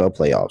the NFL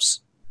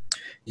playoffs.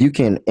 You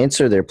can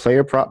enter their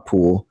player prop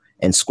pool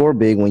and score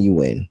big when you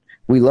win.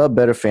 We love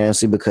Better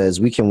Fantasy because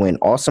we can win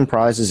awesome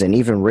prizes and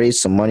even raise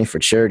some money for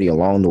charity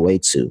along the way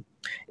too.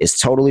 It's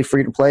totally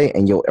free to play,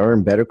 and you'll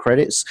earn better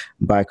credits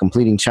by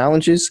completing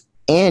challenges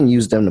and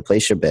use them to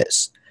place your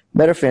bets.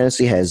 Better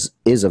Fantasy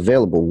is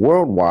available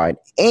worldwide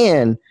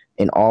and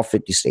in all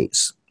 50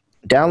 states.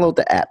 Download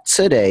the app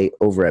today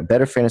over at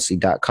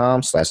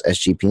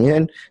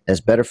betterfantasy.com/SGPN.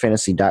 That's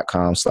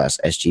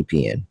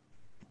betterfantasy.com/SGPN.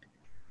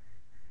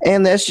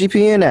 And the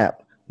SGPN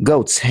app.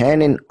 Go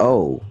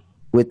 10-0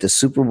 with the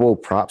Super Bowl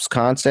props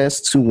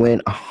contest to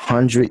win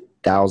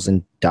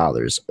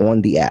 $100,000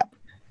 on the app.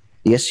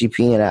 The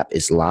SGPN app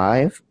is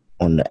live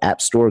on the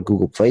App Store,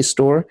 Google Play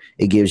Store.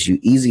 It gives you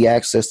easy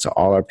access to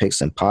all our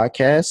picks and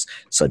podcasts.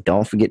 So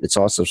don't forget to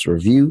toss us a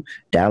review.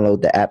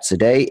 Download the app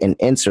today and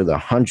enter the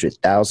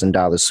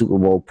 $100,000 Super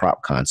Bowl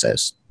prop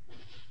contest.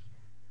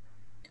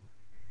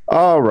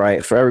 All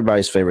right, for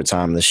everybody's favorite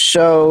time of the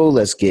show,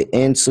 let's get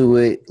into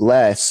it.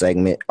 Last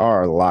segment,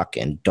 our lock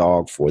and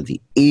dog for the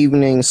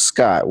evening.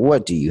 Scott,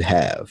 what do you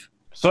have?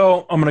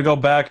 So I'm going to go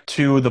back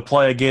to the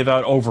play I gave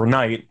out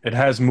overnight. It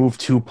has moved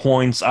 2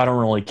 points. I don't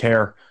really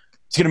care.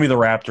 It's going to be the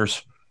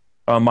Raptors,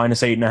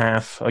 minus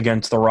 8.5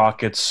 against the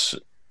Rockets.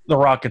 The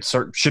Rockets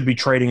should be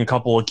trading a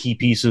couple of key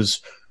pieces.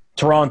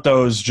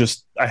 Toronto's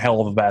just a hell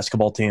of a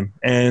basketball team.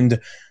 And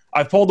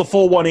I pulled the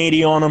full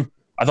 180 on them.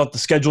 I thought the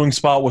scheduling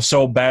spot was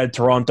so bad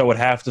Toronto would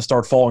have to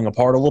start falling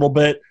apart a little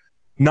bit.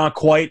 Not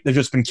quite. They've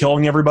just been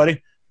killing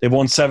everybody. They've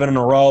won 7 in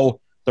a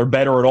row. They're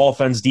better at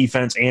offense,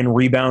 defense, and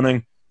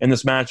rebounding in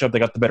this matchup. They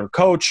got the better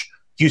coach.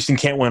 Houston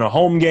can't win a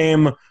home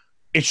game.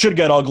 It should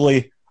get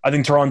ugly. I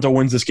think Toronto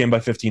wins this game by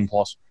 15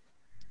 plus.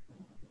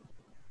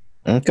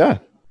 Okay.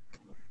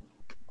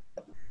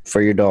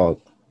 For your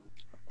dog.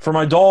 For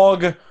my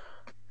dog,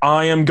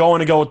 I am going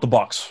to go with the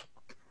Bucks.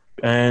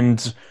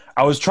 And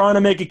I was trying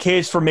to make a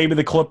case for maybe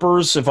the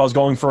Clippers if I was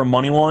going for a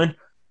money line,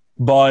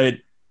 but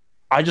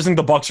I just think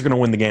the Bucks are going to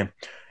win the game.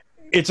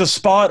 It's a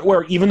spot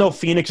where even though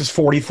Phoenix is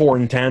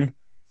 44-10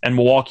 and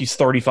Milwaukee's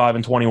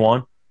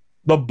 35-21,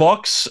 the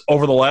Bucks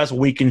over the last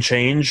week and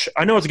change,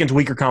 I know it's against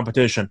weaker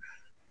competition,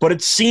 but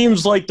it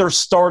seems like they're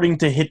starting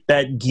to hit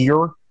that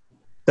gear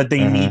that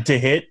they need to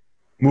hit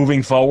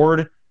moving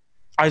forward.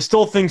 I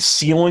still think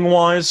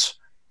ceiling-wise,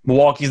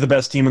 Milwaukee's the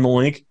best team in the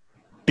league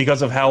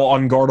because of how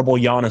unguardable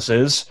Giannis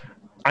is.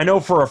 I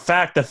know for a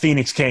fact that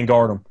Phoenix can't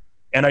guard him.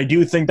 And I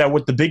do think that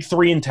with the big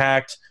three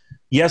intact,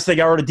 yes, they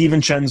got rid of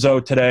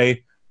DiVincenzo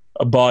today,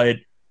 but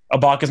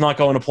Ibaka's not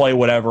going to play,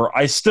 whatever.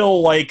 I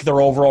still like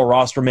their overall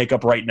roster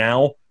makeup right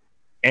now.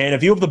 And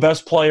if you have the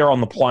best player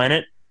on the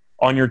planet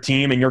on your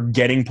team and you're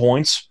getting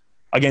points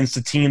against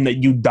a team that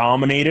you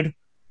dominated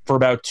for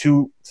about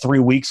 2-3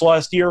 weeks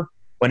last year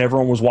when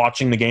everyone was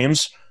watching the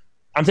games,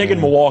 I'm taking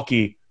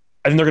Milwaukee.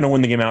 I think they're going to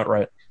win the game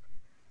outright.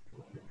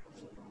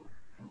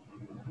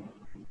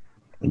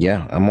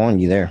 Yeah, I'm on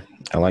you there.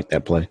 I like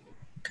that play.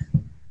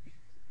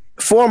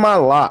 For my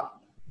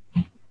lock,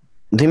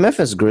 the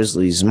Memphis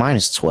Grizzlies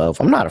 -12.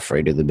 I'm not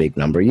afraid of the big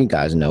number. You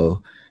guys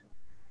know,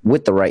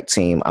 with the right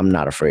team, I'm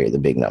not afraid of the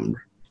big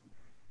number.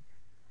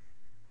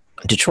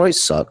 Detroit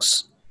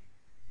sucks.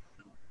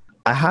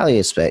 I highly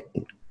expect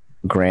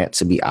Grant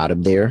to be out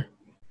of there.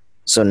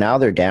 So now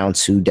they're down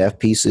 2 depth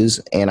pieces,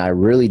 and I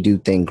really do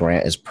think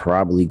Grant is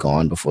probably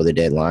gone before the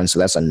deadline. So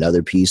that's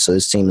another piece. So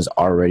this team is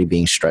already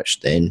being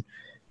stretched thin.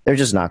 They're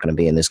just not going to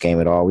be in this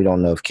game at all. We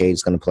don't know if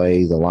Cade's going to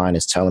play. The line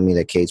is telling me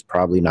that Cade's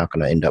probably not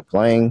going to end up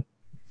playing.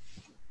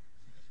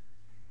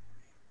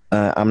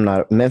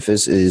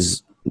 Memphis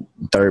is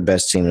third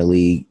best team in the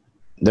league.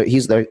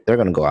 They're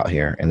going to go out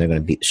here and they're going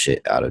to beat the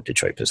shit out of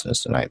Detroit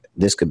Pistons tonight.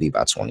 This could be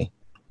about 20.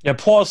 Yeah,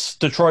 plus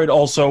Detroit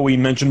also, we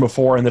mentioned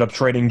before, ended up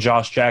trading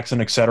Josh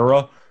Jackson,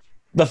 etc.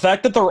 The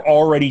fact that they're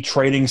already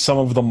trading some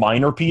of the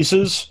minor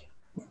pieces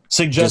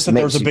suggests that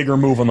there's a bigger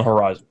move on the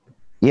horizon.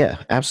 Yeah,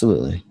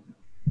 absolutely.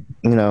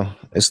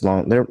 It's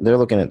long. They're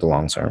looking at the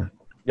long term.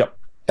 Yep.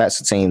 That's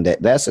a team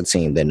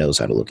that knows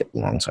how to look at the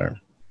long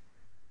term.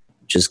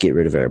 Just get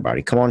rid of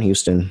everybody. Come on,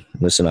 Houston.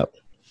 Listen up.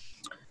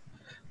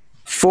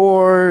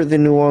 For the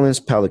New Orleans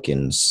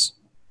Pelicans,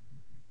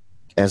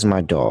 as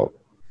my dog,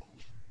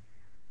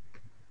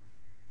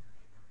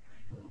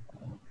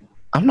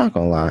 I'm not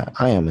going to lie.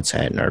 I am a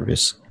tad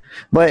nervous.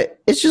 But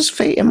it's just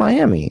fate in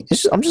Miami.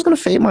 I'm just going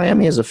to fade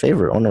Miami as a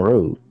favorite on the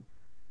road.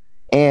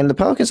 And the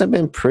Pelicans have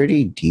been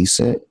pretty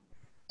decent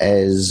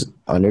as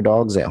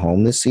underdogs at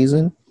home this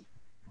season.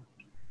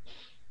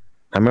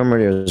 I remember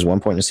there was one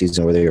point in the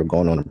season where they were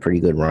going on a pretty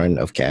good run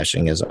of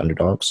cashing as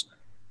underdogs.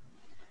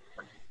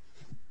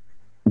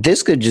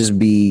 This could just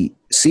be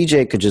 –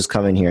 CJ could just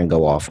come in here and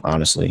go off,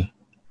 honestly.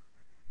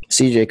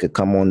 CJ could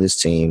come on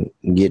this team,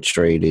 get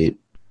traded,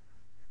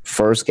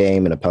 first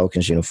game in a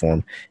Pelicans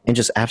uniform, and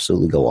just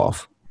absolutely go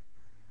off.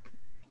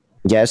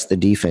 Yes, the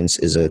defense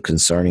is a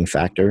concerning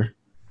factor,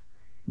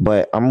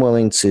 but I'm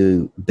willing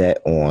to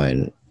bet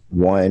on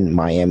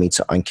Miami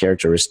to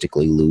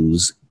uncharacteristically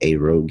lose a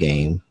road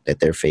game that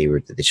they're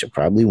favored that they should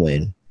probably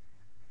win,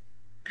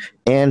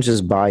 and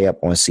just buy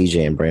up on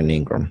CJ and Brandon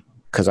Ingram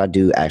because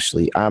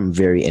I'm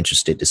very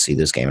interested to see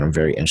this game, and I'm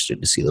very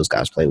interested to see those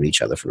guys play with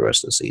each other for the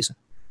rest of the season.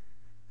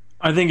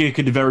 I think it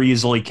could very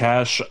easily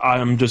cash.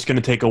 I'm just going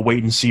to take a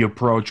wait-and-see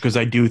approach because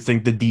I do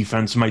think the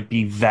defense might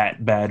be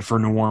that bad for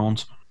New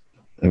Orleans.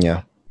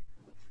 Yeah.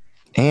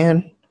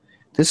 And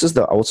this is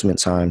the ultimate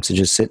time to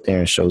just sit there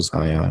and show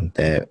Zion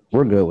that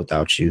we're good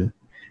without you,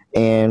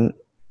 and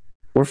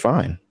we're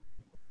fine.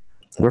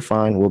 We're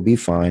fine. We'll be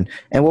fine.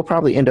 And we'll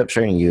probably end up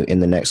trading you in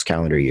the next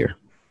calendar year,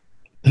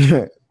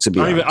 to be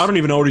honest. I don't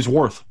even know what he's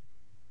worth.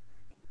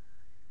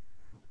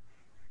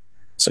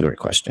 It's a great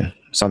question.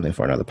 Something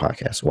for another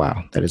podcast.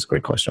 Wow, that is a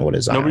great question. What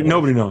is Zion?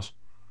 Nobody knows.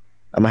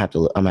 I'm gonna have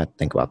to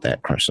think about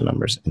that, crunch the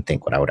numbers, and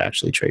think what I would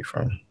actually trade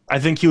for him. I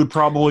think he would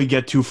probably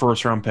get 2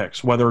 first-round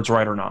picks, whether it's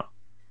right or not.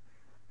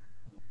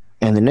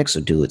 And the Knicks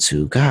will do it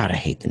too. God, I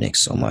hate the Knicks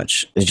so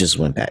much. It just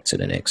went back to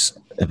the Knicks.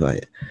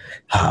 But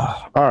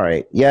all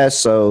right, yeah.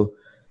 So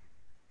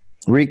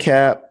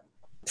recap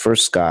for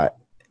Scott.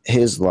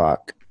 His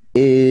lock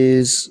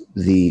is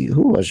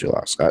who was your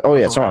lock, Scott? Oh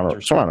yeah, Toronto.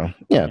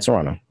 Yeah,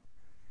 Toronto.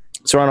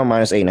 Toronto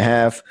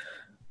 -8.5.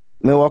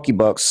 Milwaukee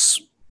Bucks,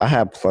 I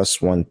have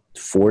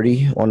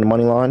 +140 on the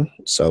money line,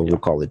 so we'll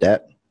call it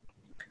that.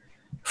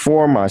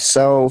 For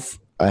myself,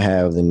 I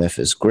have the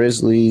Memphis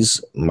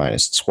Grizzlies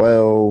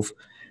 -12,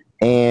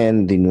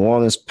 and the New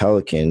Orleans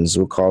Pelicans,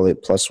 we'll call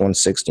it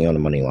 +160 on the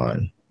money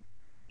line.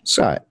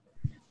 Scott,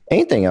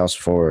 anything else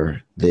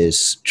for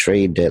this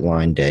trade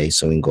deadline day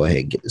so we can go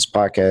ahead and get this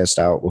podcast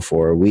out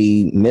before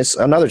we miss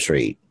another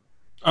trade?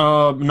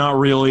 Not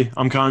really.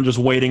 I'm kind of just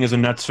waiting as a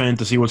Nets fan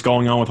to see what's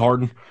going on with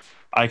Harden.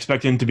 I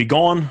expect him to be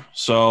gone,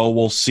 so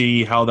we'll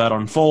see how that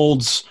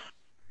unfolds.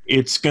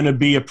 It's going to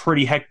be a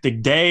pretty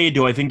hectic day.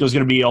 Do I think there's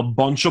going to be a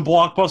bunch of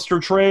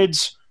blockbuster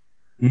trades?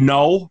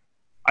 No.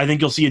 I think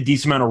you'll see a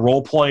decent amount of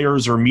role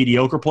players or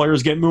mediocre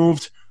players get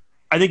moved.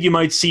 I think you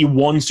might see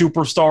one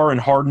superstar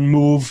and Harden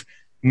move,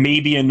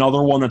 maybe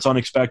another one that's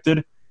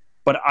unexpected,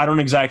 but I don't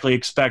exactly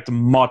expect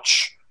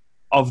much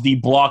of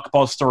the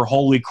blockbuster,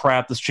 holy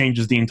crap, this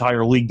changes the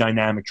entire league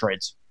dynamic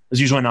trades.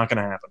 It's usually not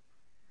going to happen.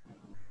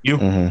 You?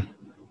 Mm-hmm.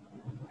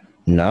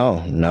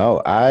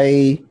 No.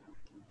 I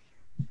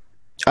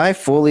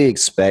fully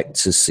expect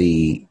to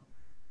see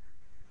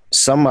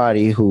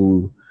somebody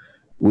who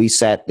we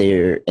sat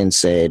there and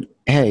said,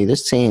 hey,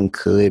 this team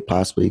could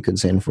possibly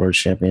contend for a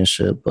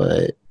championship,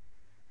 but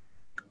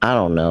I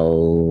don't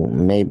know,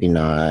 maybe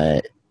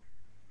not.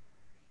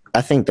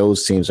 I think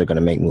those teams are going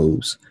to make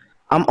moves.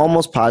 I'm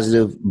almost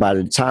positive by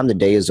the time the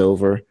day is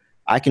over,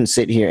 I can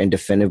sit here and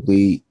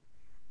definitively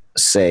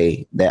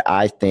say that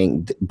I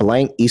think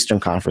blank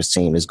Eastern Conference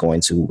team is going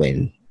to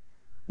win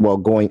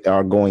going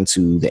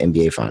to the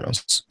NBA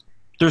Finals.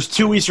 There's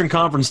 2 Eastern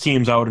Conference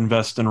teams I would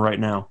invest in right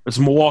now. It's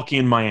Milwaukee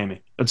and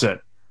Miami. That's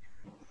it.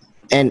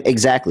 And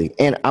exactly.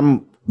 And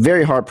I'm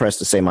very hard pressed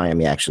to say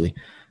Miami, actually.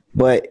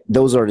 But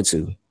those are the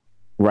 2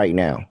 right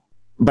now.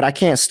 But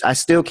I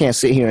still can't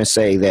sit here and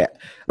say that.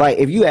 Like,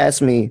 if you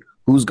ask me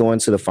who's going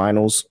to the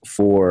finals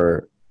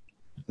for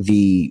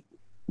the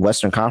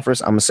Western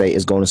Conference, I'm going to say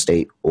it's Golden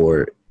State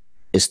or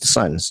it's the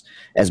Suns.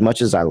 As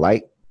much as I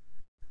like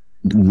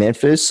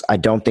Memphis, I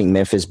don't think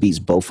Memphis beats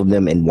both of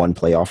them in one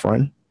playoff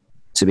run,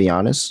 to be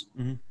honest.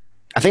 Mm-hmm.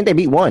 I think they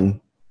beat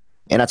one.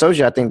 And I told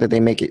you I think that they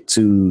make it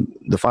to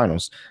the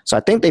finals. So I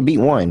think they beat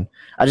one.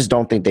 I just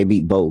don't think they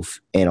beat both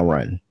in a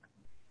run.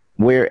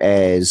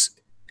 Whereas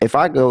if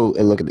I go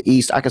and look at the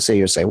East, I could sit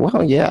here and say,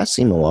 well, yeah, I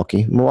see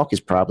Milwaukee.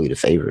 Milwaukee's probably the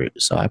favorite.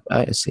 So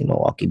I see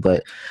Milwaukee.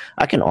 But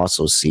I can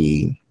also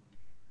see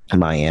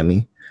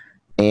Miami.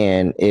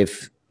 And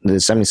if the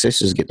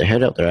 76ers get their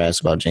head up their ass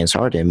about James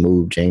Harden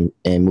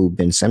and move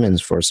Ben Simmons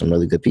for some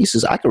really good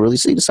pieces, I could really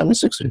see the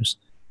 76ers.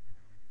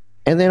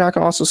 And then I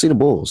can also see the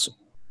Bulls.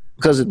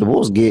 Because if the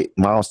Bulls get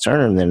Miles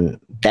Turner, then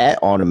that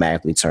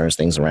automatically turns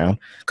things around.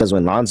 Because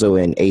when Lonzo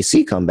and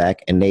AC come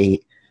back and they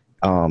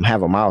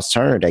have a Miles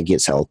Turner that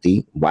gets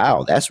healthy,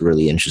 wow, that's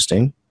really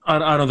interesting.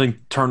 I don't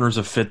think Turner's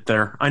a fit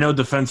there. I know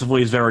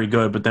defensively he's very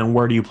good, but then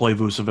where do you play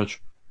Vucevic?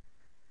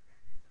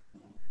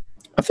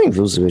 I think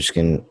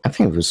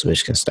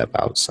Vucevic can step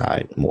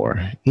outside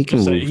more. He can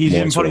move. He's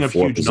been putting up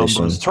huge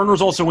numbers.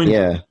 Turner's also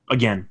in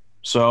again.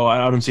 So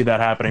I don't see that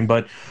happening.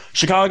 But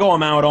Chicago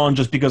I'm out on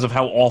just because of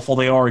how awful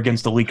they are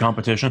against elite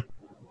competition.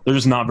 They're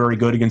just not very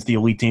good against the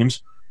elite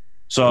teams.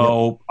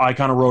 So I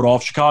kind of wrote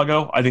off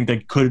Chicago. I think they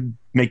could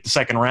make the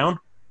second round.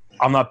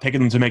 I'm not picking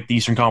them to make the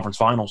Eastern Conference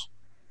Finals.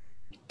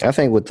 I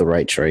think with the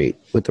right trade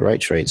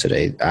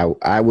today,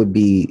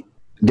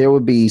 there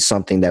would be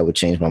something that would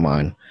change my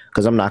mind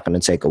because I'm not going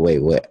to take away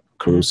what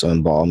Caruso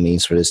and Ball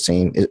means for this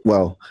team.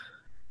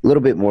 A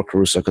little bit more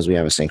Caruso because we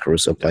haven't seen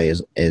Caruso play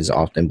as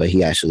often, but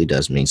he actually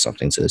does mean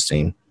something to this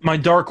team. My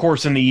dark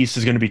horse in the East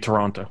is going to be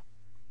Toronto.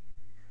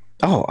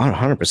 Oh,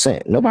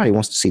 100%. Nobody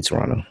wants to see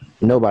Toronto.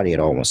 Nobody at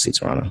all wants to see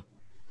Toronto.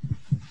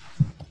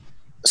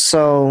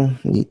 So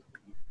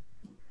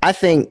I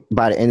think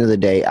by the end of the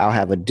day, I'll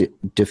have a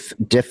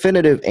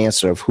definitive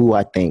answer of who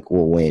I think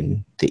will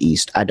win the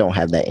East. I don't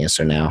have that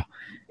answer now.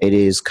 It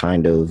is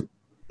kind of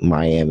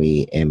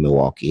Miami and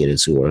Milwaukee in a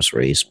 2-horse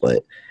race,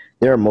 but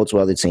there are multiple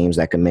other teams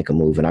that can make a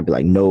move, and I'd be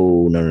like,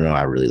 no,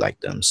 I really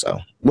like them. So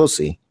we'll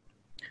see.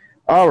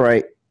 All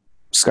right.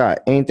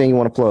 Scott, anything you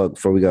want to plug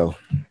before we go?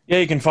 Yeah,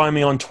 you can find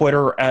me on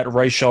Twitter at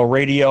Reichel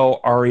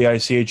Radio,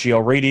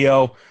 REICHEL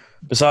Radio.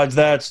 Besides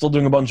that, still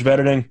doing a bunch of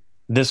editing.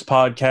 This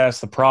podcast,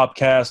 the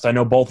Propcast. I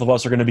know both of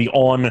us are going to be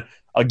on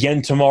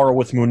again tomorrow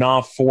with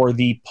Munaf for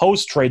the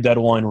post-trade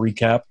deadline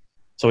recap.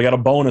 So we got a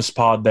bonus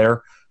pod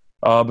there.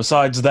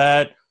 Besides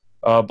that,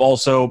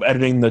 also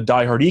editing the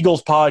Die Hard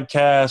Eagles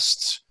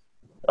podcast.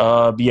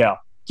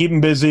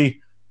 Keeping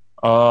busy.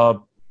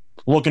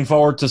 Looking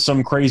forward to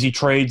some crazy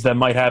trades that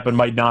might happen,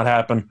 might not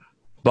happen,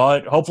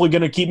 but hopefully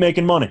going to keep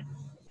making money.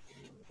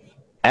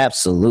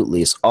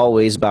 Absolutely. It's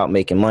always about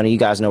making money. You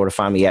guys know where to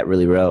find me at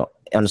Really Real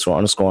 _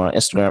 on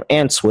Instagram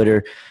and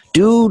Twitter.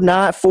 Do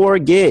not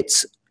forget.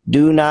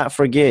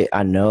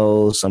 I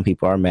know some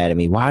people are mad at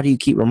me. Why do you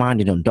keep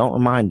reminding them? Don't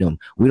remind them.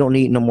 We don't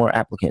need no more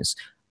applicants.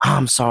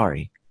 I'm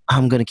sorry.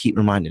 I'm going to keep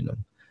reminding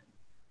them.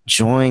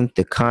 Join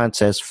the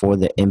contest for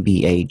the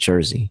NBA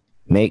jersey.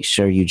 Make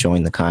sure you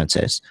join the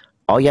contest.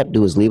 All you have to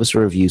do is leave us a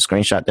review,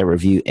 screenshot that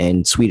review,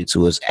 and tweet it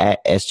to us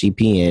at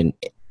SGPN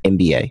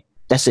NBA.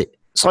 That's it.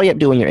 That's all you have to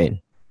do when you're in.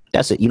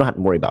 That's it. You don't have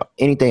to worry about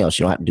anything else.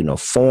 You don't have to do no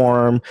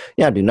form. You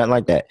don't have to do nothing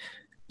like that.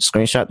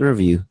 Screenshot the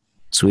review,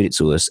 tweet it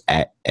to us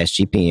at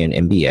SGPN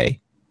NBA,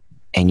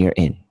 and you're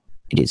in.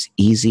 It is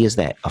easy as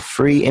that. A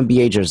free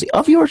NBA jersey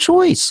of your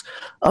choice.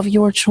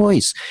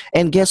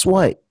 And guess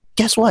what?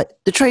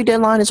 The trade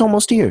deadline is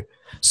almost here.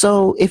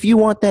 So if you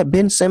want that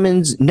Ben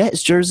Simmons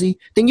Nets jersey,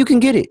 then you can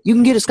get it. You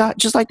can get it, Scott,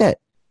 just like that.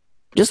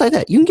 You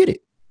can get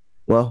it.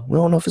 Well, we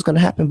don't know if it's going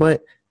to happen,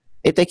 but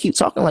if they keep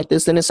talking like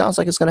this, then it sounds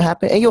like it's going to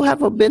happen. And you'll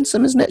have a Ben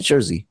Simmons Nets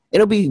jersey.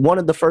 It'll be one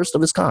of the first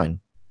of its kind.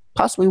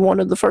 Possibly one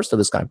of the first of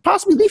its kind.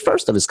 Possibly the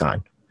first of its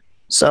kind.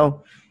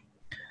 So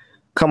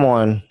come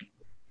on,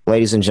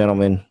 ladies and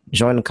gentlemen,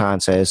 join the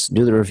contest,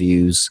 do the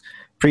reviews.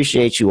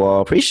 Appreciate you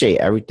all. Appreciate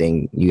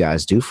everything you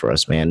guys do for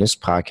us, man. This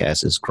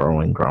podcast is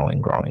growing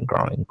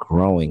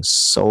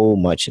so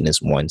much in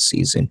this one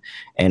season,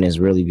 and it's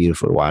really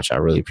beautiful to watch. I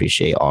really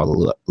appreciate all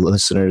the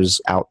listeners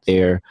out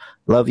there.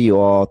 Love you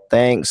all.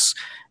 Thanks.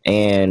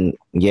 And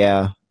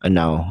another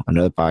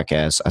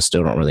podcast. I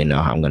still don't really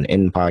know how I'm going to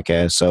end the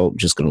podcast, so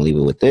just going to leave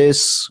it with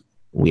this.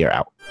 We are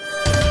out.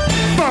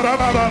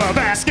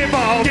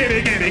 Basketball, give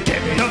me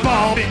the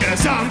ball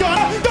because I'm